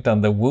restraint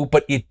on the woo,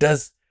 but it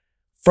does,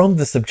 from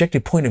the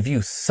subjective point of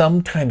view,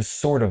 sometimes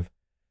sort of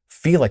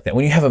feel like that.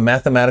 When you have a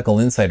mathematical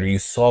insight or you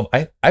solve,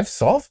 I've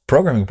solved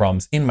programming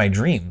problems in my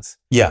dreams.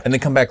 Yeah. And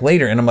then come back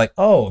later and I'm like,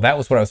 oh, that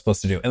was what I was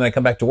supposed to do. And then I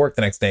come back to work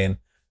the next day and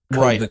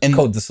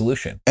code the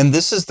solution. And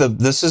this is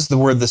the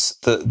where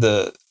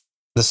the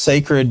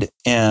sacred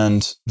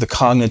and the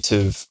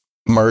cognitive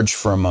merge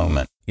for a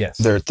moment. Yes.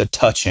 They're the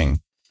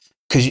touching.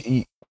 Because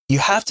you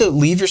have to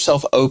leave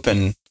yourself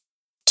open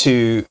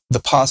to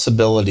the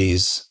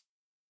possibilities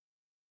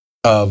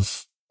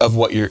of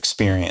what you're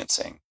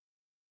experiencing.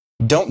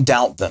 Don't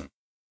doubt them,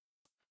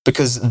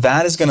 because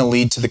that is going to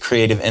lead to the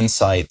creative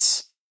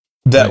insights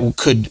that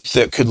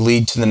could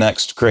lead to the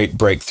next great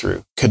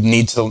breakthrough, could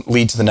need to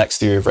lead to the next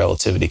theory of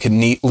relativity, could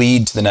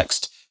lead to the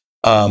next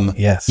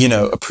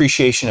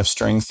appreciation of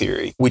string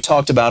theory. We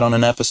talked about on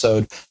an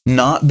episode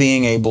not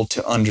being able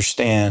to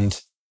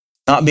understand,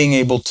 not being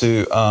able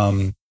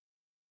to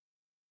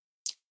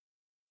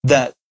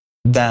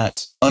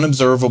that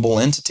unobservable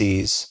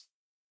entities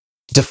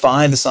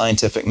defy the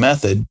scientific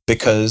method,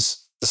 because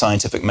the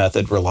scientific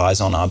method relies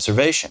on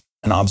observation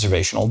and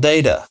observational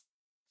data.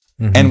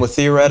 Mm-hmm. And with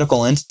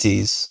theoretical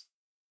entities,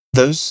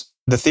 the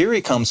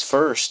theory comes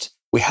first.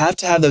 We have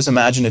to have those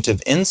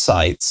imaginative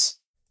insights,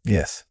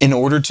 yes, in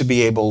order to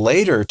be able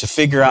later to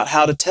figure out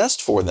how to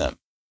test for them.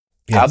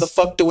 Yes. How the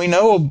fuck do we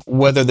know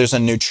whether there's a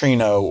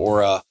neutrino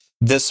or a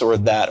this or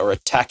that or a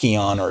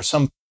tachyon or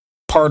some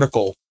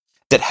particle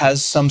that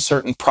has some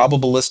certain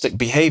probabilistic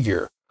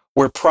behavior,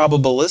 where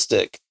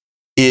probabilistic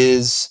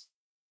is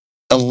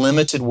a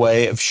limited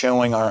way of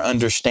showing our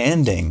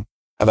understanding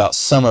about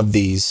some of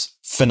these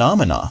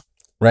phenomena.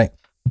 Right.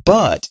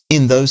 But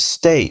in those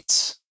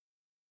states,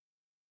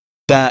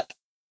 that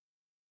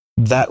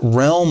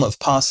realm of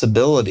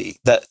possibility,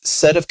 that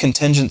set of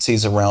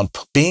contingencies around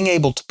being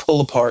able to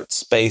pull apart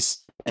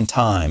space and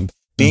time,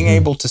 being mm-hmm.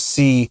 able to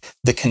see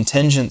the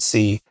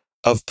contingency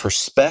of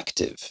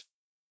perspective.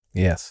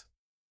 Yes.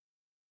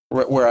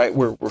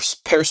 We're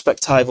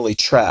perspectively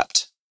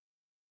trapped,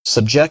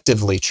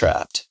 subjectively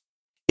trapped.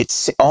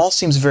 It all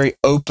seems very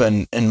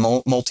open and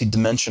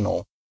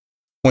multidimensional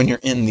when you're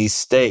in these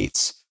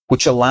states,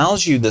 which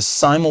allows you this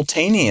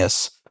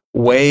simultaneous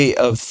way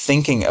of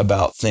thinking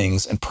about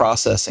things and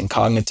processing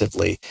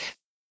cognitively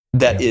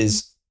that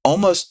is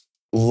almost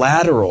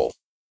lateral,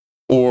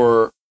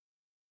 or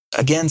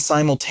again,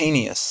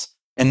 simultaneous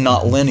and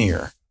not mm-hmm.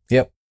 linear.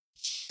 Yep.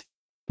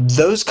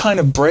 Those kind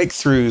of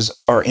breakthroughs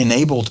are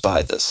enabled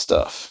by this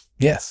stuff.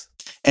 Yes.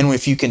 And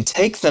if you can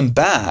take them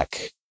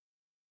back,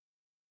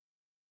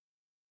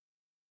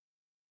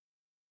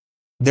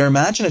 they're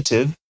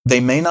imaginative. They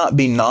may not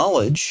be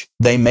knowledge.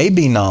 They may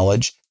be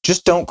knowledge.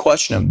 Just don't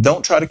question them.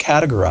 Don't try to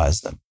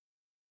categorize them.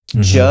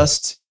 Mm-hmm.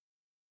 Just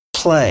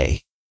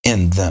play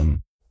in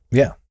them.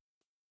 Yeah.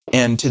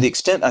 And to the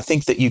extent I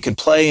think that you could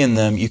play in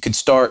them, you could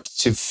start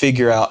to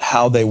figure out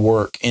how they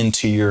work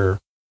into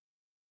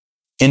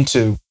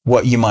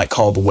what you might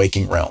call the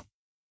waking realm.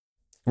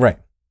 Right.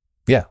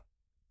 Yeah.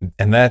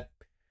 And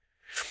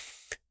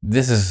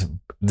this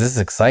is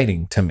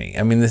exciting to me.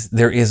 I mean,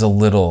 there is a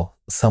little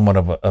somewhat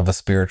of a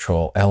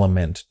spiritual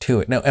element to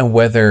it now, and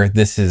whether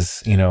this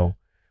is,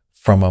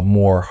 from a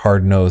more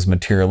hard-nosed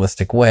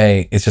materialistic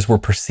way, it's just we're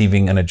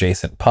perceiving an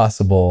adjacent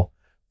possible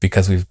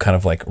because we've kind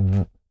of like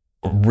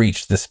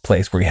reached this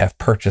place where you have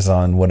purchase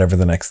on whatever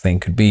the next thing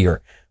could be,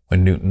 or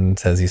when Newton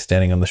says he's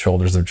standing on the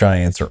shoulders of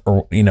giants,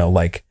 or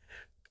like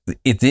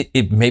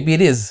it maybe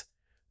it is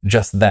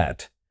just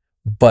that.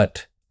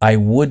 But I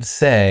would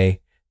say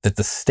that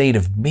the state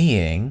of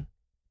being,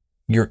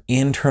 your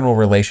internal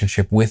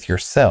relationship with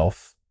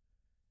yourself,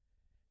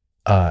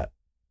 I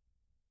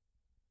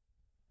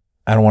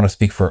don't want to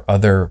speak for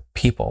other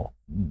people,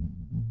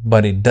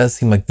 but it does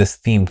seem like this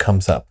theme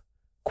comes up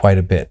quite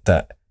a bit.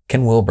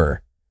 Ken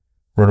Wilber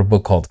wrote a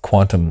book called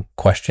Quantum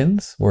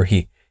Questions, where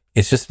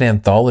it's just an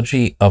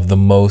anthology of the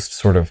most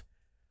sort of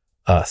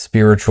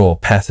spiritual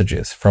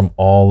passages from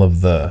all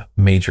of the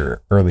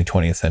major early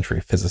 20th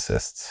century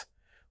physicists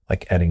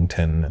like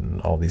Eddington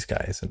and all these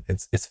guys. And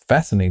it's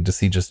fascinating to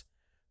see just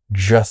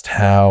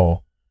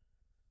how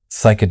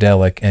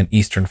psychedelic and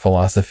Eastern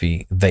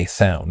philosophy they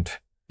sound.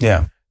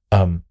 Yeah.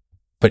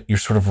 But you're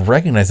sort of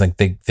recognizing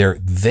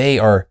they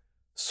are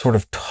sort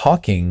of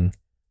talking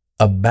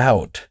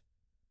about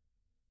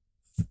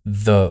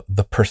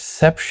the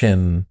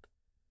perception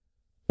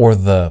or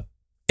the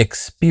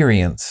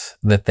experience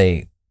that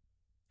they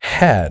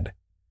had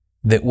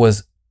that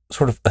was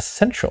sort of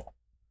central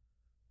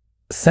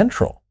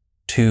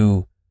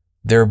to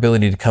their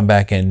ability to come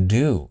back and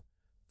do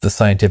the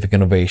scientific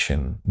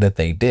innovation that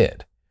they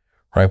did,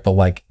 right? But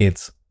like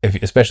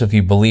especially if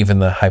you believe in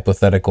the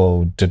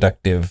hypothetical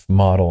deductive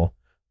model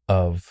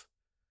of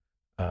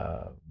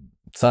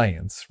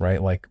science,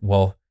 right? Like,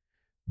 well,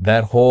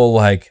 that whole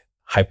like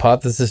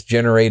hypothesis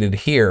generated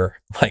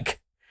here, like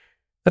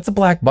that's a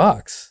black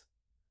box.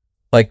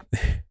 Like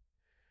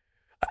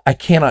I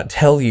cannot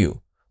tell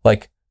you,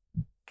 like,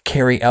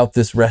 carry out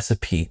this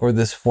recipe or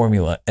this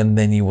formula and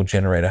then you will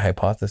generate a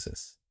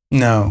hypothesis.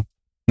 No,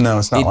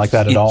 it's not like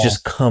that at all. It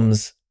just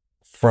comes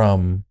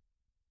from,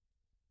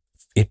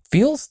 it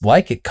feels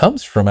like it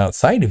comes from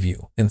outside of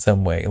you in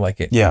some way, like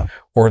it,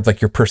 or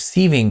like you're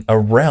perceiving a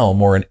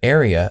realm or an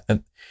area.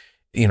 And,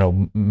 you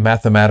know,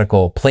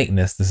 mathematical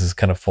Platonists, this is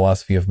kind of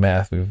philosophy of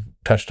math we've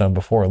touched on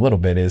before a little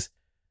bit, is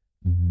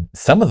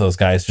some of those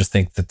guys just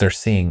think that they're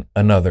seeing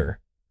another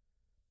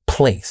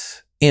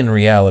place in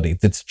reality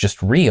that's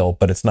just real,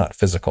 but it's not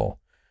physical.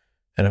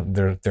 And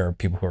there are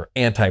people who are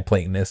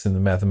anti-Platonists in the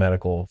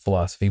mathematical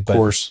philosophy, but, of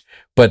course.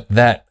 But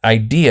that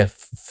idea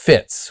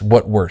fits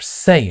what we're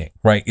saying,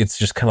 right? It's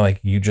just kind of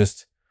like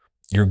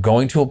you're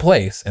going to a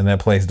place, and that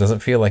place doesn't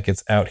feel like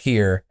it's out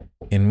here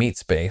in meat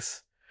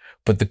space,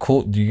 but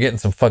you're getting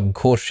some fucking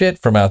cool shit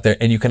from out there,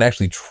 and you can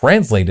actually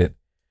translate it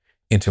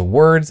into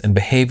words and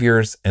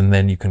behaviors, and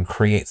then you can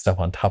create stuff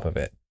on top of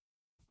it.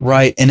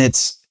 Right, and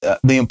it's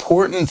the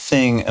important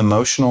thing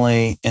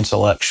emotionally,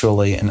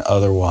 intellectually, and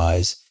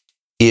otherwise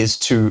is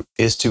to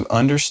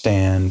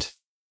understand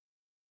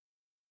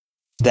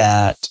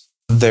that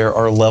there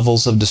are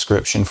levels of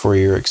description for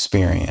your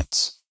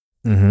experience.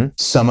 Mm-hmm.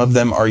 Some of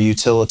them are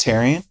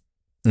utilitarian.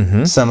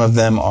 Mm-hmm. Some of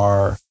them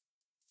are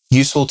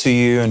useful to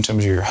you in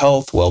terms of your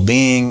health,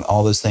 well-being,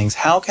 all those things.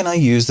 How can I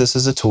use this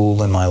as a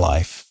tool in my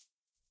life?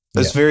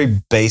 That's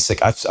very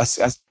basic. I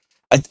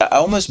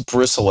almost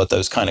bristle at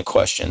those kind of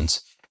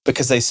questions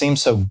because they seem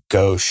so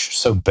gauche,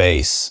 so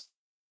base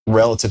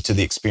relative to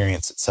the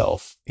experience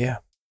itself. Yeah.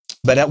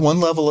 But at one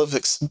level of,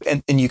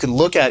 and you can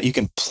you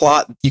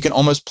can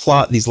almost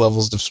plot these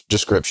levels of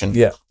description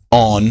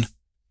on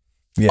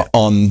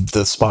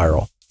the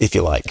spiral, if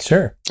you like.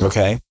 Sure.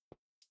 Okay.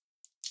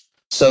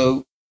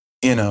 So,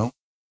 you know,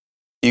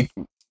 do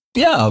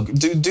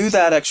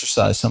that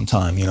exercise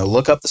sometime, you know,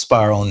 look up the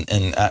spiral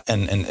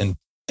and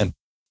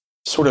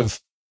sort of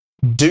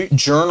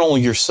journal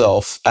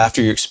yourself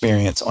after your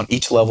experience on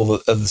each level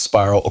of the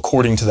spiral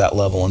according to that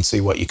level and see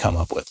what you come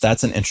up with.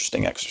 That's an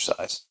interesting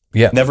exercise.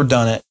 Yeah. Never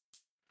done it.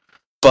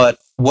 But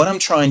what I'm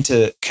trying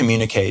to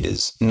communicate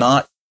is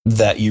not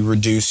that you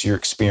reduce your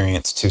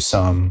experience to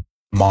some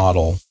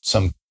model,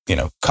 some, you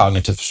know,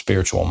 cognitive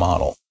spiritual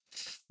model,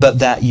 but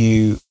that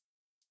you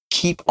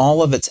keep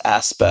all of its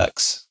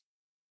aspects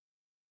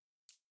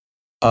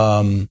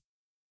as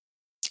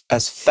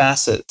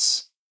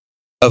facets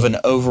of an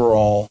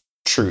overall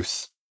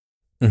truth,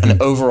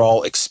 an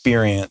overall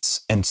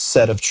experience and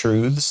set of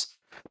truths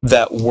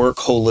that work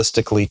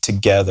holistically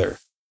together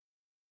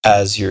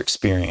as your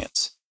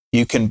experience.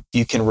 You can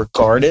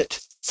regard it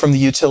from the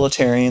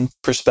utilitarian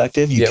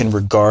perspective. You can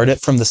regard it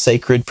from the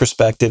sacred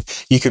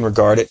perspective. You can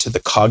regard it to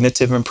the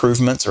cognitive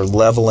improvements or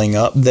leveling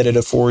up that it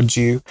affords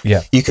you.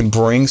 Yeah. You can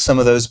bring some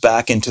of those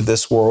back into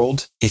this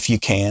world if you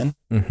can.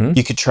 Mm-hmm.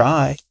 You could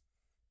try.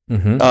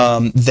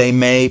 Mm-hmm. They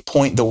may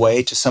point the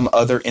way to some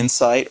other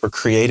insight or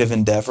creative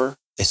endeavor.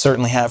 They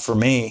certainly have for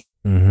me.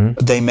 Mm-hmm.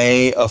 They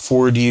may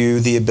afford you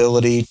the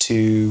ability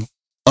to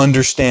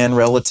understand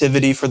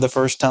relativity for the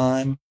first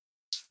time,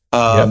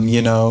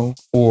 you know,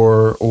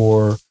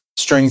 or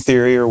string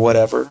theory or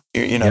whatever,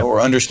 you know, or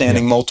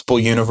understanding multiple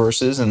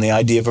universes and the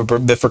idea of a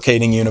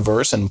bifurcating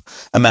universe and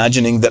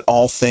imagining that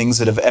all things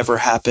that have ever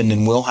happened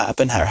and will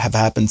happen have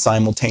happened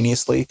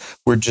simultaneously.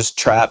 We're just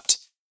trapped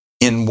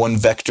in one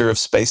vector of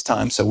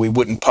space-time, so we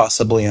wouldn't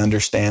possibly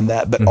understand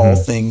that. But all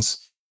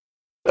things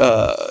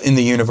in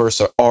the universe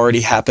are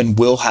already happened,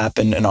 will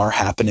happen, and are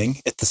happening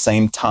at the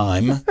same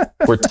time,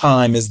 where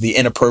time is the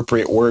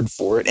inappropriate word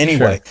for it.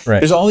 Anyway,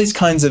 there's all these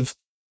kinds of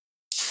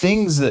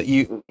things that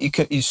you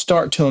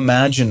start to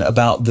imagine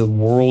about the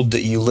world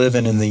that you live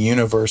in the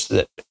universe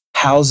that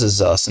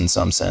houses us in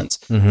some sense,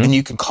 and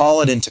you can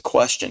call it into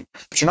question,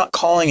 but you're not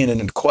calling it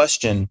into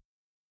question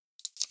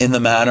in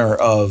the manner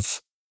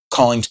of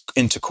calling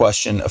into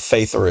question a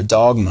faith or a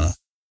dogma.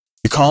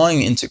 You're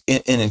calling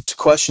into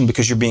question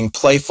because you're being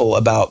playful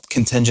about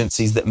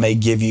contingencies that may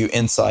give you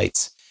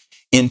insights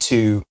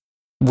into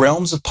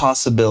realms of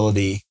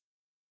possibility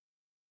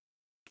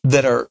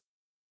that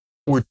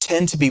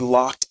tend to be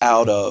locked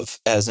out of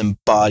as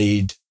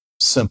embodied,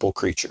 simple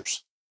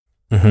creatures.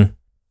 Mm-hmm.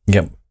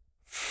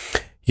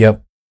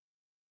 Yep.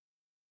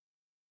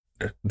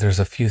 There's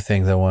a few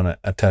things I want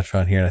to touch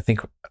on here, and I think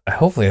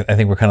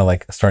we're kind of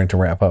like starting to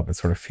wrap up. It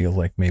sort of feels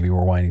like maybe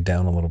we're winding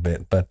down a little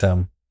bit, but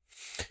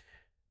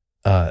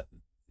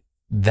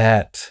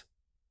that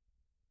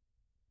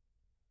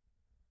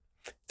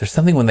there's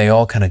something when they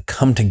all kind of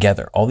come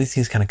together. All these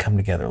things kind of come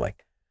together,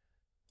 like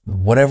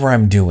whatever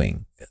I'm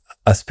doing,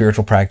 a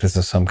spiritual practice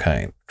of some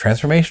kind,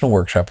 transformational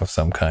workshop of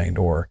some kind,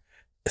 or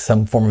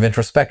some form of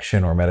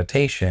introspection or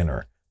meditation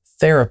or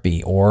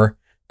therapy or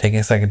taking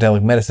a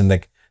psychedelic medicine.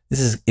 Like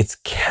it's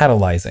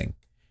catalyzing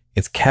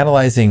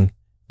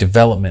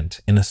development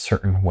in a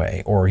certain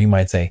way, or you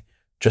might say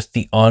just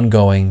the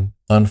ongoing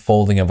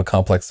unfolding of a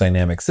complex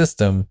dynamic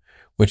system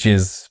which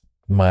is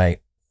my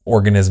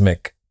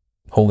organismic,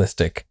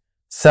 holistic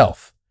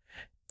self.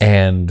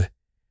 And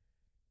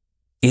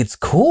it's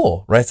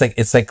cool, right?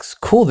 It's like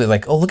cool that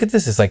like, oh, look at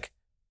this. It's like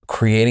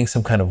creating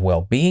some kind of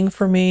well-being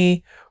for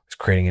me. It's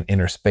creating an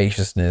inner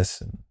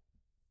spaciousness and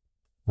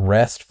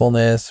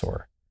restfulness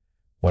or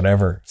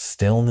whatever,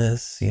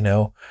 stillness,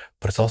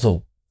 but it's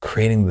also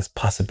creating this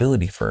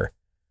possibility for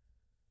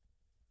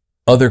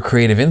other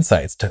creative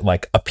insights to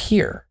like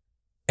appear.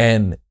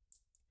 And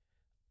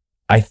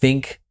I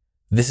think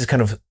this is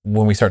kind of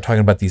when we start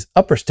talking about these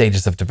upper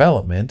stages of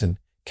development, and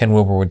Ken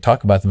Wilber would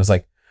talk about them as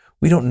like,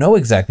 we don't know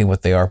exactly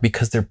what they are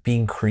because they're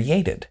being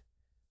created,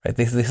 right?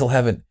 They still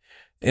haven't.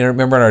 And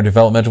remember in our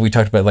developmental, we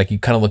talked about like you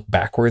kind of look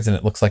backwards and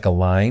it looks like a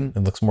line.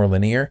 It looks more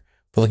linear,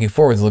 but looking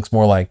forwards, it looks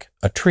more like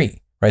a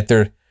tree, right?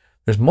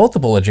 There's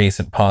multiple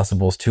adjacent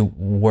possibles to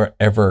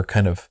wherever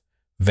kind of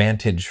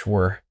vantage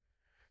or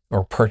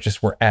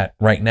purchase we're at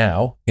right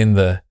now in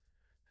the,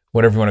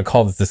 whatever you want to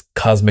call this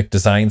cosmic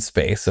design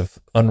space of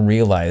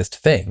unrealized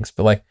things.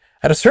 But like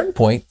at a certain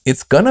point,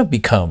 it's gonna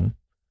become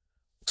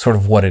sort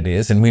of what it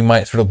is. And we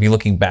might sort of be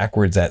looking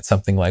backwards at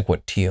something like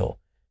what teal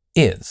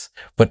is.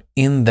 But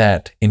in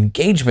that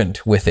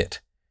engagement with it,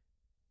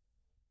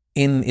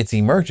 in its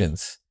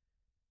emergence,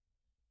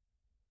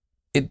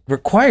 it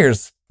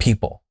requires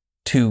people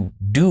to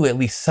do at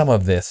least some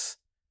of this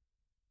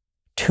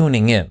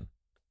tuning in.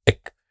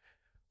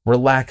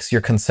 Relax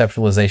your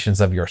conceptualizations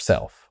of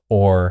yourself,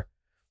 or,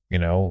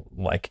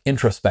 like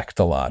introspect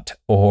a lot,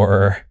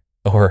 or,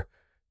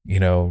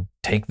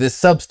 take this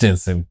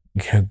substance and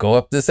go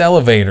up this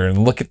elevator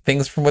and look at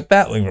things from what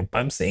that, like,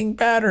 I'm seeing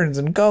patterns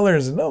and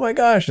colors and oh my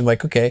gosh. And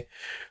like, okay,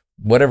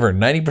 whatever,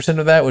 90%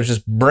 of that was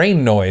just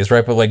brain noise,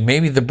 right? But like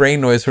maybe the brain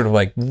noise sort of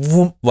like,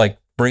 whoop, like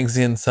brings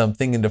in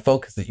something into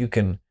focus that you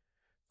can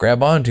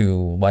grab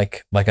onto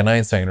like an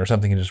Einstein or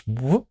something, and just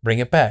whoop, bring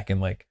it back. And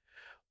like,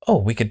 oh,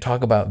 we could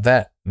talk about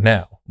that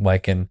now,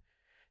 like, and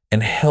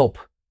help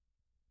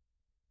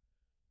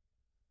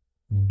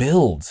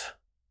build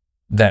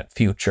that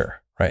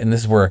future, right? And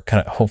this is where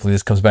kind of, hopefully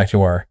this comes back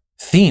to our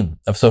theme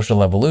of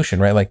social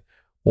evolution, right? Like,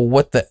 well,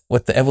 what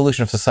the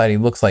evolution of society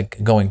looks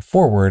like going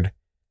forward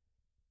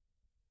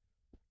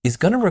is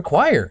going to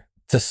require,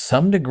 to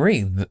some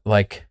degree,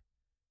 like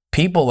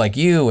people like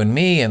you and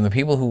me and the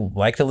people who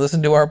like to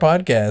listen to our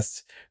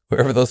podcasts,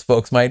 whoever those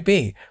folks might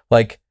be,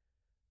 like,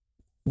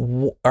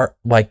 are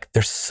like,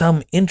 there's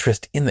some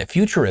interest in that.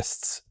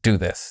 Futurists do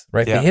this,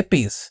 right? Yeah. The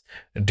hippies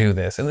do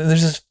this, and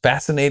there's this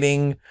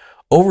fascinating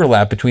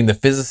overlap between the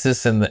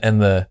physicists and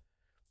the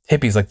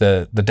hippies, like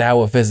the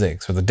Tao of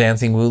Physics or the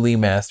Dancing Wu Li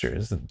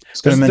Masters. I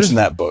was going to mention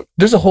that book.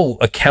 There's a whole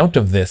account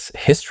of this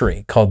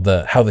history called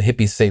How the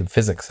Hippies Saved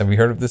Physics. Have you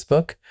heard of this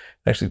book?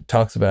 It actually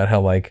talks about how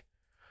like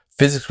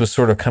physics was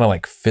sort of kind of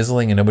like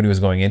fizzling and nobody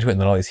was going into it,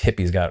 and then all these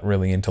hippies got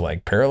really into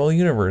like parallel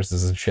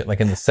universes and shit, like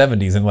in the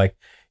 70s, and like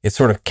it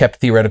sort of kept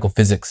theoretical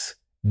physics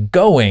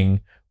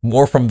going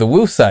more from the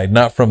woo side,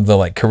 not from the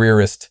like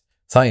careerist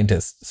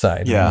scientist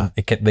side. Yeah,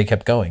 they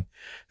kept going,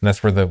 and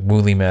that's where the Wu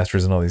Li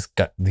Masters and all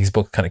these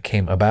books kind of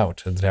came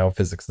about, the Tao of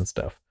Physics and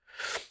stuff.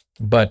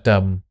 But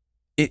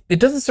it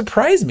doesn't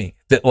surprise me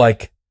that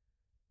like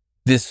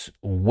this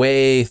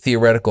way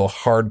theoretical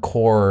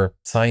hardcore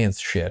science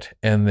shit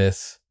and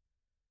this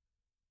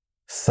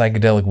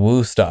psychedelic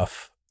woo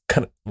stuff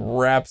kind of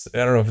wraps, I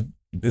don't know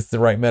if it's the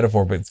right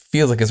metaphor, but it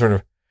feels like it sort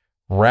of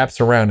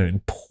wraps around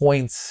and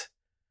points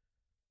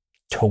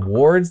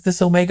towards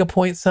this omega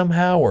point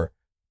somehow, or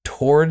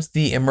towards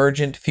the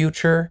emergent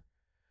future.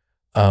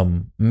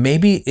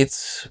 Maybe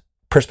it's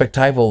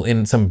perspectival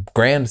in some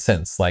grand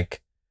sense,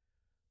 like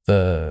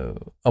a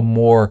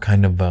more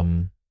kind of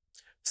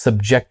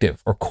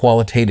subjective or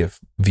qualitative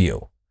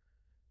view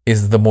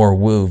is the more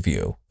woo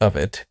view of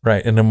it,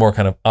 right? And a more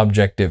kind of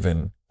objective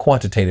and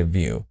quantitative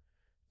view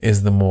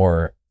is the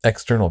more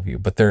external view.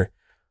 But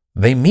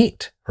they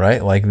meet,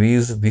 right? Like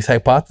these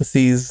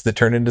hypotheses that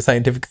turn into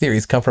scientific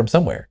theories come from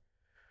somewhere,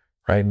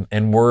 right?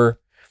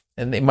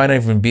 And they might not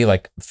even be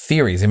like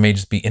theories. It may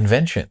just be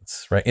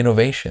inventions, right?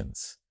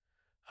 Innovations.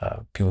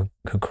 People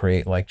who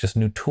create like just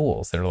new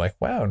tools that are like,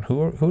 wow, and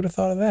who would have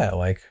thought of that?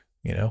 Like,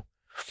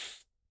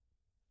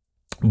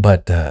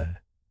 But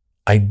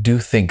I do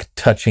think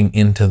touching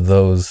into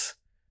those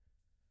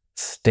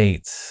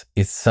states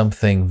is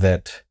something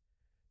that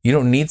you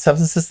don't need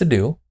substances to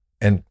do,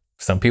 and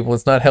some people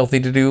it's not healthy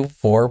to do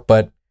for,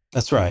 but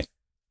that's right.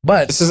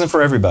 But this isn't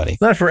for everybody.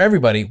 It's not for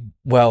everybody.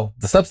 Well,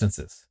 the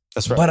substances.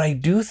 That's right. But I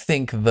do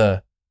think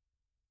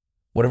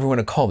whatever you want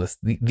to call this,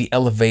 the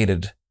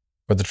elevated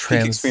or the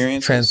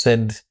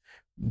transcend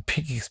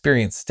peak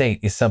experience state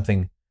is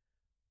something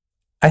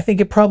I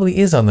think it probably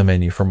is on the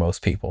menu for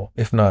most people,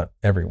 if not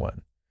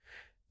everyone.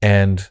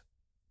 And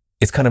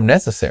it's kind of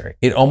necessary.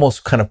 It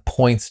almost kind of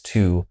points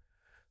to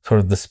sort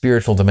of the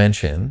spiritual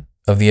dimension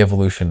of the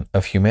evolution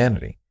of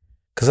humanity.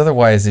 Because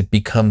otherwise it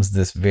becomes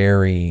this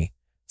very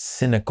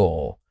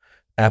cynical,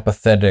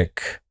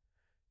 apathetic,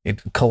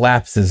 it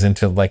collapses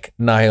into like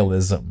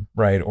nihilism,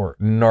 right? Or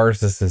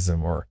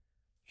narcissism or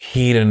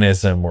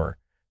hedonism or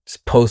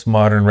just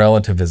postmodern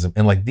relativism.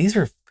 And like these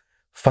are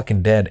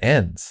fucking dead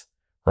ends,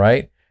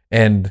 right?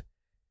 And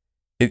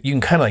you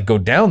can kind of like go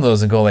down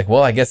those and go like,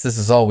 well, I guess this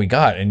is all we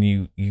got. And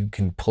you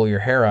can pull your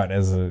hair out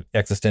as an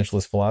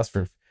existentialist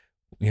philosopher,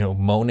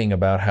 moaning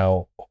about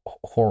how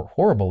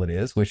horrible it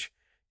is, which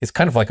is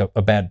kind of like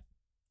a bad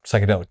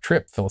psychedelic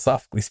trip,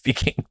 philosophically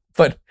speaking.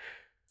 But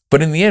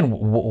in the end,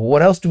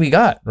 what else do we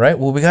got, right?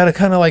 Well, we got to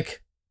kind of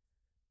like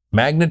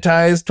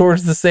magnetize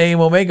towards the same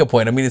omega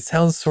point. I mean, it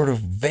sounds sort of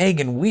vague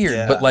and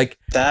weird, but like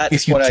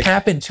if you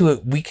tap into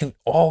it, we can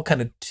all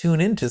kind of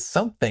tune into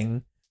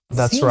something.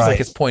 That's seems right. Like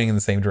it's pointing in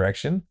the same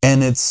direction.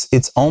 And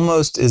it's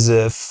almost as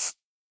if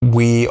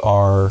we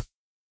are,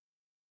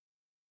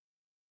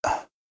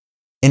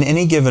 in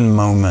any given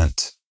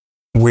moment,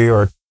 we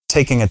are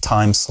taking a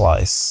time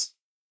slice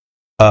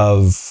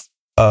of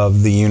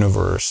the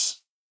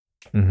universe.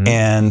 Mm-hmm.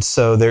 And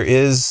so there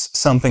is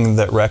something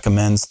that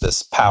recommends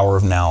this power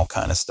of now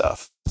kind of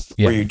stuff,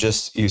 where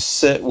you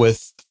sit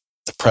with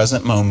the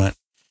present moment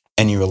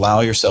and you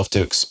allow yourself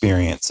to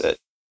experience it.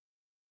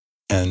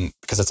 And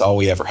because that's all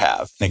we ever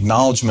have. An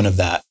acknowledgement of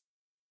that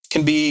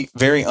can be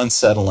very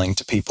unsettling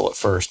to people at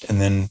first,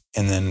 and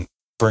then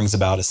brings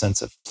about a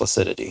sense of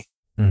placidity.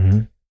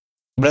 Mm-hmm.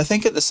 But I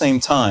think at the same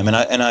time, and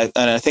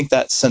I think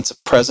that sense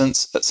of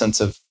presence, that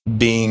sense of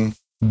being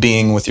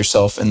with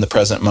yourself in the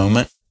present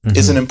moment, mm-hmm.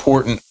 is an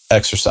important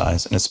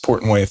exercise, and it's an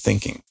important way of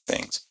thinking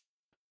things.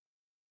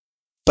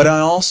 But I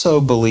also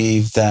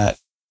believe that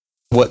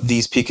what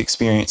these peak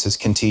experiences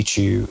can teach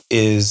you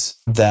is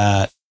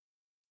that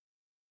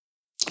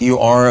you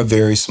are a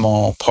very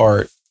small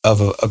part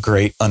of a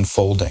great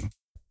unfolding.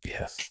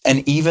 Yes.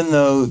 And even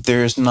though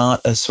there's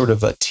not a sort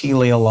of a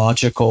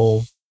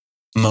teleological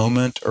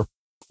moment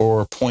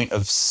or point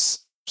of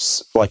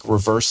like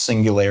reverse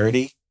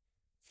singularity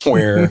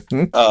where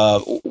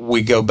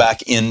we go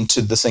back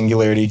into the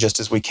singularity just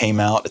as we came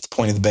out at the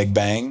point of the Big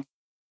Bang,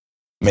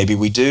 maybe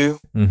we do.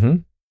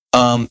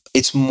 Mm-hmm.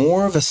 It's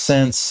more of a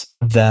sense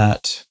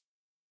that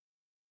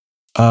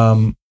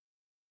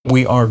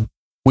we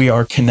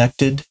are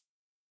connected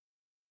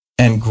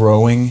and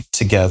growing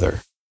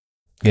together.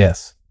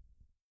 Yes.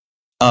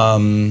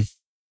 God,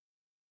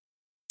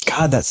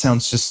 that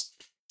sounds just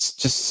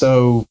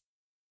so.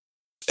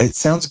 It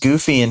sounds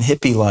goofy and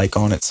hippie-like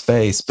on its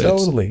face, but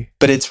totally.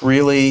 It's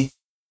really,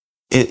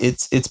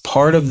 it's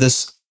part of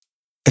this.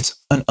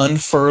 It's an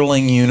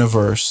unfurling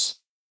universe,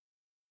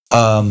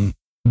 that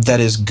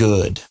is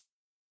good,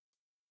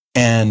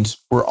 and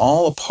we're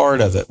all a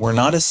part of it. We're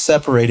not as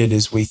separated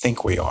as we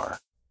think we are.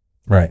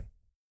 Right.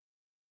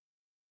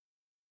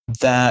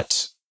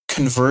 That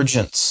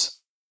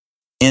convergence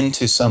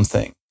into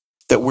something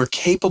that we're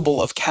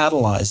capable of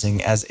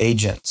catalyzing as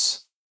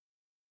agents.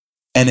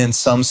 And in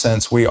some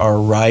sense, we are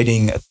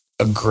riding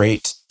a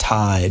great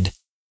tide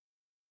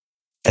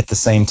at the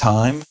same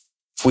time.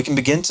 If we can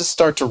begin to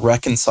start to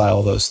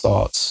reconcile those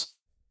thoughts,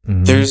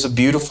 mm-hmm. there's a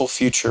beautiful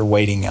future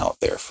waiting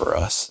out there for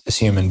us as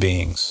human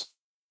beings.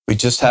 We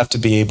just have to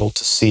be able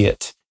to see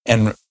it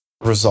and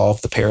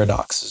resolve the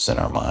paradoxes in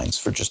our minds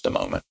for just a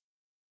moment.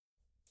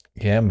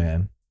 Yeah,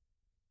 man.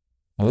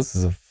 Well, this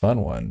is a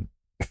fun one.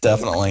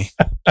 Definitely.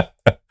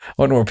 I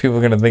wonder what people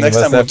are going to think next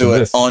of us time we'll after do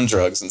this. It on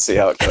drugs and see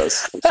how it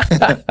goes.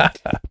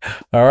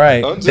 All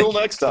right. Until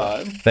next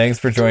time. Thanks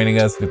for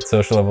joining us with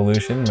Social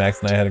Evolution.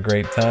 Max and I had a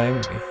great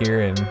time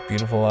here in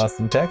beautiful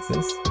Austin,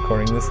 Texas,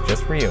 recording this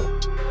just for you.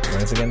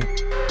 Join us again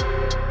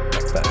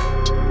next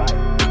time.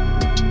 Bye.